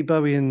went to see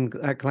Bowie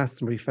at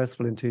Glastonbury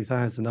Festival in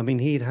 2000, I mean,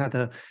 he'd had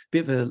a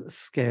bit of a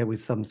scare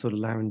with some sort of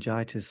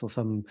laryngitis or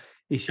some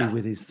issue Yeah.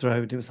 with his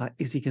throat. It was like,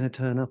 is he going to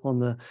turn up on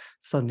the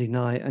Sunday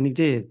night? And he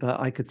did,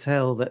 but I could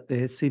tell that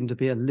there seemed to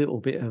be a little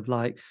bit of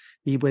like,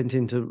 he went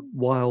into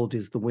Wild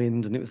is the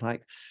Wind, and it was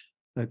like,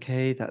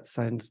 okay, that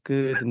sounds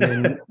good.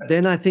 And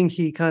then I think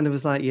he kind of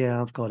was like,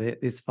 yeah, I've got it.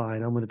 It's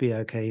fine. I'm going to be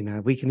okay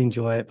now. We can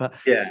enjoy it. But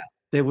Yeah.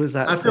 there was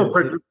that I feel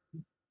sense of,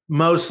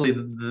 mostly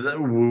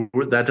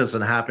that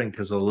doesn't happen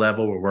because of the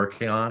level we're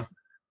working on,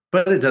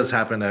 but it does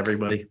happen to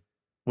everybody.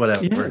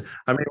 Whatever. yes,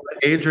 I mean,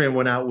 Adrian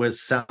went out with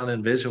Sound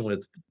and Vision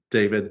with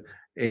David.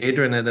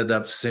 Adrian ended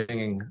up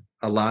singing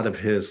a lot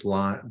of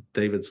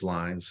David's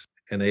lines,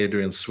 and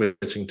Adrian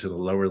switching to the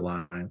lower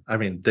line. I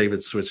mean,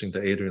 David switching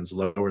to Adrian's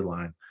lower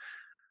line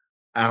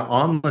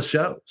on the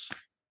shows.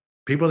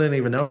 People didn't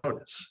even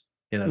notice,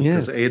 because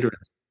yes.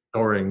 Adrian's a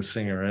soaring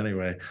singer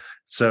anyway.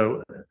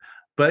 So,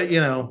 but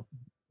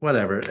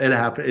whatever. It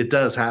happened. It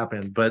does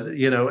happen. But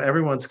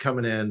everyone's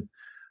coming in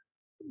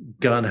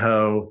gun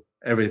ho,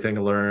 everything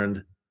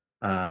learned.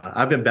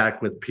 I've been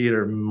back with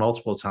Peter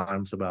multiple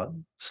times about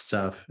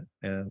stuff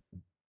and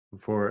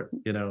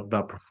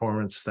about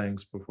performance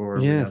things before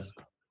Yes.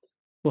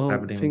 Well,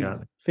 haven't even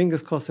gotten it.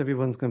 fingers crossed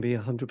everyone's going to be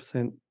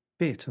 100%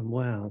 fit and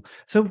well.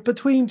 So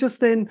between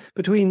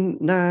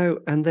now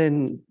and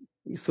then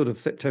sort of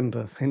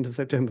September, end of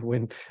September,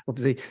 when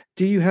obviously,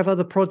 do you have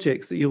other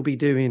projects that you'll be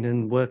doing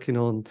and working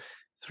on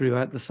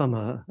throughout the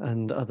summer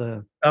and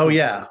other Oh sort of,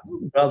 yeah.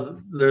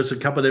 Well, there's a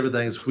couple of different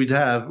things.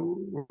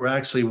 We're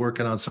actually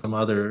working on some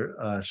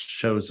other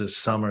shows this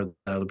summer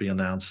that'll be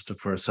announced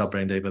for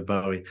celebrating David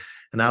Bowie.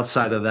 And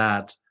outside of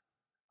that,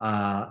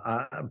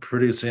 I'm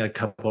producing a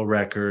couple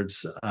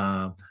records.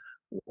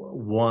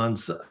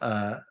 One's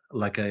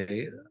like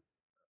a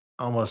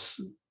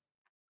almost,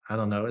 I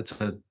don't know,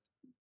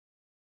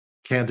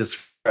 can't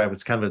describe.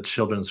 It's kind of a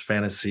children's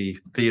fantasy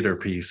theater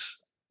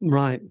piece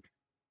right.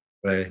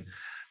 way.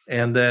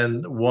 And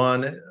then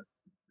one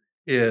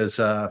is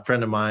a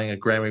friend of mine, a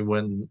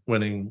Grammy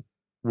winning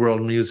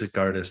world music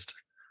artist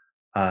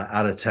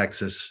out of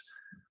Texas.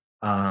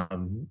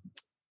 Um,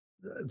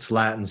 it's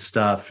Latin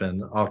stuff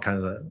and all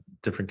kinds of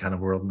different kind of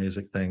world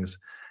music things.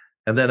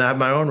 And then I have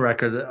my own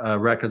record, a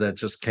record that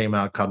just came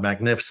out called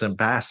Magnificent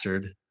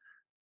Bastard.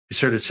 Be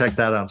sure to check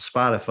that on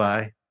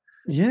Spotify.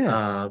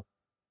 Yes.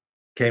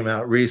 Came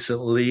out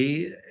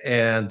recently.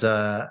 And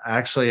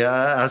actually,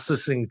 I was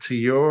listening to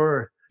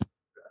your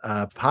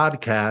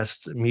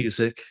podcast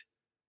music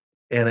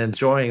and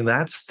enjoying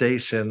that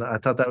station. I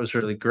thought that was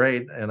really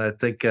great. And I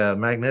think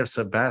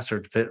Magnificent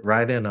Bastard fit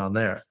right in on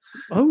there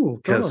Oh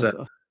because,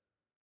 God.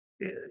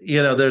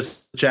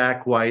 there's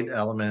Jack White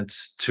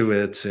elements to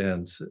it.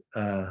 And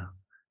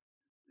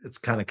it's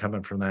kind of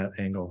coming from that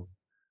angle.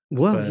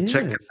 Well, But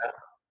check it yes. out.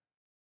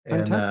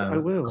 And Fantastic. I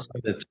I'll will.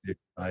 send it to you,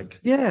 Mike.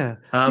 Yeah.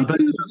 Do But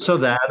you so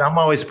that I'm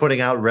always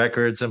putting out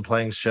records and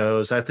playing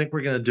shows. I think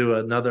we're going to do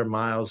another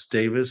Miles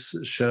Davis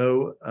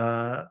show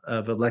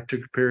of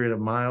Electric Period of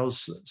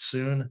Miles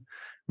soon,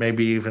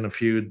 maybe even a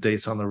few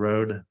dates on the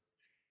road.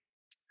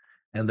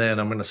 And then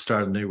I'm going to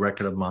start a new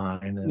record of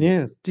mine. And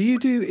Yes.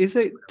 Is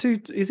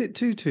it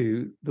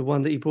Tutu, the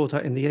one that he brought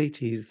out in the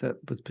 80s that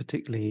was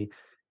particularly,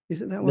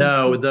 is it that one?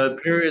 no, the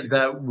period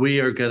that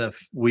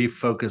we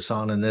focus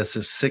on in this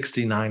is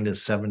 69 to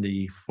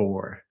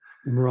 74,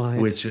 Right.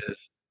 which is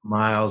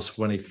Miles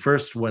when he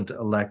first went to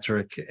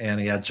electric, and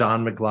he had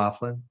John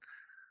McLaughlin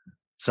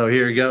So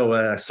here you go.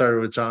 I started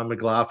with John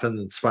McLaughlin,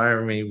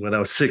 inspiring me when I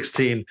was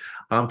 16.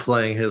 I'm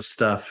playing his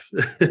stuff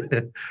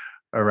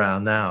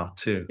around now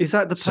too. Is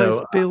that the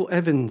post Bill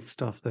Evans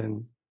stuff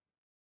then?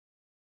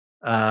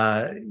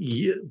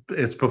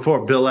 It's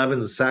before Bill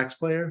Evans, the sax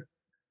player.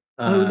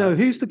 Oh no,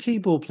 who's the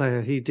keyboard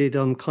player he did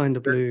on Kind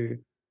of Blue?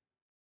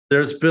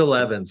 There's Bill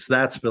Evans.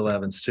 That's Bill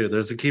Evans too.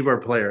 There's a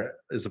keyboard player.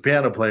 There's a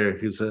piano player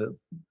who's a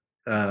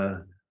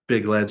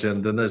big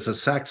legend. Then there's a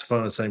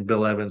saxophonist named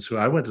Bill Evans who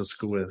I went to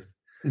school with.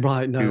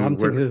 Right. No, I'm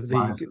thinking of the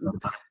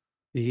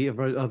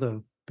other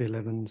Bill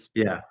Evans.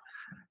 Yeah.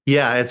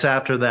 Yeah, it's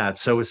after that.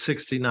 So it's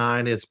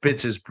 69. It's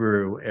Bitches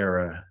Brew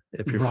era,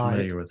 if you're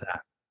familiar with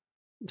that.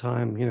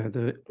 Time,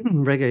 the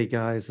reggae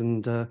guys.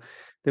 And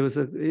it was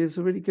a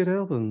really good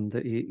album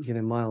that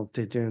Miles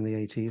did during the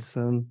 80s.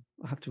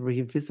 I have to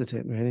revisit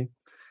it, really.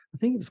 I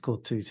think it was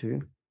called Tutu.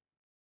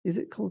 Is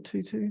it called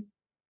Tutu?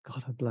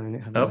 God, I've blown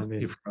it.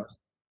 You froze.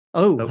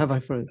 Have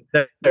I frozen?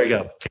 There you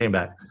go. Came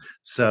back.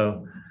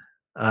 So,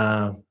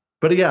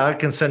 but yeah, I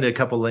can send you a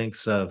couple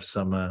links of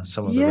some of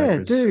the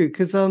records. Yeah, do,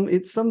 because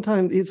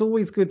it's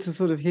always good to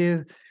sort of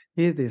hear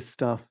this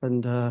stuff.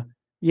 And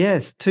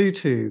yes,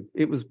 Tutu.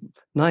 It was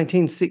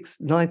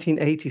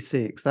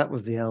 1986. That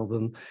was the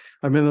album.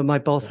 I remember my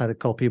boss had a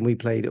copy and we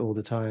played it all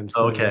the time.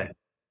 So, okay.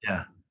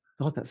 Yeah.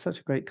 God, that's such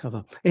a great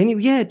cover.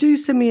 Anyway, yeah, do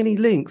send me any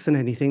links and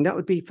anything. That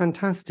would be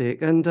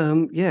fantastic. And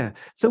yeah,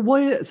 so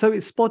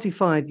it's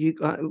Spotify.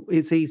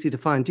 It's easy to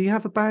find. Do you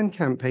have a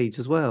Bandcamp page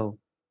as well?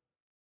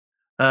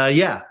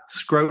 Yeah,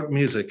 Scrote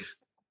Music.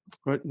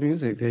 Scrote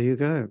Music. There you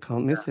go.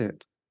 Can't miss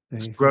it.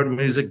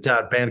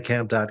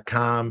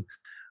 ScroteMusic.bandcamp.com.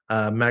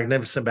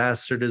 Magnificent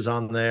Bastard is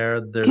on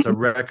there. There's a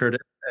record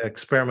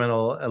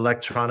experimental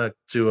electronic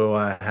duo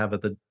I have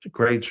with a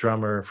great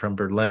drummer from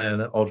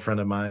Berlin, old friend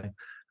of mine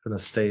from the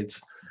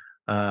States.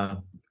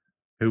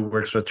 Who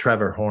works with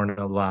Trevor Horn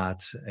a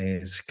lot, and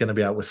he's going to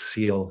be out with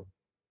Seal.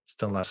 He's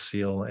done a lot of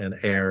Seal and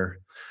Air,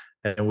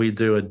 and we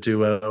do a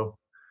duo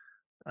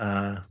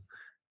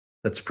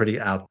that's pretty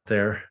out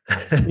there.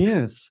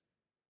 Yes.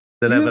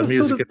 Then have a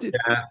music and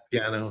jazz,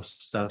 piano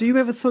stuff. Do you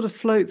ever sort of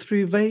float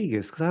through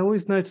Vegas? Because I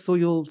always notice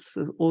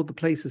all the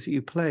places that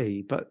you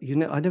play, but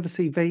I never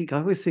see Vegas. I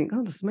always think,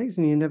 oh, that's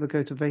amazing. You never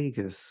go to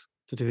Vegas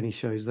to do any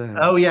shows there.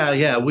 Oh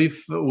yeah.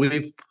 We've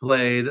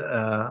played.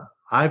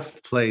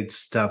 I've played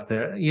stuff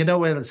there.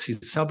 Let's see,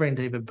 celebrating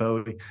David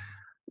Bowie.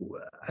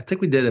 I think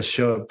we did a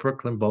show at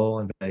Brooklyn Bowl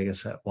in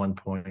Vegas at one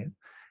point.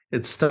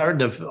 It's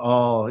starting to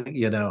all,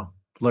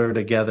 blur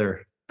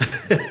together.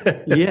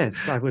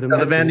 Yes, I would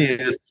imagine. The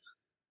venues,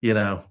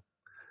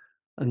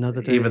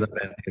 another day. Even the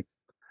venues.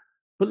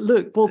 But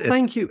look, well,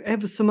 thank you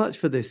ever so much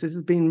for this. This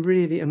has been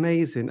really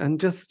amazing.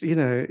 And just,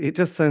 it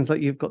just sounds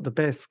like you've got the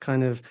best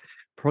kind of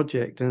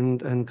project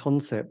and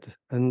concept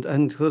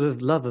and sort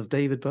of love of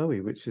David Bowie,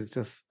 which is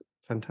just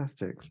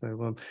fantastic.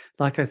 So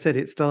like I said,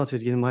 it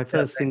started, my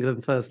first single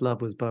and first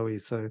love was Bowie,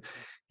 so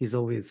he's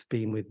always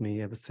been with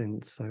me ever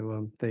since.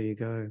 So there you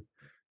go.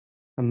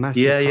 A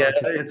massive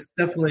it's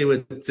definitely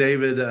with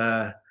David.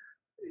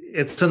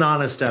 It's an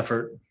honest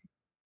effort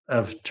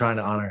of trying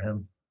to honor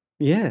him.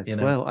 Yes,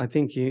 well, I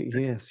think you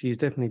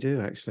definitely do,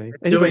 actually.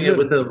 Doing it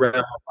with the realm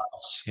of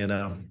us,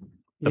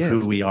 of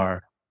who we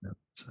are.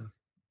 So.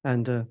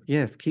 And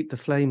yes, keep the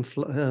flame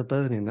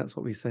burning. That's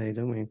what we say,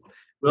 don't we?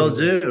 We'll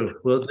do.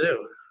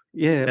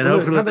 Yeah, and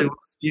hopefully we'll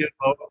see you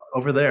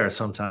over there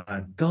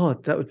sometime.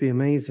 God, that would be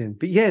amazing.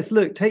 But yes,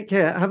 look, take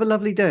care. Have a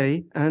lovely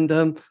day,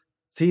 and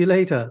see you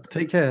later.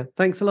 Take care.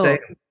 Thanks a lot.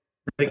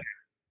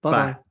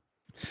 Bye.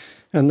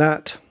 And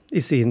that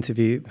is the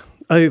interview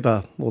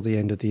over, or the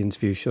end of the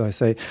interview, should I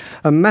say.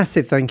 A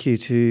massive thank you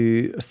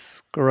to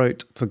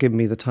Scrote for giving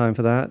me the time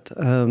for that.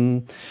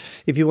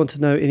 If you want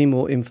to know any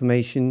more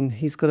information,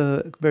 he's got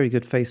a very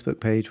good Facebook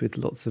page with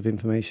lots of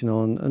information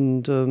on,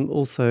 and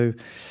also,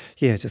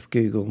 just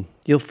Google.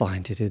 You'll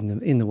find it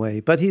in the way.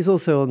 But he's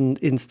also on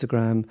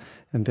Instagram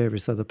and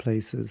various other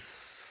places,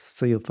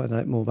 so you'll find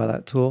out more about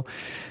that tour.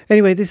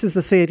 Anyway, this is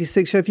the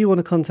C86 Show. If you want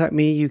to contact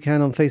me, you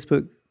can on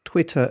Facebook,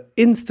 Twitter,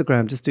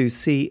 Instagram, just do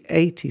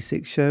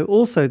C86 Show.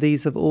 Also,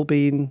 these have all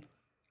been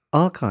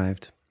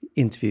archived,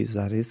 interviews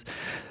that is.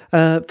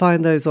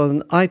 Find those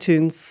on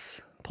iTunes,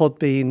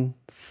 Podbean,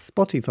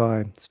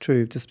 Spotify. It's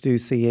true, just do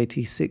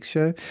C86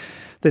 Show.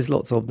 There's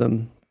lots of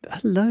them, a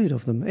load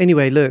of them.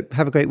 Anyway, look,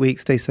 have a great week,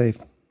 stay safe.